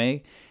month of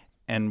May,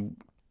 and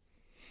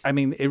I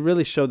mean, it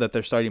really showed that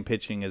their starting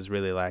pitching is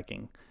really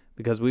lacking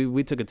because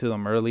we took it to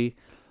them early.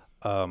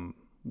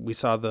 We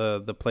saw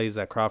the plays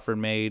that Crawford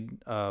made.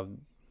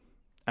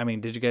 I mean,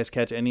 did you guys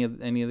catch any of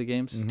the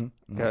games?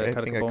 Mm-hmm. I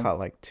think I caught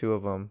like 2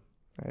 of them,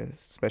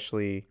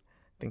 especially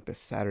I think the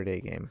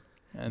Saturday game.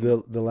 And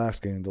The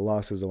last game, the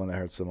loss is the one that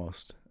hurts the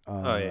most.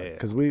 yeah.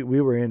 Because we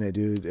were in it,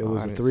 dude. It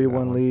was I a didn't see that 3-1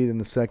 one. lead in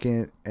the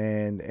second,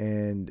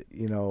 and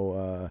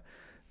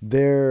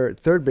their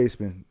third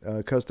baseman,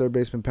 Cubs third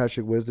baseman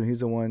Patrick Wisdom, he's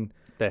the one.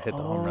 that hit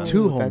the home runs.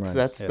 2 home That's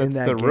runs in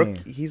that the game.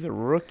 rookie. He's a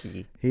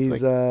rookie.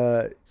 He's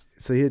like,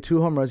 so he had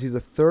 2 home runs. He's the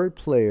third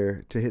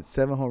player to hit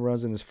 7 home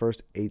runs in his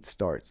first 8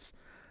 starts.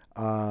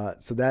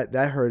 So that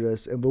hurt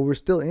us, but we're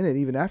still in it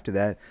even after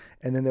that.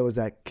 And then there was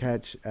that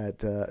catch at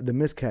the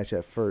missed catch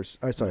at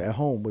first. At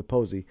home with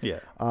Posey. Yeah,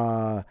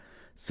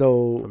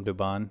 So from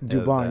Dubon.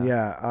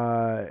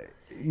 Dubon,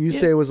 you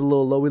say it was a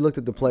little low. We looked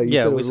at the play. You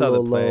said it we was saw a the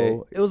little play.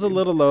 low. It was a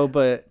little low,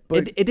 but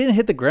it didn't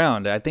hit the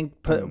ground. I think.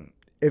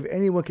 If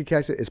anyone could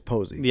catch it, it's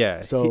Posey.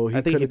 Yeah, So I he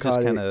think could he have just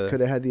caught kinda- it. Could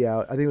have had the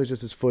out. I think it was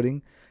just his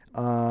footing.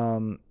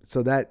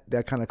 So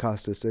that kind of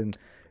cost us, and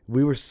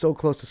we were so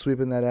close to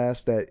sweeping that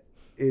ass that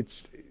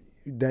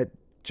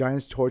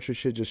Giants torture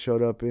shit just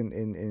showed up and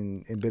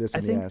bit us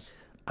in the ass.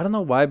 I don't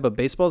know why, but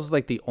baseball is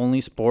like the only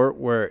sport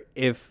where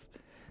if,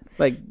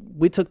 like,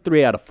 we took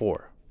 3 out of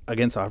 4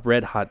 against a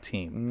red hot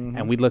team,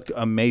 and we looked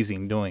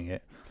amazing doing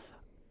it.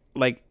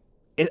 Like,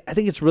 I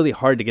think it's really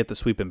hard to get the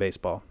sweep in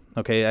baseball.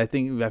 Okay, I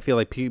feel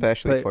like people,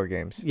 especially 4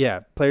 games.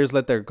 yeah, players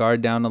let their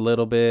guard down a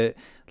little bit.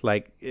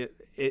 Like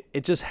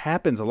it just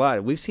happens a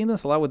lot. We've seen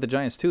this a lot with the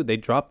Giants too. They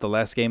dropped the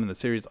last game in the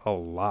series a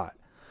lot.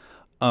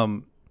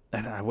 And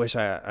I wish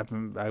I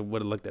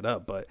would have looked it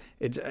up, but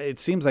it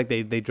seems like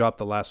they dropped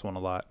the last one a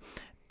lot.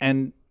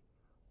 And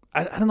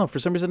I don't know, for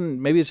some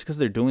reason, maybe it's because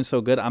they're doing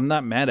so good. I'm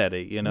not mad at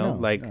it, you know.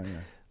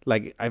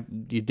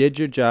 You did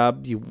your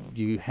job.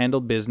 You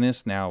handled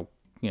business. Now,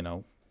 you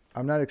know.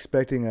 I'm not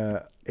expecting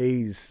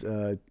A's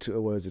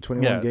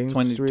 21 games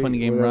 20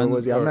 game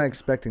runs. I'm not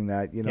expecting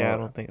that. You know. Yeah, I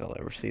don't think I'll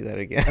ever see that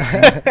again.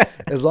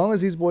 As long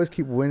as these boys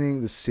keep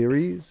winning the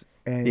series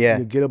and Yeah,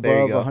 you get there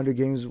you above go. 100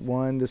 games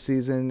won this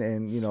season,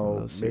 and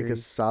those make a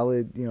series.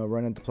 solid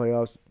run into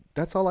playoffs,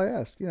 that's all I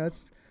ask.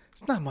 It's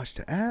not much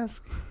to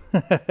ask.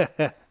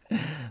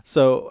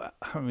 So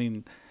I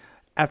mean,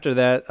 after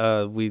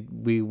that,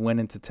 we went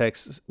into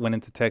Texas.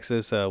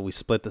 We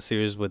split the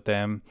series with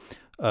them.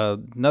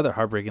 Another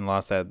heartbreaking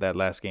loss that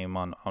last game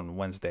on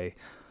Wednesday.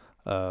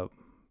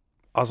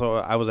 Also,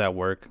 I was at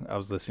work. I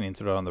was listening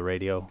to it on the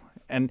radio,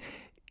 and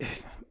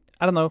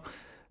I don't know.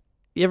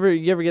 You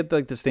ever get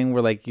like this thing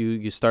where like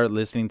you start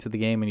listening to the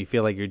game and you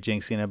feel like you're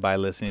jinxing it by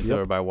listening to it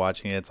or by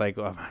watching it? It's like,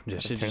 oh, I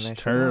should just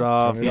turn it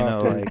off, Turn it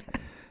off, dude. like.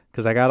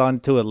 Because I got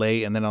onto it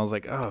late, and then I was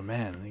like, "Oh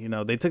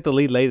man, they took the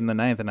lead late in the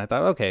 9th," and I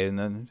thought, "Okay," and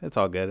then it's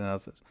all good.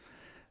 And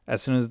as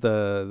soon as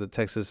the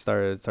Texas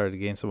started to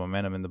gain some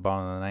momentum in the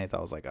bottom of the 9th, I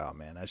was like, "Oh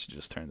man, I should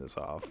just turn this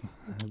off."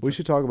 We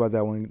should talk about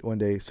that one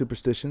day.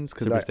 Superstitions,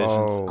 because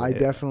I Yeah.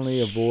 definitely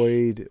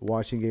avoid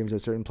watching games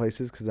at certain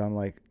places because I'm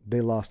like,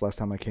 they lost last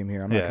time I came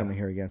here. I'm not Yeah. coming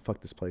here again.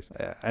 Fuck this place.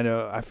 Yeah, I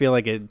know. I feel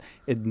like it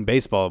in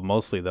baseball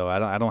mostly though.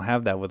 I don't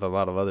have that with a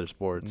lot of other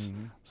sports,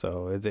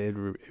 so it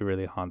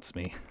really haunts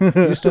me.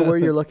 You still wear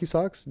your Lucky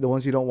Socks, the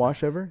ones you don't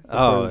wash ever?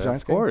 Oh, for the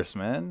Giants of game? course,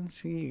 man.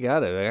 You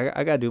got it.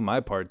 I got to do my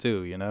part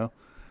too,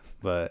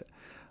 But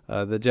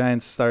the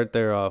Giants start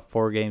their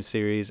 4-game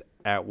series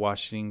at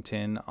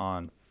Washington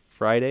on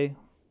Friday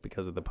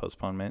because of the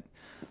postponement.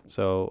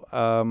 So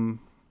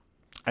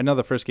I know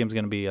the first game is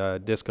going to be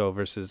Disco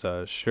versus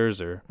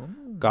Scherzer.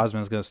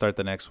 Gosman's going to start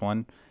the next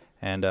one.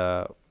 And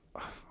I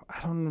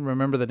don't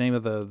remember the name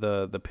of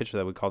the pitcher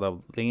that we called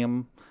out,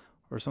 Liam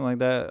or something like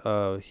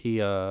that.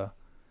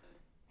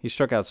 He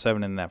struck out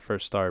 7 in that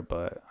first start,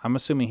 but I'm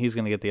assuming he's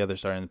going to get the other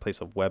start in place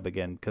of Webb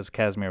again because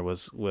Kazmir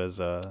was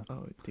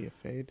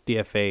DFA'd.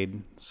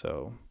 DFA'd.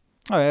 So,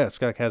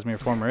 Scott Kazmir,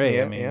 former A.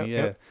 Yeah, I mean, yeah,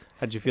 yeah. yep.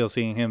 How'd you feel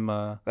seeing him?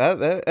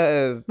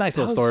 Nice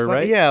little story,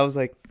 right? Yeah, I was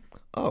like,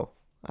 oh,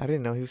 I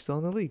didn't know he was still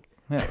in the league.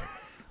 Yeah.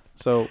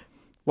 So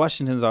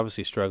Washington's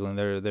obviously struggling.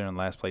 They're in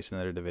last place in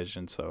their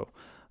division. So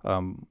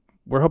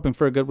we're hoping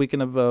for a good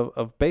weekend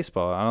of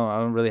baseball. I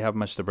don't really have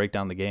much to break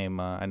down the game.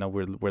 I know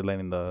we're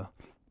letting the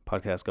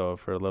podcast go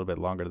for a little bit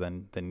longer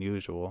than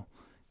usual.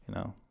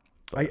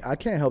 I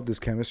can't help this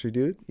chemistry,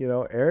 dude.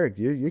 Eric,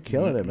 you're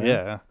killing it, man.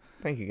 Yeah.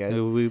 Thank you, guys.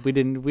 We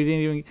didn't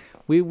even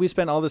we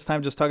spent all this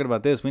time just talking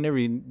about this. We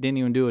didn't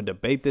even do a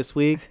debate this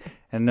week,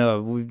 and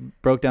we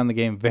broke down the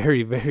game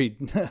very very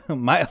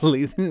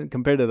mildly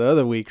compared to the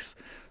other weeks.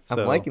 I'm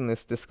So, liking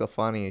this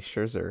Disclafani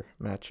Scherzer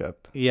matchup.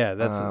 Yeah,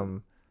 that's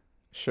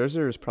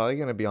Scherzer is probably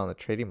going to be on the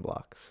trading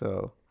block,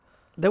 so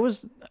there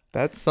was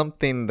that's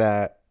something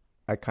that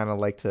I kind of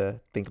like to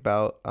think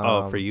about.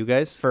 for you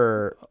guys.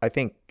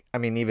 I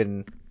mean,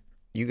 even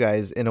you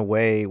guys in a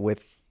way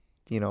with,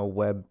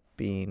 Webb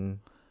being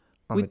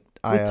on We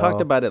the IL. talked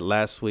about it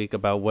last week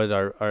about what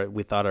our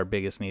we thought our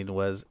biggest need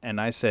was, and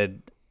I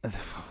said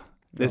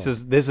this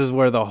is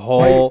where the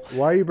whole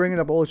Why are you bringing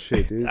up old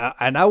shit, dude?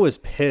 and I was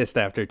pissed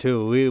after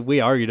too. We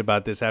argued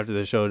about this after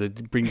the show to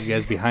bring you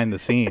guys behind the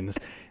scenes.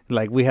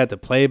 Like we had to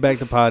play back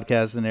the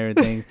podcast and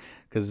everything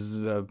because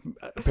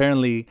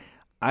apparently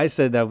I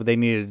said that they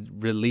needed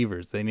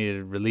relievers. They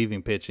needed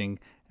relieving pitching,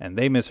 and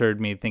they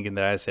misheard me thinking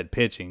that I said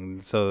pitching.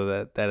 So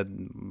that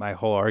my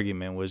whole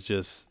argument was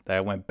just that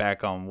I went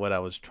back on what I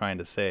was trying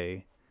to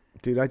say.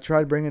 Dude, I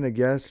tried bringing a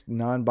guest,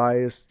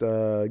 non-biased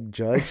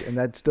judge, and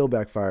that still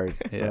backfired.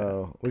 Yeah.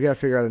 So we gotta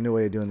figure out a new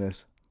way of doing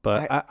this.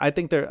 But I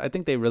think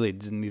they really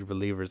just need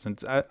relievers,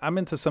 and I'm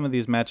into some of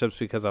these matchups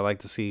because I like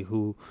to see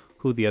who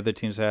the other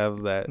teams have.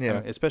 That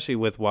especially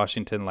with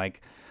Washington,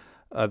 like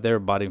they're a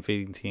bottom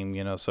feeding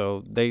team,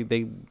 so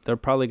they're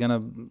probably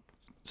gonna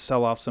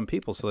sell off some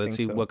people. So let's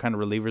see what kind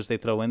of relievers they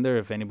throw in there.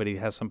 If anybody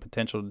has some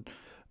potential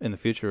in the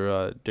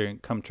future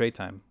come trade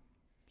time.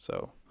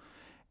 So,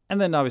 and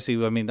then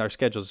obviously, I mean, our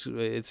schedules.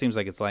 It seems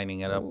like it's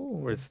lining it up,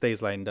 or it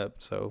stays lined up.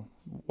 So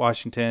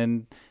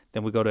Washington.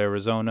 Then we go to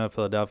Arizona,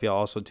 Philadelphia,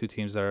 also two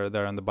teams that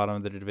are on the bottom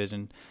of the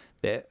division.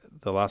 The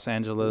Los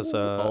Angeles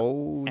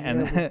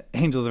and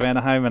Angels of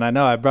Anaheim. And I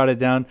know I brought it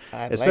down,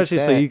 especially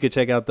so you could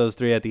check out those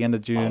three at the end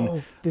of June.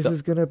 Oh, this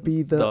is going to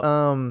be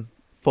the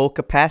full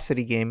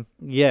capacity game.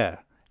 Yeah.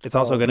 It's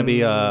also going to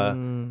be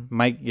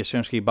Mike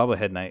Yastrzemski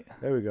bobblehead night.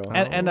 There we go.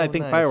 And I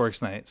think nice.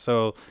 Fireworks night.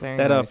 So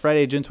Nice.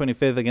 Friday, June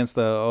 25th against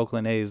the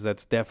Oakland A's,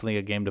 that's definitely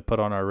a game to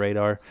put on our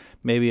radar.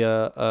 Maybe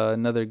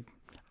another...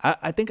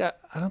 I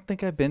don't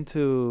think I've been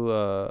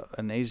to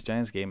an A's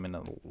Giants game in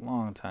a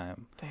long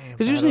time.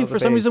 Because usually for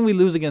some reason we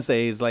lose against the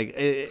A's. Like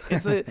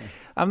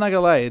I'm not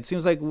gonna lie, it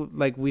seems like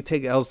we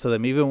take L's to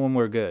them even when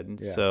we're good.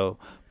 Yeah. So,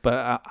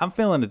 but I'm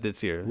feeling it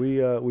this year.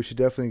 We should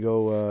definitely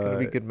go. It's going to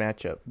be a good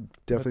matchup.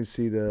 Definitely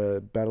see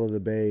the Battle of the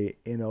Bay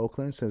in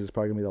Oakland, since it's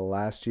probably gonna be the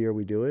last year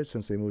we do it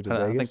since they moved to I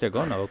Vegas. don't think they're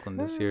going to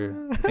Oakland this year.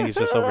 I think it's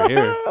just over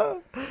here.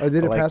 Oh, did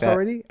it like pass that.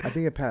 already? I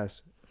think it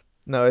passed.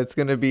 No, it's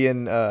going to be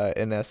in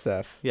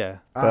SF. Yeah.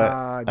 But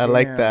I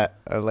like damn. that.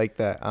 I like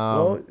that.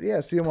 Well,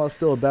 yeah, see them all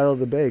still a Battle of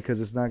the Bay because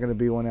it's not going to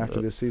be one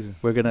after this season.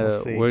 We're gonna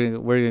We'll see. we're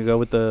gonna go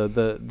with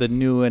the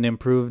new and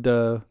improved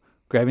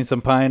grabbing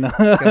some pine It's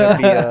going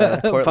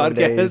to be Portland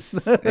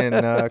podcast. days in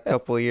a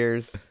couple of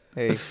years.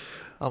 Hey,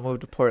 I'll move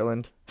to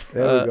Portland.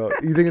 There we go.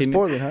 You think it's can-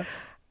 Portland, huh?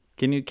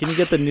 Can you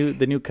get the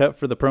new cut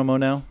for the promo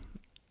now?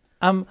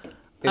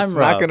 It's I'm not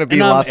Rob, going to be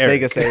and I'm Las Eric.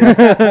 Vegas A's.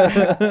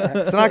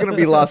 It's not going to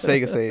be Las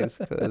Vegas A's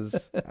because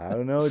I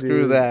don't know, dude.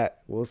 screw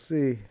that. We'll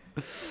see.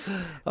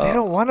 They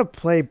don't want to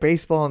play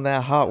baseball in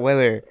that hot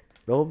weather.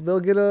 They'll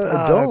get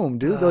a dome,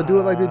 dude. They'll do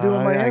it like they do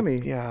in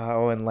Miami.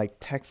 And like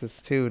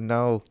Texas too.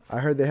 No, I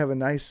heard they have a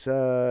nice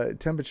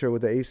temperature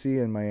with the AC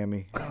in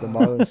Miami, the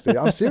Marlins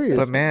Stadium. I'm serious.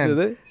 but Do man,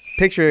 they?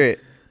 picture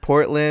it: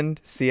 Portland,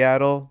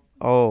 Seattle.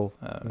 Oh,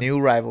 new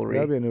rivalry.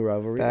 That'd be a new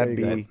rivalry. That'd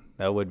There you be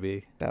That would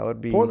be. that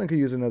would be Portland could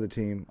use another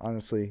team,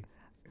 honestly,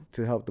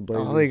 to help the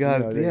Blazers. Oh, they got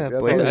that's Blazers.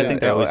 all they I got. think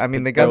that was- I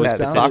mean, they that got was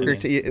that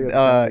Sounders. soccer They team. got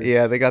Sounders.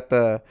 Yeah, they got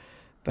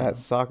that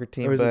soccer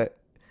team, Or is it- but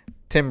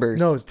Timbers.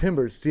 No, it's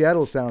Timbers.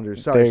 Seattle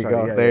Sounders. there Sorry, you sorry.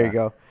 go. Yeah, there yeah. you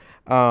go.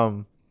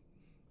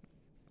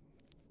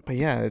 But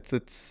yeah,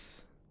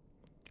 it's.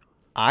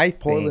 I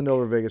Portland think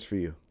over Vegas for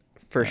you.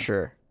 for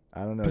sure.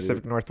 I don't know.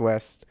 Pacific Dude.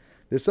 Northwest.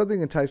 There's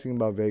something enticing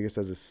about Vegas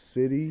as a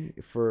city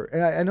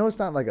and I know it's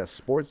not like a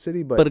sports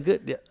city, But a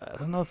good. I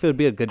don't know if it would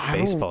be a good I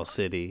don't- baseball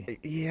city.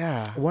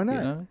 Yeah. why You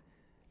not? know,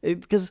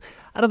 because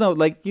I don't know.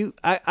 Like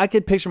I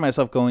could picture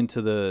myself going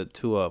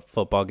to a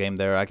football game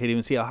there. I could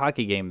even see a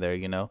hockey game there.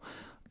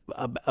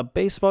 A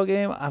baseball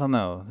game. I don't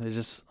know. It's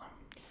just.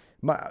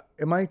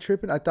 Am I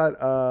tripping? I thought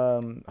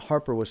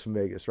Harper was from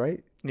Vegas,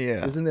 right?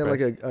 Yeah. Isn't there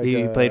like a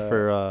he played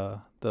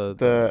for the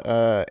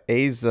the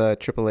A's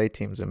AAA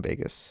teams in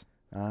Vegas?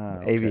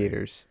 okay.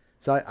 Aviators.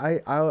 So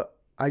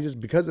I just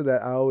because of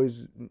that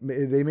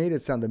they made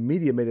it sound, the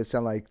media made it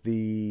sound like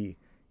the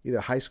either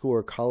high school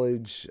or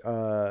college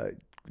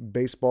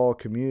baseball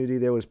community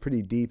there was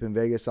pretty deep in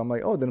Vegas. So I'm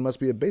like, oh, then it must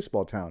be a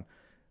baseball town,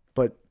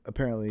 but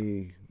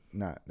apparently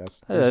not.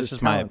 That's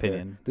just my talent there.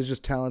 opinion. There's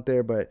just talent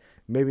there, but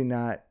maybe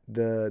not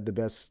the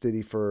best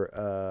city for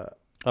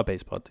a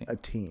baseball team. a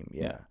team.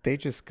 Yeah. They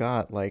just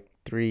got like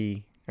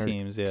three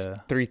Teams, yeah.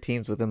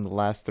 teams within the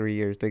last 3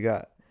 years. They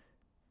got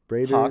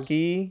Raiders,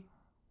 hockey,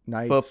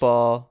 Knights,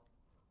 football,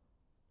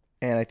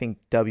 and I think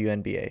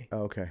WNBA.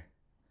 Oh, okay.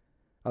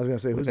 I was gonna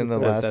say who's Within the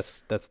the third?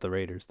 last- That's the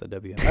Raiders, the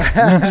WM.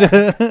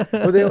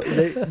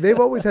 Well, they've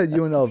always had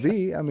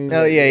UNLV. I mean,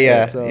 Oh,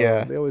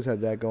 yeah. They always had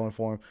that going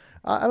for them.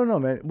 I don't know,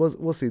 man.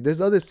 We'll see.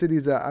 There's other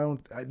cities that I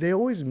don't. They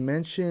always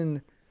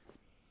mention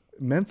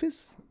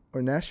Memphis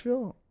or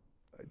Nashville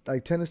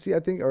like Tennessee, I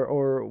think,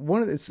 or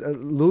one of it's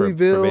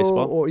Louisville,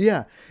 baseball? or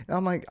yeah. And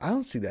I'm like, I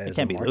don't see that. It as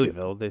can't a be market.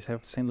 Louisville. They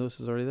have St. Louis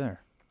is already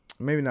there.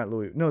 Maybe not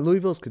Louisville. No,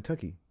 Louisville's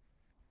Kentucky,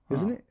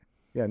 isn't Oh. it?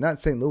 Yeah, not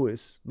St.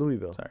 Louis,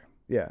 Louisville. Sorry.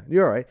 Yeah,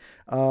 you're all right.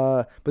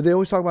 But they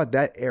always talk about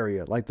that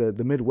area, like the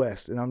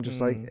Midwest, and I'm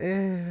just like,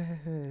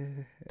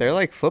 They're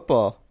like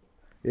football.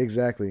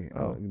 exactly.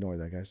 Oh, ignore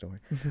that, guys. Don't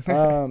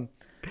worry.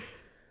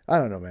 I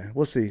don't know, man.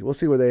 We'll see. We'll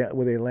see where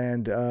they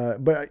land.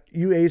 But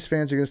you A's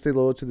fans are gonna stay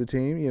loyal to the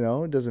team. You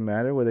know, it doesn't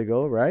matter where they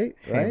go, right?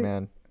 Hey,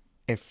 man,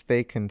 if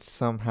they can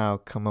somehow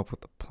come up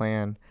with a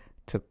plan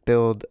to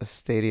build a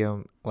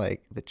stadium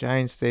like the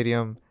Giants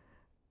Stadium,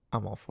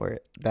 I'm all for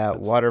it. That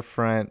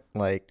waterfront,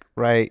 like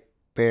right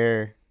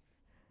there.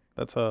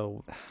 That's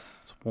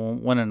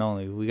one and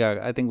only.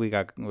 I think we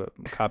got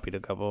copied a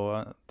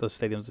couple those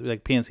stadiums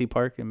like PNC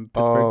Park in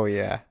Pittsburgh. Oh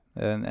yeah.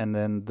 And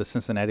then the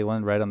Cincinnati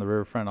one right on the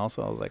riverfront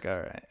also. I was like, all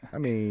right. I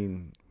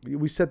mean,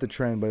 we set the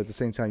trend, but at the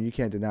same time, you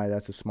can't deny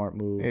that's a smart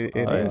move. It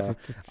is.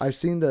 It's- I've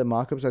seen the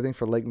mock-ups, I think,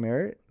 for Lake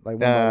Merritt. Like one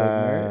by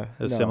Lake Merritt.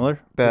 It was No, similar.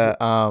 The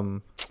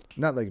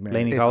Not Lake Merritt.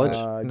 Laney It's, College?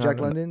 No, Jack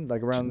no. London,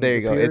 like around there the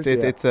you go.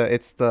 piers?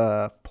 It's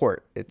the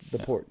port. It's The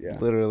port, yeah.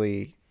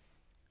 Literally,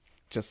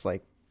 just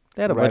like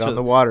They had a right bunch on of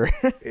the water.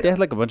 They had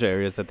like a bunch of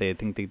areas that they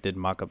think they did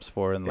mock-ups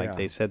for, and like Yeah.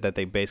 they said that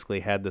they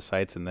basically had the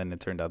sites, and then it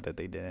turned out that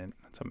they didn't.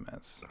 It's a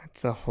mess.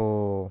 It's a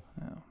whole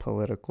Yeah.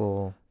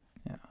 political.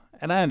 Yeah,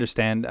 and I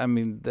understand. I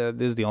mean, this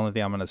is the only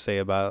thing I'm gonna say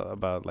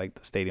about like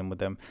the stadium with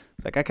them.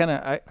 It's like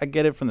I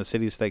get it from the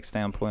city's like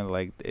standpoint.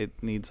 Like it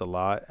needs a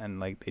lot, and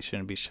like they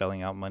shouldn't be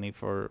shelling out money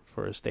for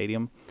a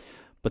stadium.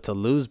 But to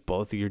lose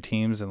both of your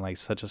teams in like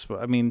such a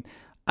spot, I mean,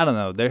 I don't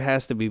know. There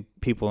has to be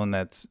people in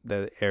that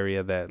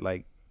area that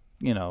like,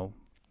 you know,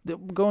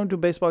 going to a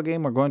baseball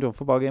game or going to a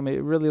football game.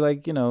 It really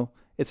like, you know,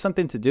 it's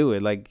something to do.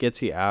 It like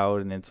gets you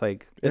out, and it's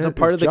like it's a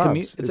part of the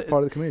community. It's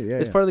part of the community. Yeah,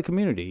 It's part of the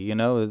community, you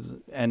know.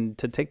 And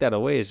to take that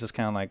away is just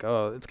kind of like,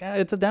 oh,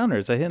 it's a downer.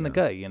 It's a hit in the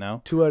gut, you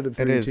know. 2 out of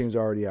the 3 is. teams are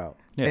already out.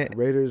 Yeah.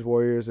 Raiders,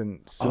 Warriors, and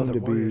soon the to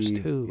Warriors,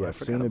 be too. I yeah, forgot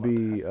soon to about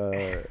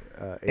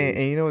be And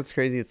A's. you know what's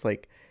crazy? It's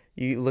like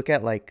you look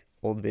at like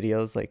old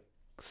videos, like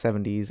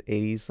 70s,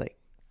 80s, like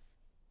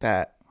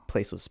that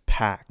place was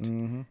packed,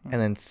 Mhm.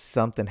 and then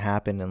something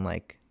happened in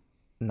like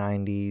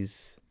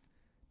 90s,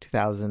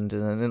 2000,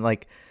 and then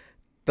like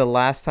the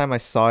last time I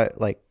saw it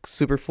like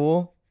super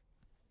full,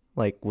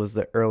 like was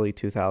the early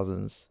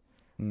 2000s,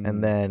 Mhm.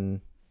 and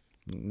then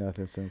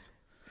Nothing since.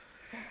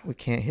 we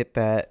can't hit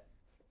that.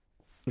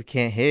 We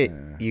can't hit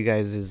Yeah. you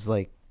guys is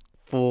like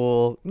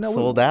full No,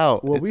 sold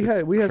out. Well, we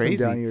had some crazy.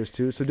 down years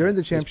too. So during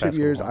the championship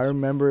basketball years, I ones.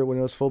 remember when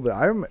it was full, but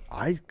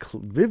I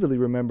vividly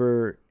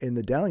remember in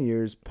the down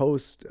years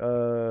post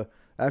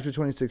after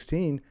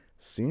 2016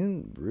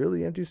 seeing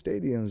really empty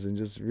stadiums and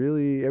just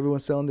really everyone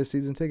selling their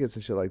season tickets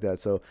and shit like that.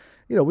 So,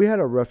 you know, we had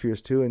our rough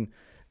years too, and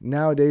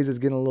nowadays it's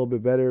getting a little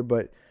bit better,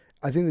 but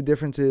I think the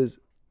difference is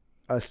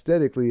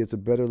aesthetically it's a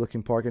better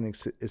looking park and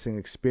it's an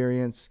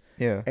experience.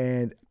 Yeah.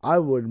 And I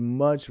would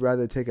much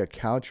rather take a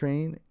cow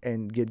train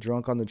and get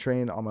drunk on the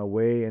train on my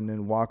way and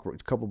then walk a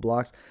couple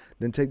blocks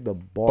than take the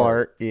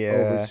BART yeah.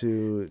 over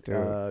to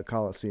Dude.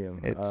 Coliseum.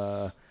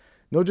 It's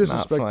No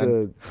disrespect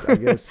to, I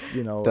guess,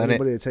 you know, Done it.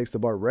 anybody that takes the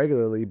BART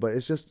regularly, but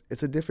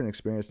it's a different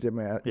experience,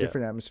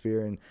 different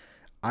atmosphere. And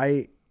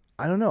I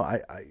don't know.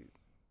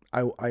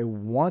 I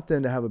want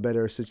them to have a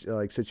better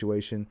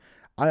situation.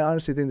 I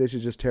honestly think they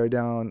should just tear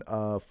down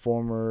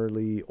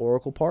formerly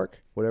Oracle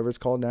Park, whatever it's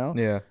called now.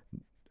 Yeah.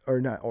 Or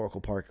not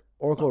Oracle Park,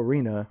 Oracle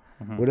Arena,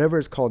 whatever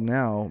it's called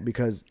now,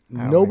 because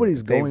I don't nobody's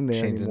think- they've going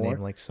there changed anymore. the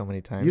name like so many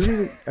You times. don't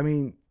even, I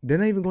mean, they're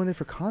not even going there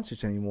for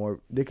concerts anymore.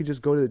 They could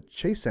just go to the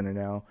Chase Center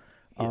now,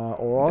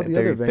 or all the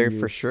other venues. They're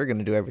for sure going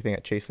to do everything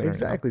at Chase Center. now.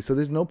 Exactly. So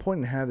there's no point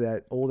in have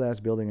that old ass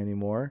building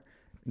anymore.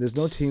 There's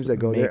no teams that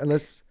go there Make-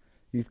 unless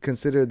you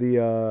consider the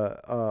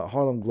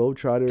Harlem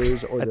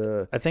Globetrotters or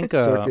the I think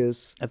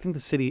Circus. I think the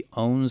city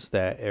owns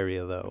that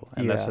area though,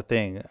 and that's Yeah. the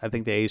thing. I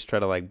think the A's try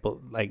to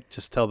like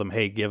just tell them,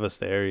 hey, give us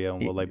the area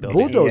and we'll like build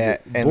Bulldoze it.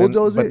 it. and then-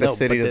 Bulldoze but it. the No,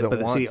 city doesn't but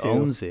the want city to.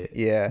 owns it.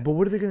 Yeah. But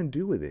what are they going to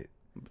do with it?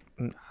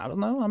 I don't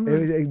know. I'm not.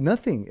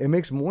 Nothing. It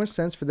makes more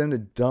sense for them to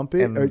dump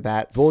it And or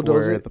that's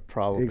bulldoze where it. the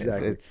problem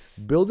Exactly. is. It's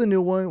Build a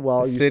new one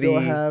while the you city,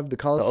 still have the the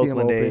Coliseum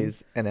Oakland open.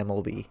 A's and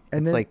MLB.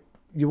 And it's then like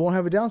you won't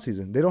have a down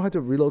season. They don't have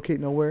to relocate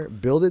nowhere.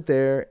 Build it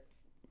there,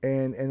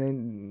 and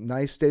then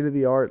nice state of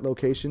the art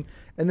location,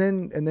 and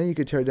then you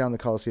could tear down the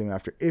Coliseum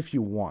after if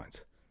you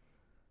want.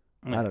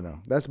 I don't know.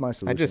 That's my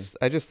solution.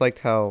 I just liked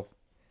how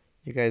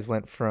you guys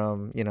went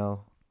from,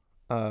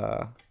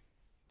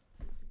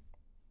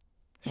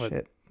 What?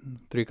 shit.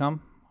 3Com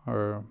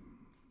or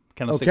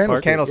Candlestick Candlestick.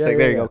 Park? Candlestick, Yeah,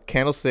 there yeah, you yeah. go.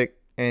 Candlestick,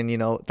 and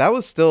that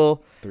was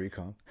still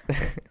 3Com.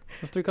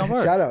 It's 3Com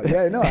Park. Shout out.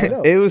 Yeah, no, I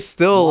know. it was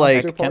still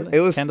Monster like Park. it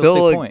was Candlestick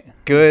still a Point.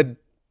 good,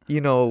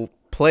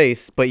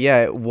 place, but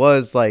yeah, it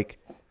was like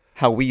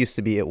how we used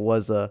to be. It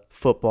was a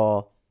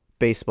football,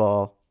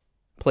 baseball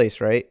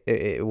place, right?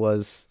 It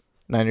was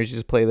Niners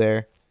used to play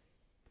there,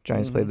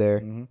 Giants played there,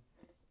 Mhm.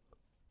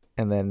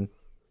 and then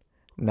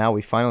now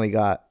we finally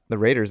got the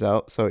Raiders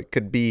out, so it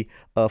could be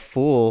a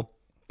full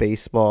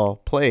baseball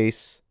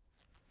place,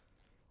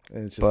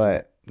 And it's just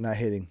but not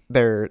hitting.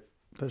 they're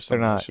There's They're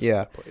some not, issues yeah.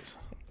 with that place.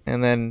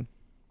 and then,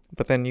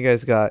 but then you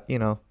guys got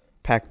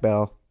Pac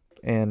Bell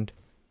and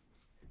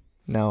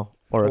now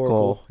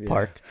Oracle yeah.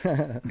 Park,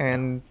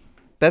 and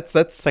that's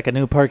It's like a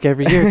new park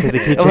every year because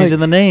they keep Like, changing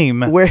the name.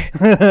 where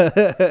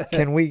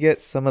can we get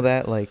some of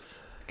that? Like,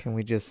 can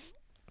we just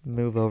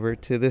move over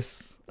to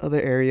this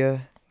other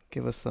area?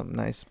 Give us something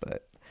nice,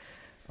 but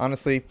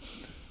honestly,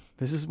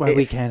 This is why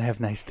we If- can't have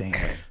nice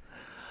things.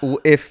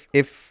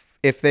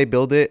 if they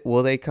build it,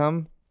 will they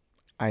come?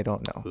 I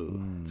don't know.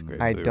 Ooh, that's a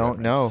great I movie don't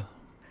reference. know.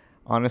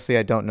 Honestly,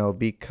 I don't know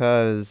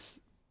because,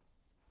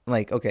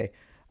 like, okay,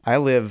 I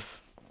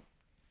live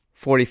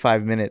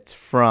 45 minutes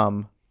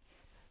from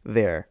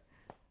there.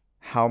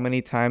 How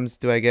many times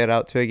do I get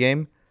out to a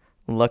game?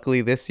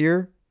 Luckily, this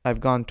year, I've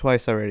gone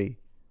twice already.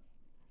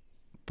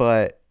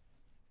 But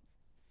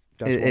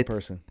That's one it's-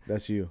 person.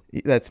 That's you.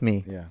 that's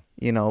me. Yeah.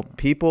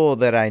 People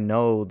that I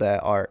know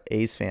that are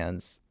A's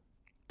fans,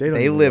 Don't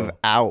they even live know.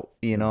 out.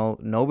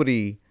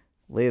 Nobody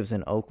lives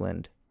in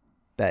Oakland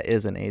that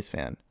is an A's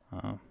fan.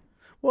 Oh.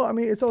 Well, I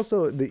mean, it's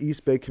also the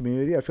East Bay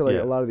community. I feel like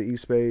Yeah. a lot of the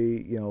East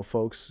Bay,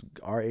 folks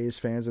are A's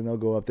fans and they'll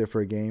go up there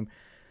for a game.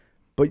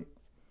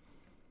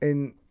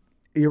 And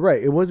you're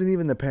right. It wasn't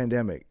even the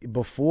pandemic.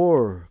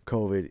 Before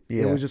COVID, it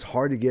Yeah. was just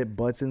hard to get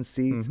butts and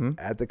seats Mhm.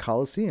 at the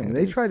Coliseum. And It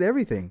they is. tried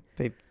everything.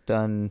 They've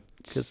done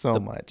so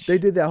much. They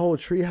did that whole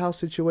treehouse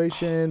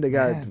situation. They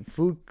got man.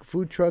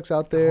 food trucks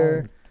out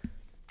there.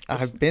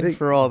 I've been they-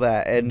 for all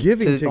that, and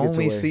giving to tickets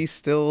only away. see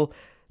still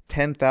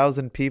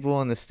 10,000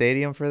 people in the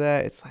stadium for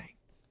that, it's like,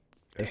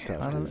 It's damn,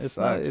 tough, I don't, dude. it it's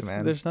not. sucks, It's,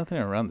 man. There's nothing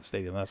around the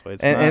stadium. That's why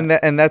it's and not.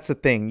 and that's the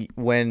thing.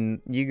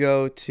 When you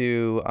go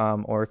to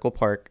Oracle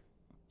Park,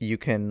 you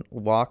can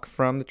walk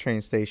from the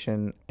train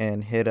station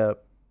and hit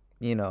up,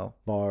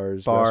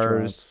 Bars, bars,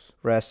 restaurants.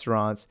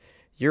 restaurants.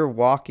 You're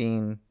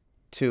walking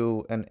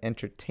to an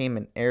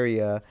entertainment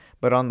area,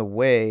 but on the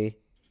way,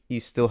 you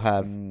still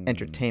have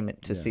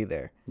entertainment to yeah. see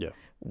there. Yeah.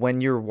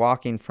 When you're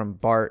walking from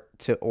BART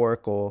to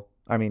Oracle,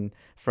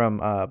 from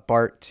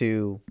BART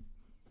to,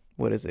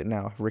 what is it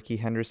now? Ricky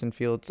Henderson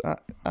Fields? I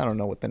don't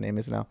know what the name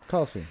is now.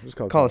 Coliseum. Just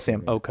call it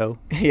Coliseum. Oko.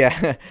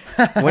 Yeah.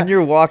 When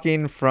you're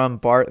walking from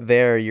BART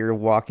there, you're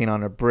walking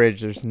on a bridge.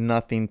 There's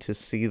nothing to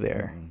see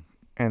there.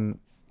 And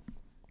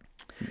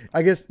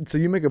I guess so.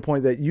 You make a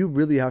point that you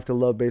really have to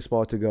love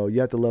baseball to go.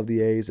 You have to love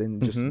the A's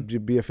and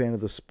just be a fan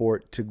of the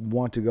sport to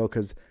want to go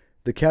because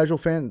the casual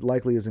fan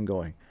likely isn't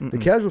going. The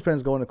casual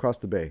fan's going across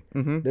the bay.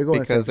 They're going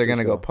to San because they're going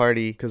to go Francisco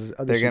party. 'cause there's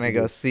other They're shit going to to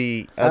go do.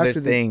 see other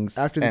things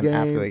after the and game.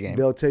 after the game.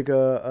 They'll take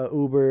a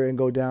Uber and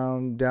go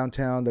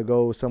downtown. They'll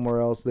go somewhere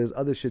else. There's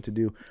other shit to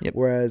do. Yep.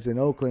 Whereas in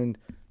Oakland,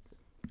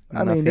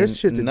 Nothing- there's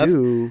shit to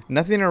do,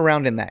 Nothing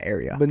around in that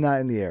area. but not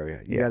in the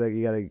area. You Yeah.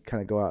 gotta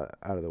kind of go out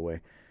of the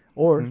way,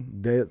 or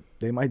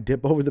they might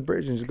dip over the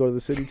bridge and just go to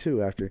the city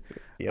too after.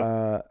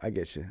 Yep. I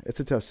get you. It's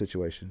a tough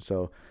situation.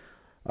 So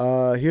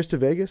here's to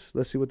Vegas.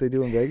 Let's see what they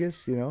do in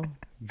Vegas.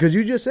 Because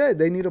you just said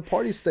they need a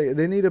party state.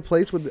 They need a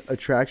place with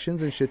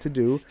attractions and shit to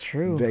do. It's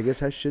true.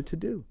 Vegas has shit to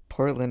do.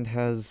 Portland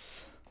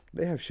has.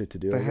 They have shit to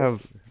do. They I guess.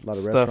 have a lot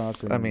of stuff,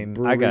 restaurants. And I mean,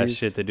 I got breweries.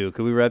 shit to do.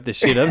 Could we wrap this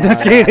shit up?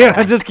 Just kidding.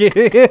 I'm just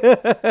kidding.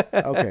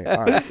 Okay,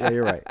 all right. Yeah,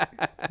 you're right.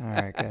 All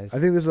right, guys. I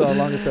think this is our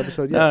longest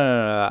episode yet.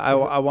 No.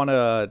 I want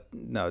to.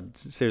 No,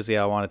 seriously,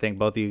 I want to thank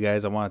both of you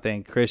guys. I want to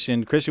thank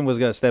Christian. Christian was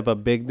gonna step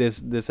up big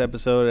this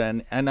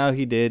episode, and now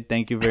he did.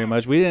 Thank you very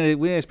much. We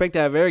didn't expect to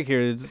have Eric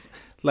here. It's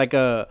like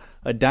a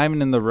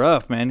diamond in the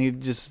rough, man. He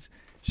just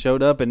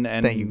showed up and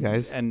Thank you,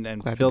 guys. and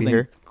Glad to filled be in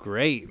here.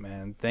 great,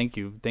 man. Thank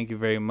you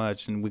very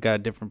much. And we got a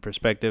different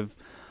perspective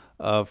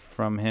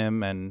from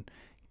him. And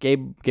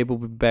Gabe will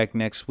be back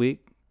next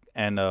week,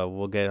 and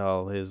we'll get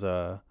all his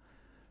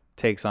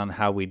takes on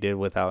how we did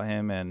without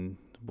him, and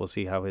we'll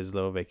see how his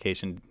little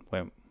vacation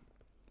went.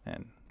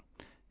 And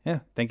yeah,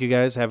 thank you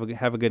guys. Have a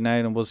good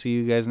night, and we'll see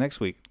you guys next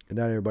week. Good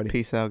night, everybody.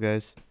 Peace out,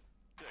 guys.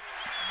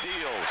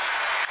 Deals.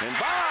 And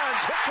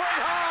Bonds hits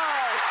one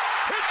high.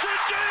 Hits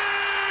it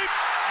deep.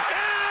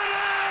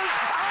 It is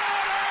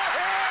out of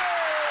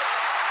here.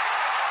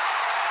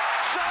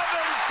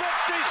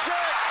 7:56.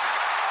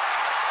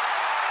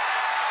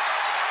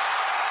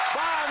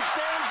 Bonds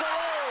stands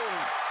alone.